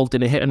is involved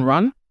in a hit and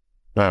run.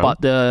 Oh. But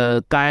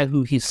the guy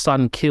who his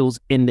son kills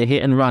in the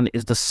hit and run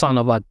is the son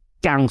of a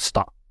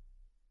gangster.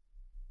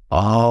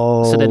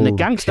 Oh. So then the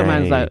gangster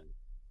man's like...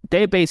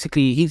 They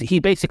basically, he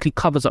basically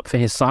covers up for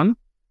his son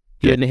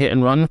during the hit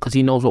and run because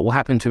he knows what will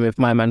happen to him if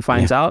my man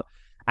finds out.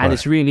 And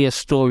it's really a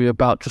story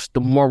about just the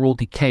moral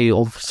decay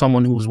of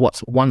someone who was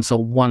once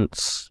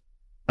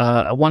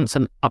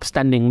an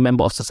upstanding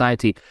member of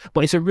society.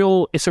 But it's a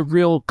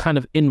real kind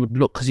of inward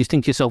look because you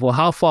think to yourself, well,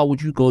 how far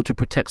would you go to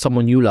protect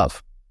someone you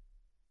love?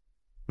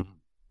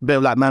 Bit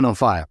of like Man on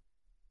Fire,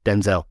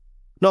 Denzel.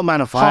 Not Man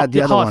on Fire,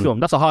 the other one. Film.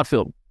 That's a hard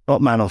film.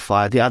 Not Man on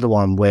Fire, the other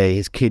one where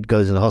his kid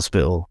goes to the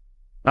hospital.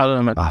 I don't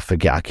know, man. I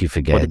keep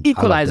forgetting. Well, the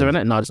Equalizer,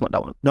 innit? No, it's not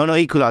that one. No,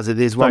 Equalizer.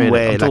 There's one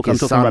where I'm talking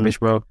rubbish,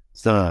 bro.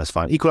 No, it's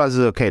fine.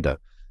 Equalizer is okay though.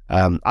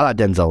 I like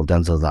Denzel.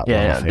 Denzel's that one.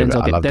 Yeah,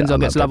 Denzel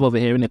gets love over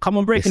here, innit? Come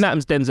on, Breaking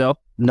Atoms, Denzel.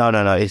 No.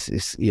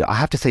 It's I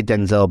have to say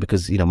Denzel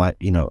because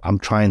I'm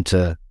trying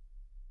to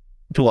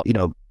what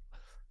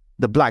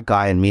the black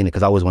guy in me,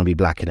 because I always want to be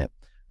black in it.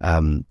 I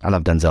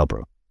love Denzel,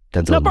 bro.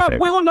 No, bro,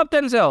 we all love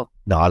Denzel.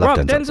 No, I love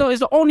Denzel. Denzel is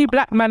the only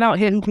black man out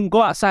here who can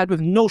go outside with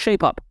no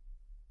shape up.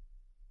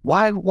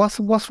 Why? What's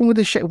wrong with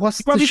the shape?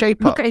 What's the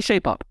shape up? Look at his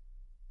shape up.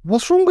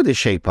 What's wrong with his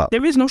shape up?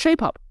 There is no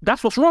shape up.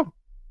 That's what's wrong.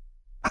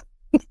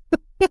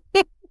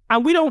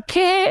 And we don't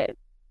care.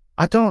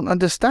 I don't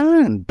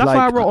understand. That's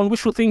why I wrote on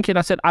Wishful Thinking.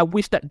 I said, I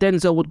wish that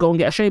Denzel would go and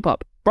get a shape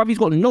up. Bruv, he's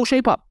got no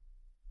shape up.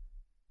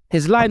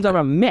 His lines are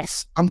a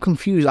mess. I'm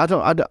confused.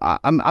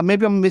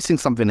 Maybe I'm missing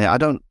something here. I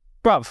don't...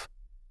 Bruv,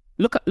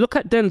 look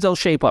at Denzel's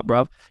shape up,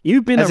 bruv.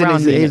 You've been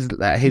around me.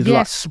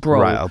 Yes,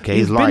 bro. Right, okay.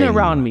 You've been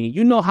around me.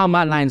 You know how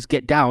my lines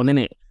get down,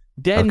 innit?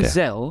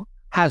 Denzel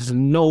has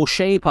no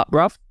shape up,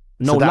 bruv.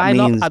 No line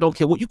up. I don't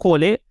care what you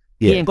call it.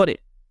 He ain't got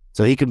it.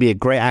 So he can be a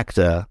great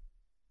actor,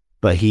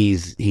 but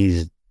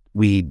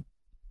we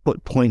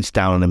put points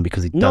down on him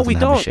because he doesn't have a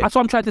shape. No, we don't. That's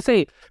what I'm trying to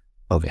say.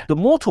 Okay. The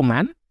mortal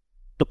man,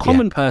 the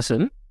common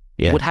person,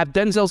 would have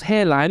Denzel's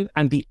hairline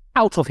and be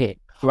out of here,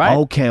 right?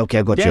 Okay. I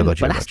got you. But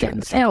that's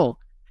Denzel.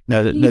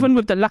 Even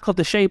with the lack of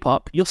the shape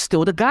up, you're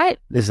still the guy.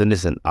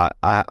 Listen.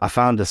 I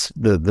found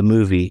the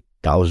movie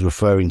that I was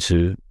referring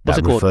to. What's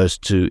it called?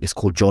 It's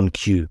called John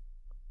Q.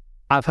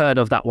 I've heard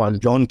of that one.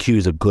 John Q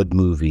is a good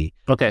movie.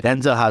 Okay.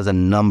 Denzel has a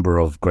number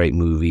of great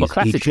movies. Well,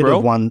 classics,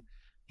 bro.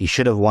 He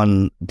should have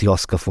won the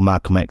Oscar for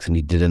Malcolm X, and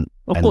he didn't.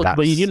 Of course,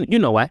 but you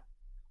know why?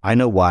 I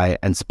know why.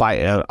 And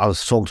I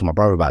was talking to my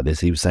brother about this.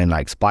 He was saying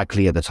like Spike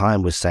Lee at the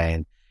time was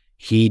saying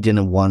he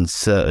didn't want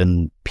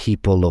certain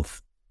people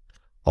of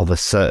a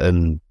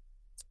certain,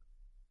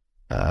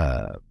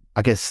 I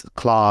guess,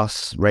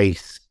 class,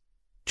 race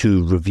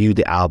to review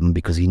the album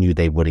because he knew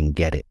they wouldn't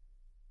get it.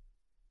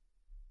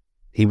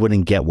 He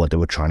wouldn't get what they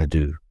were trying to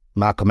do.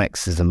 Malcolm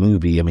X is a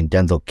movie. I mean,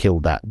 Denzel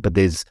killed that. But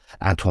there's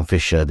Antoine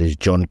Fisher, there's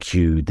John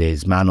Q,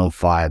 there's Man on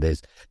Fire,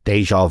 there's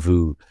Deja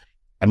Vu.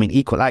 I mean,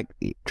 equal, like...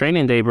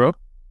 Training Day, bro.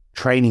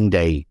 Training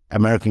Day,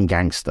 American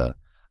Gangster.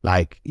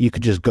 Like, you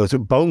could just go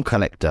through Bone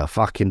Collector,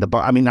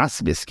 I mean, that's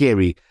a bit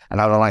scary, and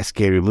I don't like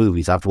scary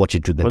movies. I have to watch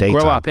it during the daytime.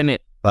 Grow up, innit?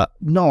 But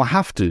no, I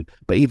have to.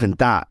 But even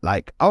that,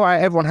 like, all right,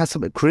 everyone has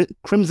something.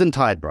 Crimson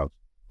Tide, bro.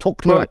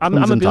 Talk to me about I'm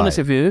Crimson going to be Tide. honest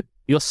with you.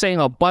 You're saying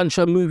a bunch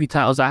of movie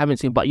titles I haven't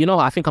seen, but you know,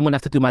 I think I'm going to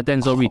have to do my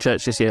Denzel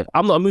research this year.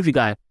 I'm not a movie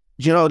guy.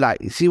 You know,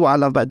 like, see what I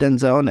love about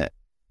Denzel, on it?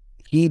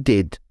 He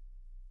did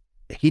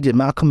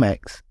Malcolm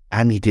X,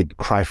 and he did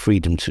Cry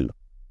Freedom too.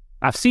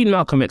 I've seen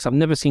Malcolm X. I've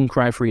never seen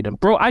Cry Freedom.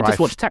 Bro, I just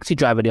watched Taxi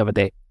Driver the other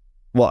day.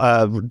 What,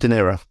 De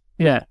Niro?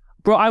 Yeah.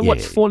 Bro, I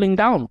watched Falling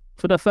Down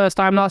for the first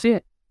time last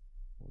year.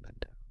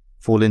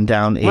 Falling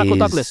Down Michael is...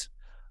 Douglas.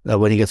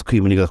 When he goes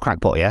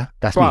crackpot, yeah?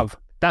 That's me. Bruv,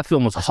 that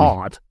film was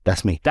hard.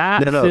 That's me.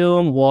 That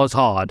film was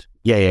hard.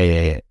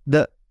 Yeah.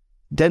 The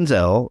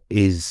Denzel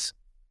is...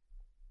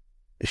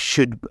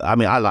 you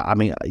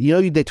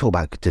know, they talk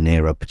about De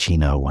Niro,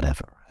 Pacino,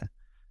 whatever. Right?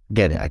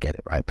 I get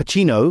it, right?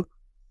 Pacino...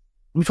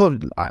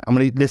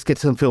 let's get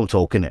some film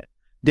talk, innit?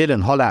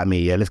 Dylan, holler at me,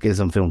 yeah, let's get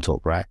some film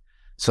talk, right?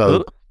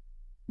 So,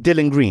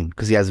 Dylan Green,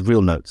 because he has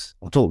real notes.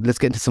 Let's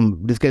get into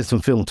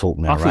some film talk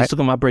now, I thought you took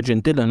on my bridge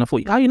and Dylan. I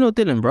thought, how you know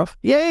Dylan, bruv?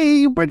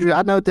 Yeah, bridge,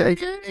 I know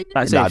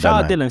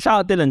Dylan. Shout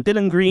out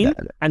Dylan Green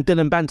and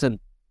Dylan Banton.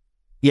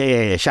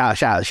 Yeah.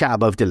 Shout out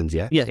both Dylans,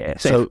 yeah? Yeah.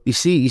 So, you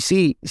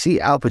see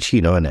Al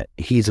Pacino, innit?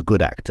 He's a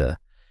good actor.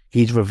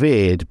 He's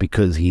revered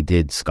because he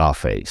did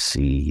Scarface.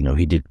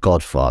 He did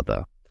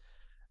Godfather.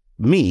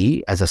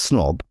 Me, as a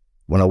snob,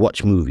 when I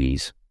watch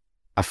movies,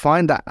 I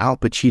find that Al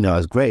Pacino,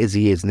 as great as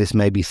he is, and this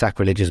may be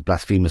sacrilegious,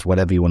 blasphemous,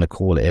 whatever you want to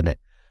call it, innit?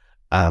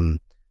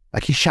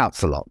 Like, he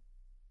shouts a lot,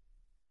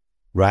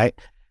 right?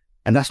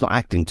 And that's not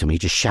acting to me,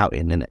 just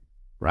shouting, innit?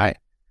 Right?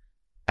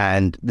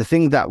 And the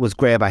thing that was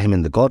great about him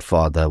in The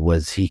Godfather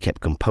was he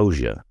kept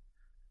composure.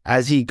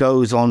 As he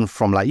goes on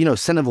from, like,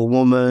 Son of a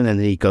Woman, and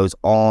then he goes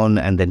on,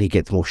 and then he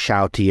gets more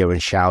shoutier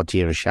and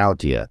shoutier and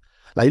shoutier.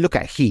 Like, look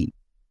at Heat.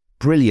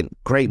 Brilliant,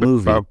 great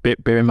movie. Bro,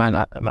 bear in mind,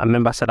 I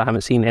remember I said I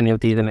haven't seen any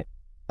of these, innit?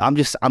 I'm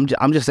just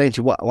saying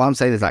to you, what I'm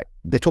saying is, like,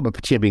 they talk about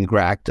Pacino being a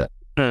great actor.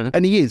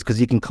 And he is, because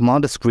he can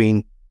command a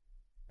screen.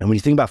 And when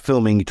you think about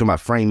filming, you talk about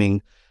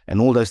framing and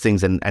all those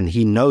things. And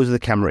he knows where the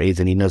camera is,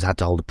 and he knows how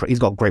to hold he's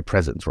got great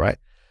presence, right?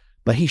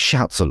 But he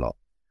shouts a lot.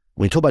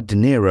 When you talk about De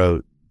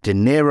Niro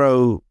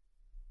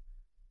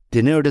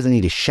doesn't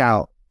need to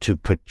shout to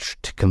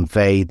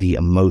convey the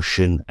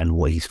emotion and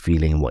what he's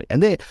feeling.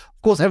 And of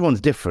course, everyone's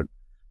different.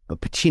 But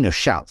Pacino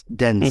shouts.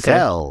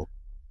 Denzel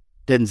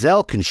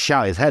can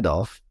shout his head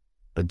off,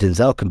 but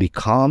Denzel can be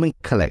calm and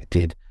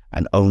collected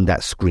and own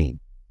that screen.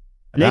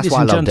 And ladies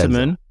and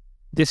gentlemen,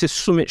 this is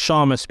Sumit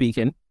Sharma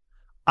speaking.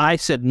 I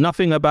said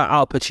nothing about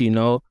Al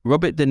Pacino,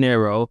 Robert De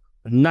Niro,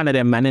 none of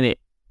them, man, innit?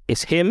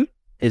 It's him.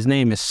 His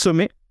name is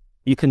Sumit.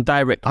 You can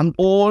direct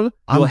all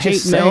your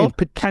hate mail,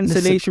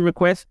 cancellation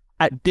requests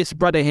at this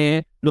brother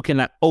here looking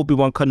like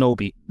Obi-Wan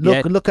Kenobi.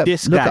 Look at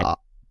this guy.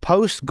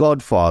 Post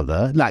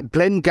Godfather, like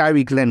Glenn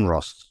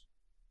Ross,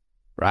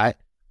 right?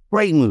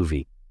 Great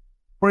movie.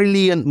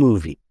 Brilliant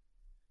movie.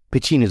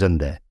 Pacino's in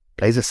there.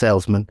 Plays a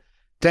salesman.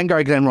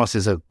 Glenn Ross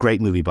is a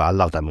great movie, but I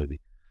love that movie.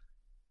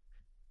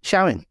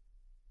 Shouting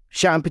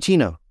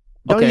Pacino.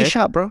 Don't you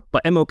shout, bro.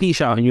 But MOP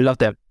shouting, you love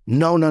them.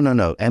 No.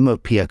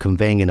 MOP are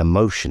conveying an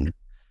emotion,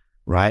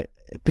 right?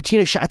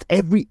 Pacino shouts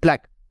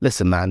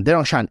listen, man, they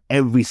don't shout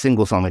every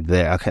single song like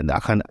they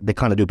kind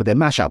of do, but they're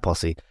mash out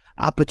posse.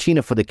 Al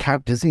Pacino, for the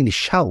characters, they need to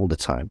shout all the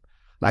time.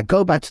 Like,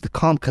 go back to the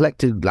calm,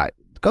 collected, like,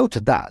 go to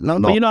that. No.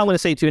 But you know what I'm going to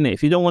say to you, innit?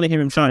 If you don't want to hear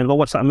him shouting, go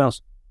watch something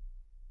else.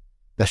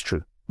 That's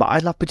true. But I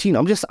love Pacino.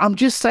 I'm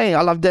just saying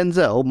I love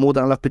Denzel more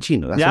than I love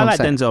Pacino. That's I like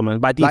Denzel, man,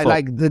 by default.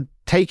 Like the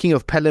taking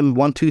of Pelham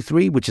 1, 2,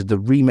 3, which is the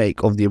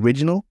remake of the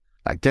original.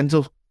 Like,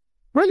 Denzel's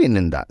brilliant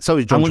in that. So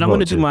is John Travolta. I'm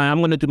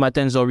going to do my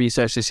Denzel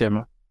research this year,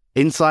 man.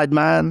 Inside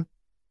Man.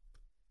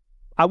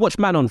 I watched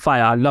Man on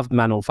Fire. I loved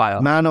Man on Fire.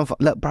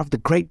 Look, bruv, The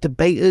Great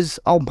Debaters.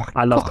 Oh my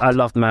God. I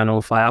loved Man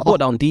on Fire. I bought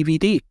it on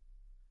DVD.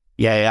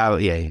 Yeah.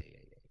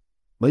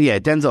 But yeah,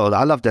 Denzel.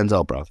 I love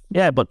Denzel, bro.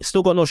 Yeah, but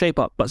still got no shape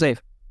up, but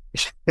safe.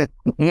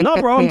 No,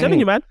 bro, I'm telling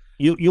you, man.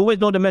 You always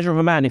know the measure of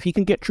a man. If he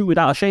can get through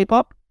without a shape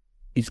up,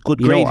 he's good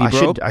gravy,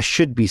 bro. I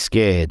should be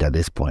scared at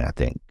this point, I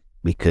think,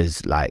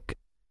 because like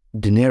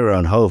De Niro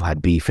and Hove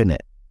had beef in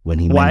it when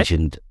he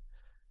mentioned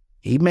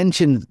De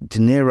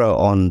Niro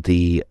on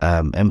the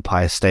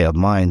Empire State of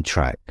Mind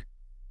track.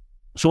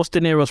 So what's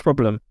De Niro's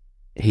problem?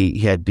 He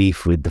had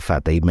beef with the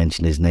fact that he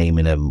mentioned his name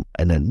in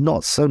a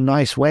not so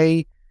nice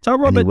way. Tell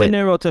Robert De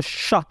Niro to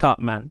shut up,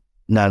 man.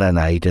 No,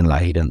 he didn't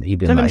like. He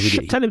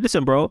didn't. Tell him,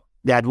 listen, bro.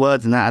 They had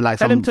words and that, like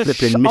Tell some him to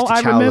flipping Oh, Mr.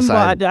 I Chow remember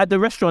side. at the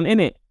restaurant,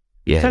 innit?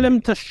 Yeah. Tell him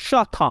to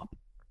shut up.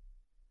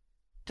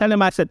 Tell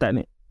him I said that,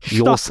 innit?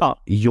 Shut up.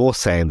 You're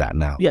saying that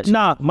now. Yeah,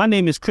 nah, my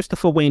name is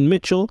Christopher Wayne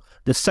Mitchell,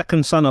 the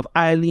second son of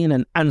Eileen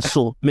and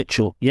Ansel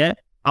Mitchell, yeah?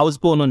 I was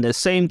born on the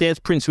same day as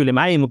Prince William.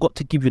 I ain't even got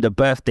to give you the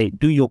birth date.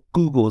 Do your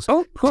Googles.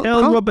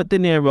 Tell Robert De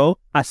Niro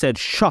I said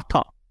shut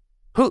up.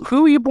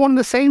 Who were you born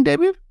the same day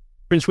with?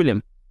 Prince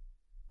William.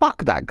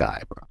 Fuck that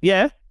guy, bro.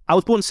 Yeah, I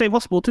was born in the same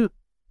hospital too.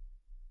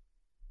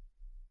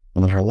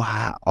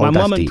 Wow. Oh, My that's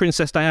mum and deep.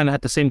 Princess Diana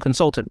had the same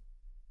consultant.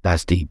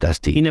 That's deep. That's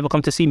deep. He never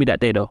come to see me that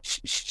day though.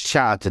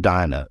 Shout out to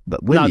Diana.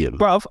 But William.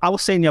 Nah, bruv, I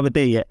was saying the other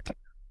day, yeah.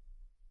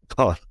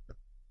 God.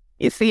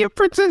 You see,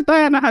 Princess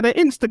Diana had an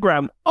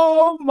Instagram.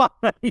 Oh my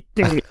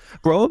day.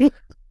 Bro,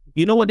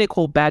 you know what they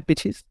call bad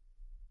bitches?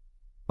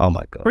 Oh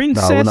my God.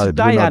 Princess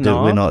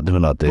Diana. We're not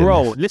doing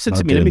Bro, this. listen Not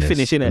to me. Let doing me this.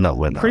 finish, innit? No,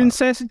 we're not.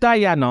 Princess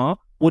Diana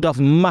would have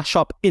mashed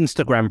up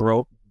Instagram,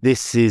 bro.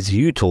 This is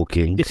you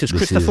talking. This is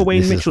Christopher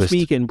Wayne Mitchell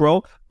speaking,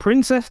 bro.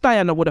 Princess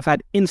Diana would have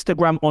had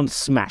Instagram on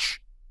smash.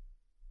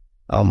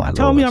 Oh my Lord.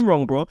 Tell me I'm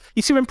wrong, bro.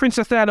 You see when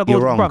Princess Diana goes,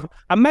 You're wrong. bro,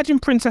 imagine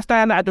Princess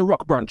Diana at the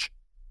Rock brunch.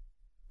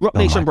 Rock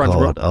Nation brunch,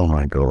 bro. Oh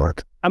my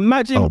God.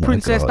 Imagine Oh my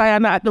Princess God.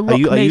 Diana at the Rock Are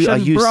you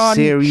Nation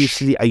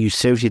brunch. Are you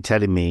seriously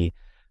telling me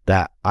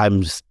that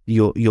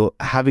you're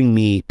having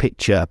me a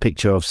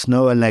picture of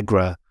Snow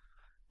Allegra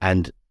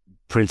and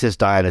Princess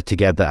Diana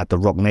together at the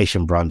Rock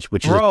Nation brunch,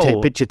 which is Bro.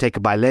 a picture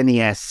taken by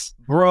Lenny S.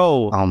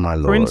 Bro, Oh my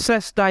Lord.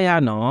 Princess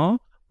Diana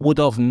would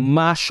have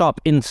mashed up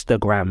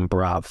Instagram,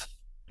 bruv.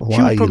 Why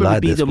She are would you probably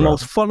like be this, the bro?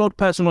 most followed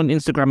person on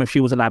Instagram if she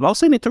was alive. I was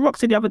saying it to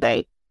Roxy the other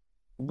day.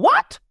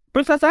 What?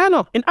 Princess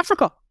Diana in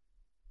Africa?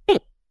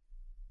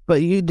 But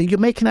you're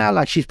making it out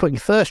like she's putting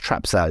thirst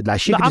traps out. Like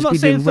she No, could I'm just not be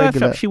saying doing thirst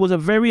regular. trap. She was a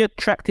very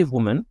attractive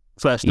woman,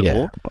 first of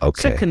all.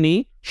 Okay.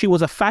 Secondly, she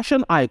was a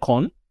fashion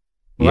icon,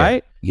 Yeah.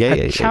 right? Yeah, Had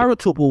yeah, yeah.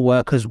 charitable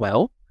work as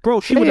well.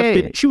 Bro, she Yeah, would have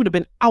yeah, been she would have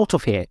been out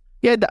of here.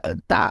 Yeah,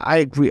 that I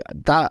agree.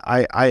 That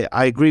I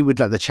agree with,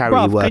 like the charity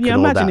Bruv, work can you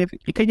and all imagine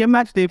that. can you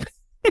imagine if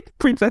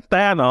Princess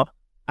Diana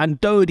and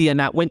Dodie and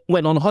that went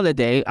on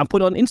holiday and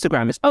put it on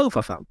Instagram? It's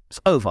over, fam.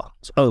 It's over.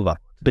 It's over.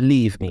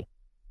 Believe me.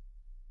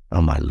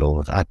 Oh my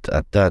Lord, I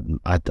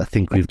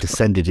think we've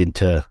descended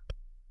into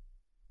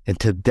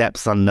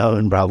depths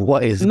unknown, bro.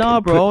 What is No,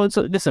 bro.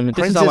 Listen, this is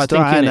Princess how I think.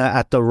 Diana innit?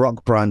 at the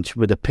Rock brunch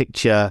with a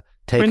picture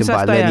taken Princess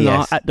by Lenny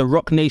Diana S. at the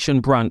Rock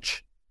Nation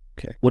brunch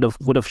Okay. would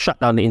have shut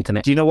down the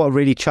internet. Do you know what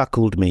really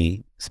chuckled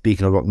me?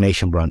 Speaking of Rock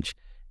Nation brunch,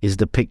 is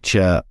the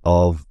picture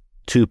of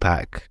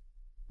Tupac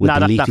with Nah, the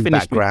that leafy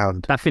finished me.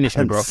 background. That finished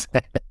me, and bro.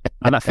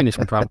 And that finished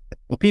me, bro.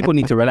 People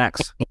need to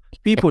relax.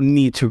 People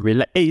need to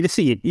relax. Hey,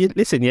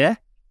 listen, yeah?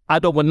 I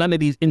don't want none of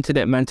these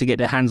internet men to get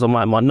their hands on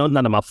my none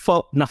of my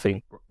fault,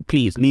 nothing.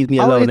 Please, leave me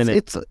alone,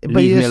 innit?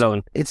 Leave me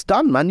alone. It's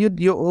done, man.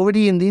 You're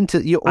already in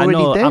the You're I already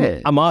know,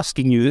 there. I'm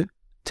asking you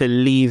to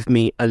leave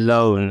me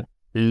alone.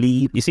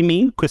 Leave. You see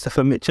me,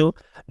 Christopher Mitchell?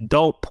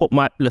 Don't put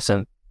my...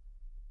 Listen,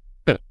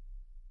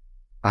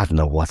 I don't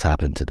know what's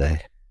happened today.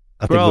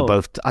 I Bro, think we're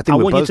both. I think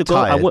we're want you both to go...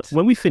 tired.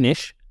 when we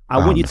finish, I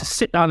Oh, want you no. to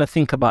sit down and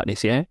think about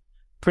this, yeah?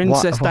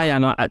 Princess What?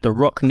 Diana at the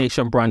Rock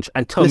Nation brunch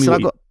and tell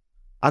Listen, me...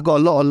 I got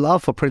a lot of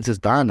love for Princess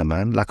Diana,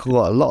 man. Like I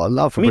got a lot of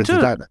love for Me Princess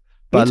too. Diana.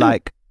 But too.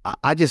 like,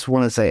 I just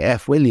want to say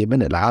F William,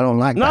 innit? Like I don't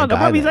like No, that no,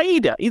 guy. bro, he's man. an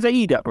idiot. He's an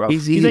idiot, bro.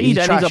 He's He's an idiot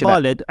and he's a trashing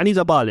ballad. And he's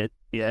a ballad.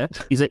 Yeah.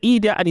 He's an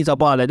idiot and he's a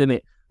ballad,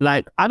 innit?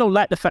 Like, I don't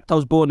like the fact I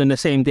was born in the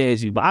same day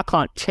as you, but I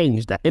can't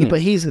change that, innit? But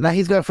he's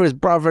going for his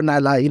brother and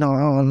that, like, you know, I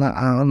don't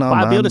know. But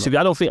I'll be man. honest with you,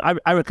 I don't think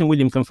I reckon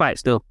William can fight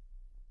still.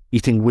 You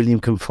think William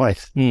can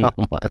fight? Hmm. Oh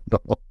my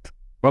Lord.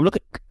 Bro, look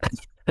at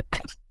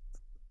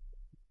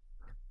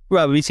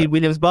Bro, we see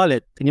William's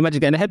ballad. Can you imagine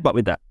getting a headbutt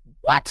with that?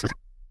 What?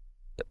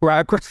 Right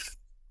across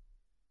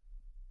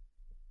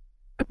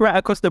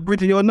the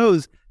bridge of your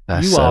nose.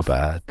 That's You so are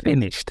bad.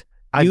 Finished.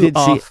 I You did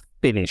are see.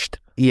 finished.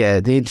 Yeah,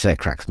 the internet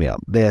cracks me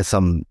up. There's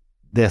some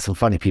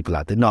funny people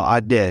out there. No, I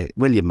dare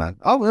William, man.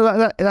 Oh,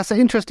 well, that's an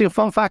interesting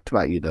fun fact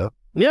about you, though.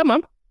 Yeah,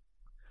 man.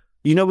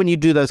 You know, when you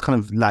do those kind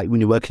of like when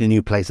you work in a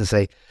new place and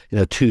say, you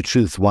know, 2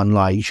 truths, 1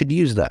 lie, you should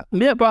use that.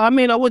 Yeah, but I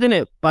mean, I wouldn't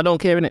it, but I don't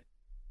care, innit?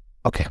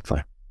 Okay,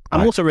 fine. I'm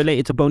Alright. also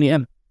related to Boney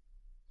M.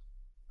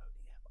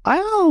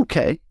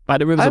 Okay. By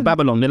the rivers I'm- of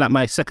Babylon. They're like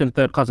my second,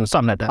 third cousin,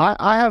 something like that.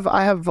 I have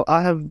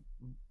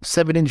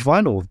 7-inch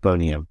vinyl of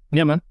Boney M.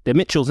 Yeah, man. They're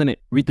Mitchells, innit?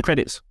 Read the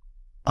credits.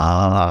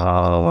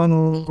 Oh,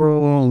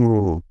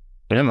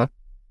 Yeah, man.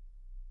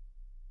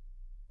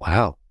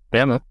 wow.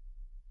 Yeah, man.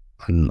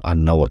 I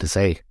don't know what to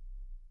say.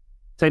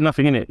 Say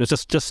nothing, innit?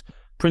 It's just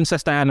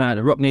Princess Diana at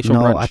the Rock Nation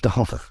No, brunch. I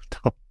don't.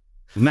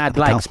 Mad I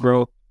likes, don't.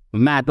 bro.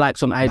 Mad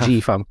likes on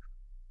IG, fam.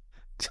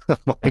 Oh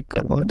my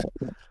God.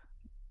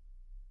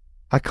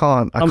 I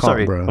can't, I'm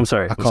sorry. bro. I'm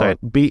sorry. I I'm sorry.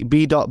 can't.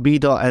 B dot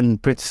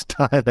and Princess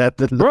Diana.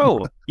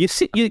 Bro, you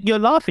see, you're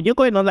laughing. You're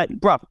going on like,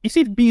 bro, you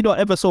see if B. Dot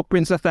ever saw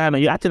Princess Diana,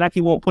 you're acting like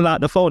he won't pull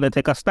out the phone and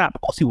take a snap.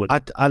 Of course he would.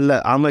 I'm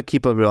gonna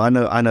keep it real. I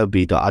know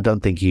B dot. I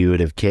don't think he would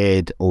have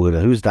cared. Or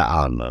who's that?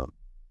 I don't know.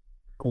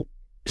 He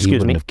Excuse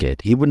wouldn't me. have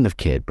cared. He wouldn't have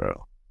cared,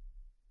 bro.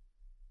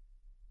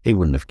 He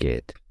wouldn't have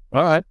cared.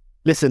 All right.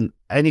 Listen,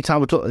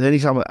 anytime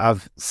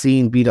I've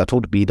seen B Dot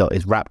talk to B Dot,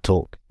 it's rap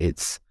talk.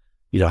 It's,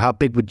 you know, how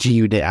big would G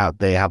Unit out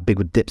there? How big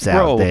would Dipset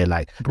out there?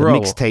 Like the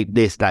mixtape,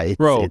 this, that.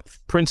 It's,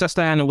 Princess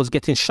Diana was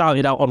getting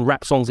shouted out on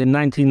rap songs in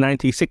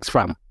 1996,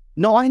 fam.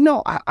 No, I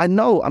know.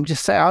 I'm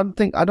just saying.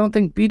 I don't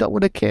think B Dot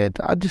would have cared.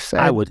 I just say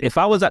I would. If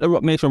I was at the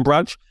Rock Nation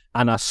brunch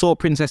and I saw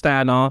Princess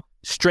Diana,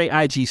 straight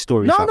IG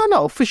story.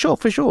 No, for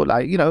sure.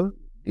 Like, you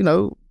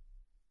know,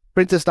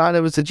 Princess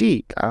Diana was a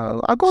G.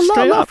 I got a lot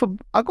of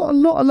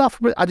love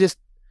for it. I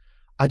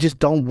just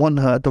don't want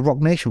her at the Rock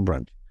Nation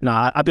brunch.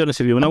 Nah, I'll be honest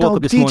with you. When I woke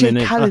up this morning,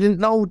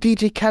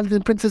 DJ Khaled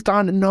and Princess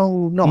Diana.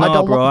 No, I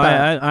don't bro, want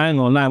that. I ain't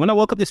gonna lie. When I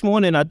woke up this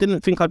morning, I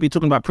didn't think I'd be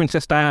talking about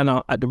Princess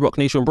Diana at the Rock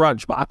Nation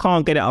brunch, but I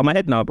can't get it out of my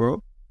head now,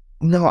 bro.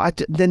 No,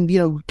 then, you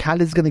know,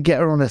 Khaled's gonna get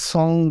her on a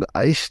song.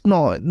 It's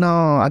not. No,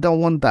 I don't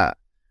want that.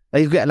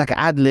 Like, you get like an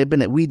ad lib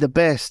in it. We the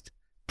best.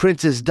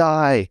 Princess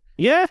Di.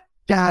 Yeah.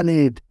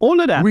 Khaled. All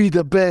of that. We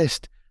the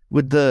best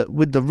with the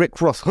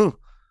Rick Ross. Huh.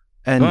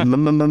 And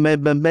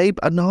maybe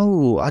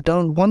no, I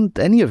don't want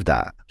any of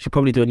that. She'll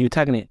probably do a new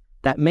tag in it.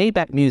 That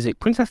Maybach music,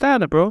 Princess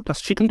Diana, bro.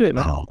 She can do it,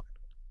 man. Oh,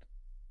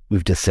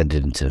 we've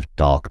descended into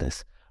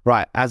darkness.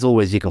 Right, as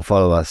always, you can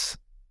follow us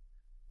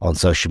on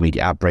social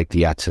media at Break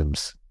the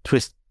Atoms.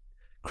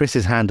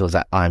 Chris's handle is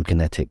at I'm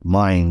Kinetic.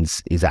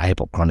 Mine's is at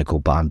Hip Hop Chronicle,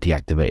 but I'm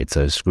deactivated,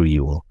 so screw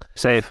you all.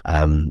 Save.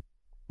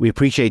 We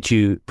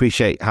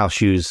appreciate House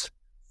Shoes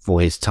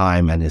for his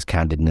time and his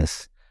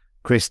candidness.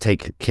 Chris,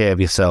 take care of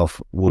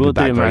yourself. We'll be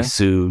back very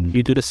soon.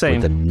 You do the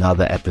same. With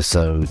another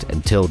episode.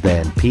 Until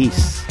then,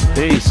 peace.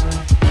 Peace.